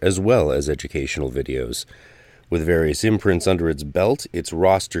literature as well as educational videos. With various imprints under its belt, its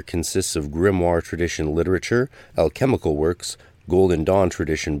roster consists of grimoire tradition literature, alchemical works, Golden Dawn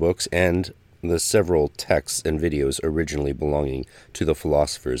tradition books, and the several texts and videos originally belonging to the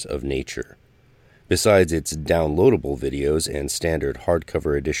philosophers of nature. Besides its downloadable videos and standard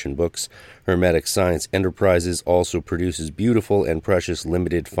hardcover edition books, Hermetic Science Enterprises also produces beautiful and precious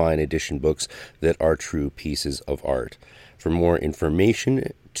limited fine edition books that are true pieces of art. For more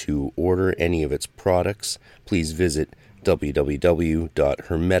information, to order any of its products, please visit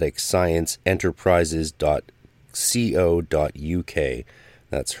www.hermeticscienceenterprises.co.uk.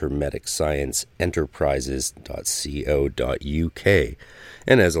 That's hermeticscienceenterprises.co.uk.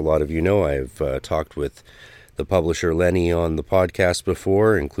 And as a lot of you know, I've talked with the publisher Lenny on the podcast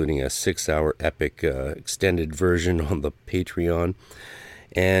before, including a 6-hour epic extended version on the Patreon,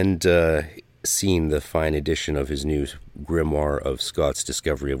 and seen the fine edition of his new grimoire of Scott's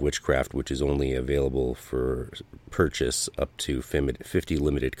Discovery of Witchcraft, which is only available for purchase up to 50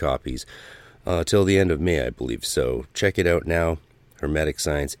 limited copies till the end of May, I believe. So check it out now,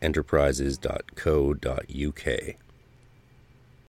 hermeticscienceenterprises.co.uk.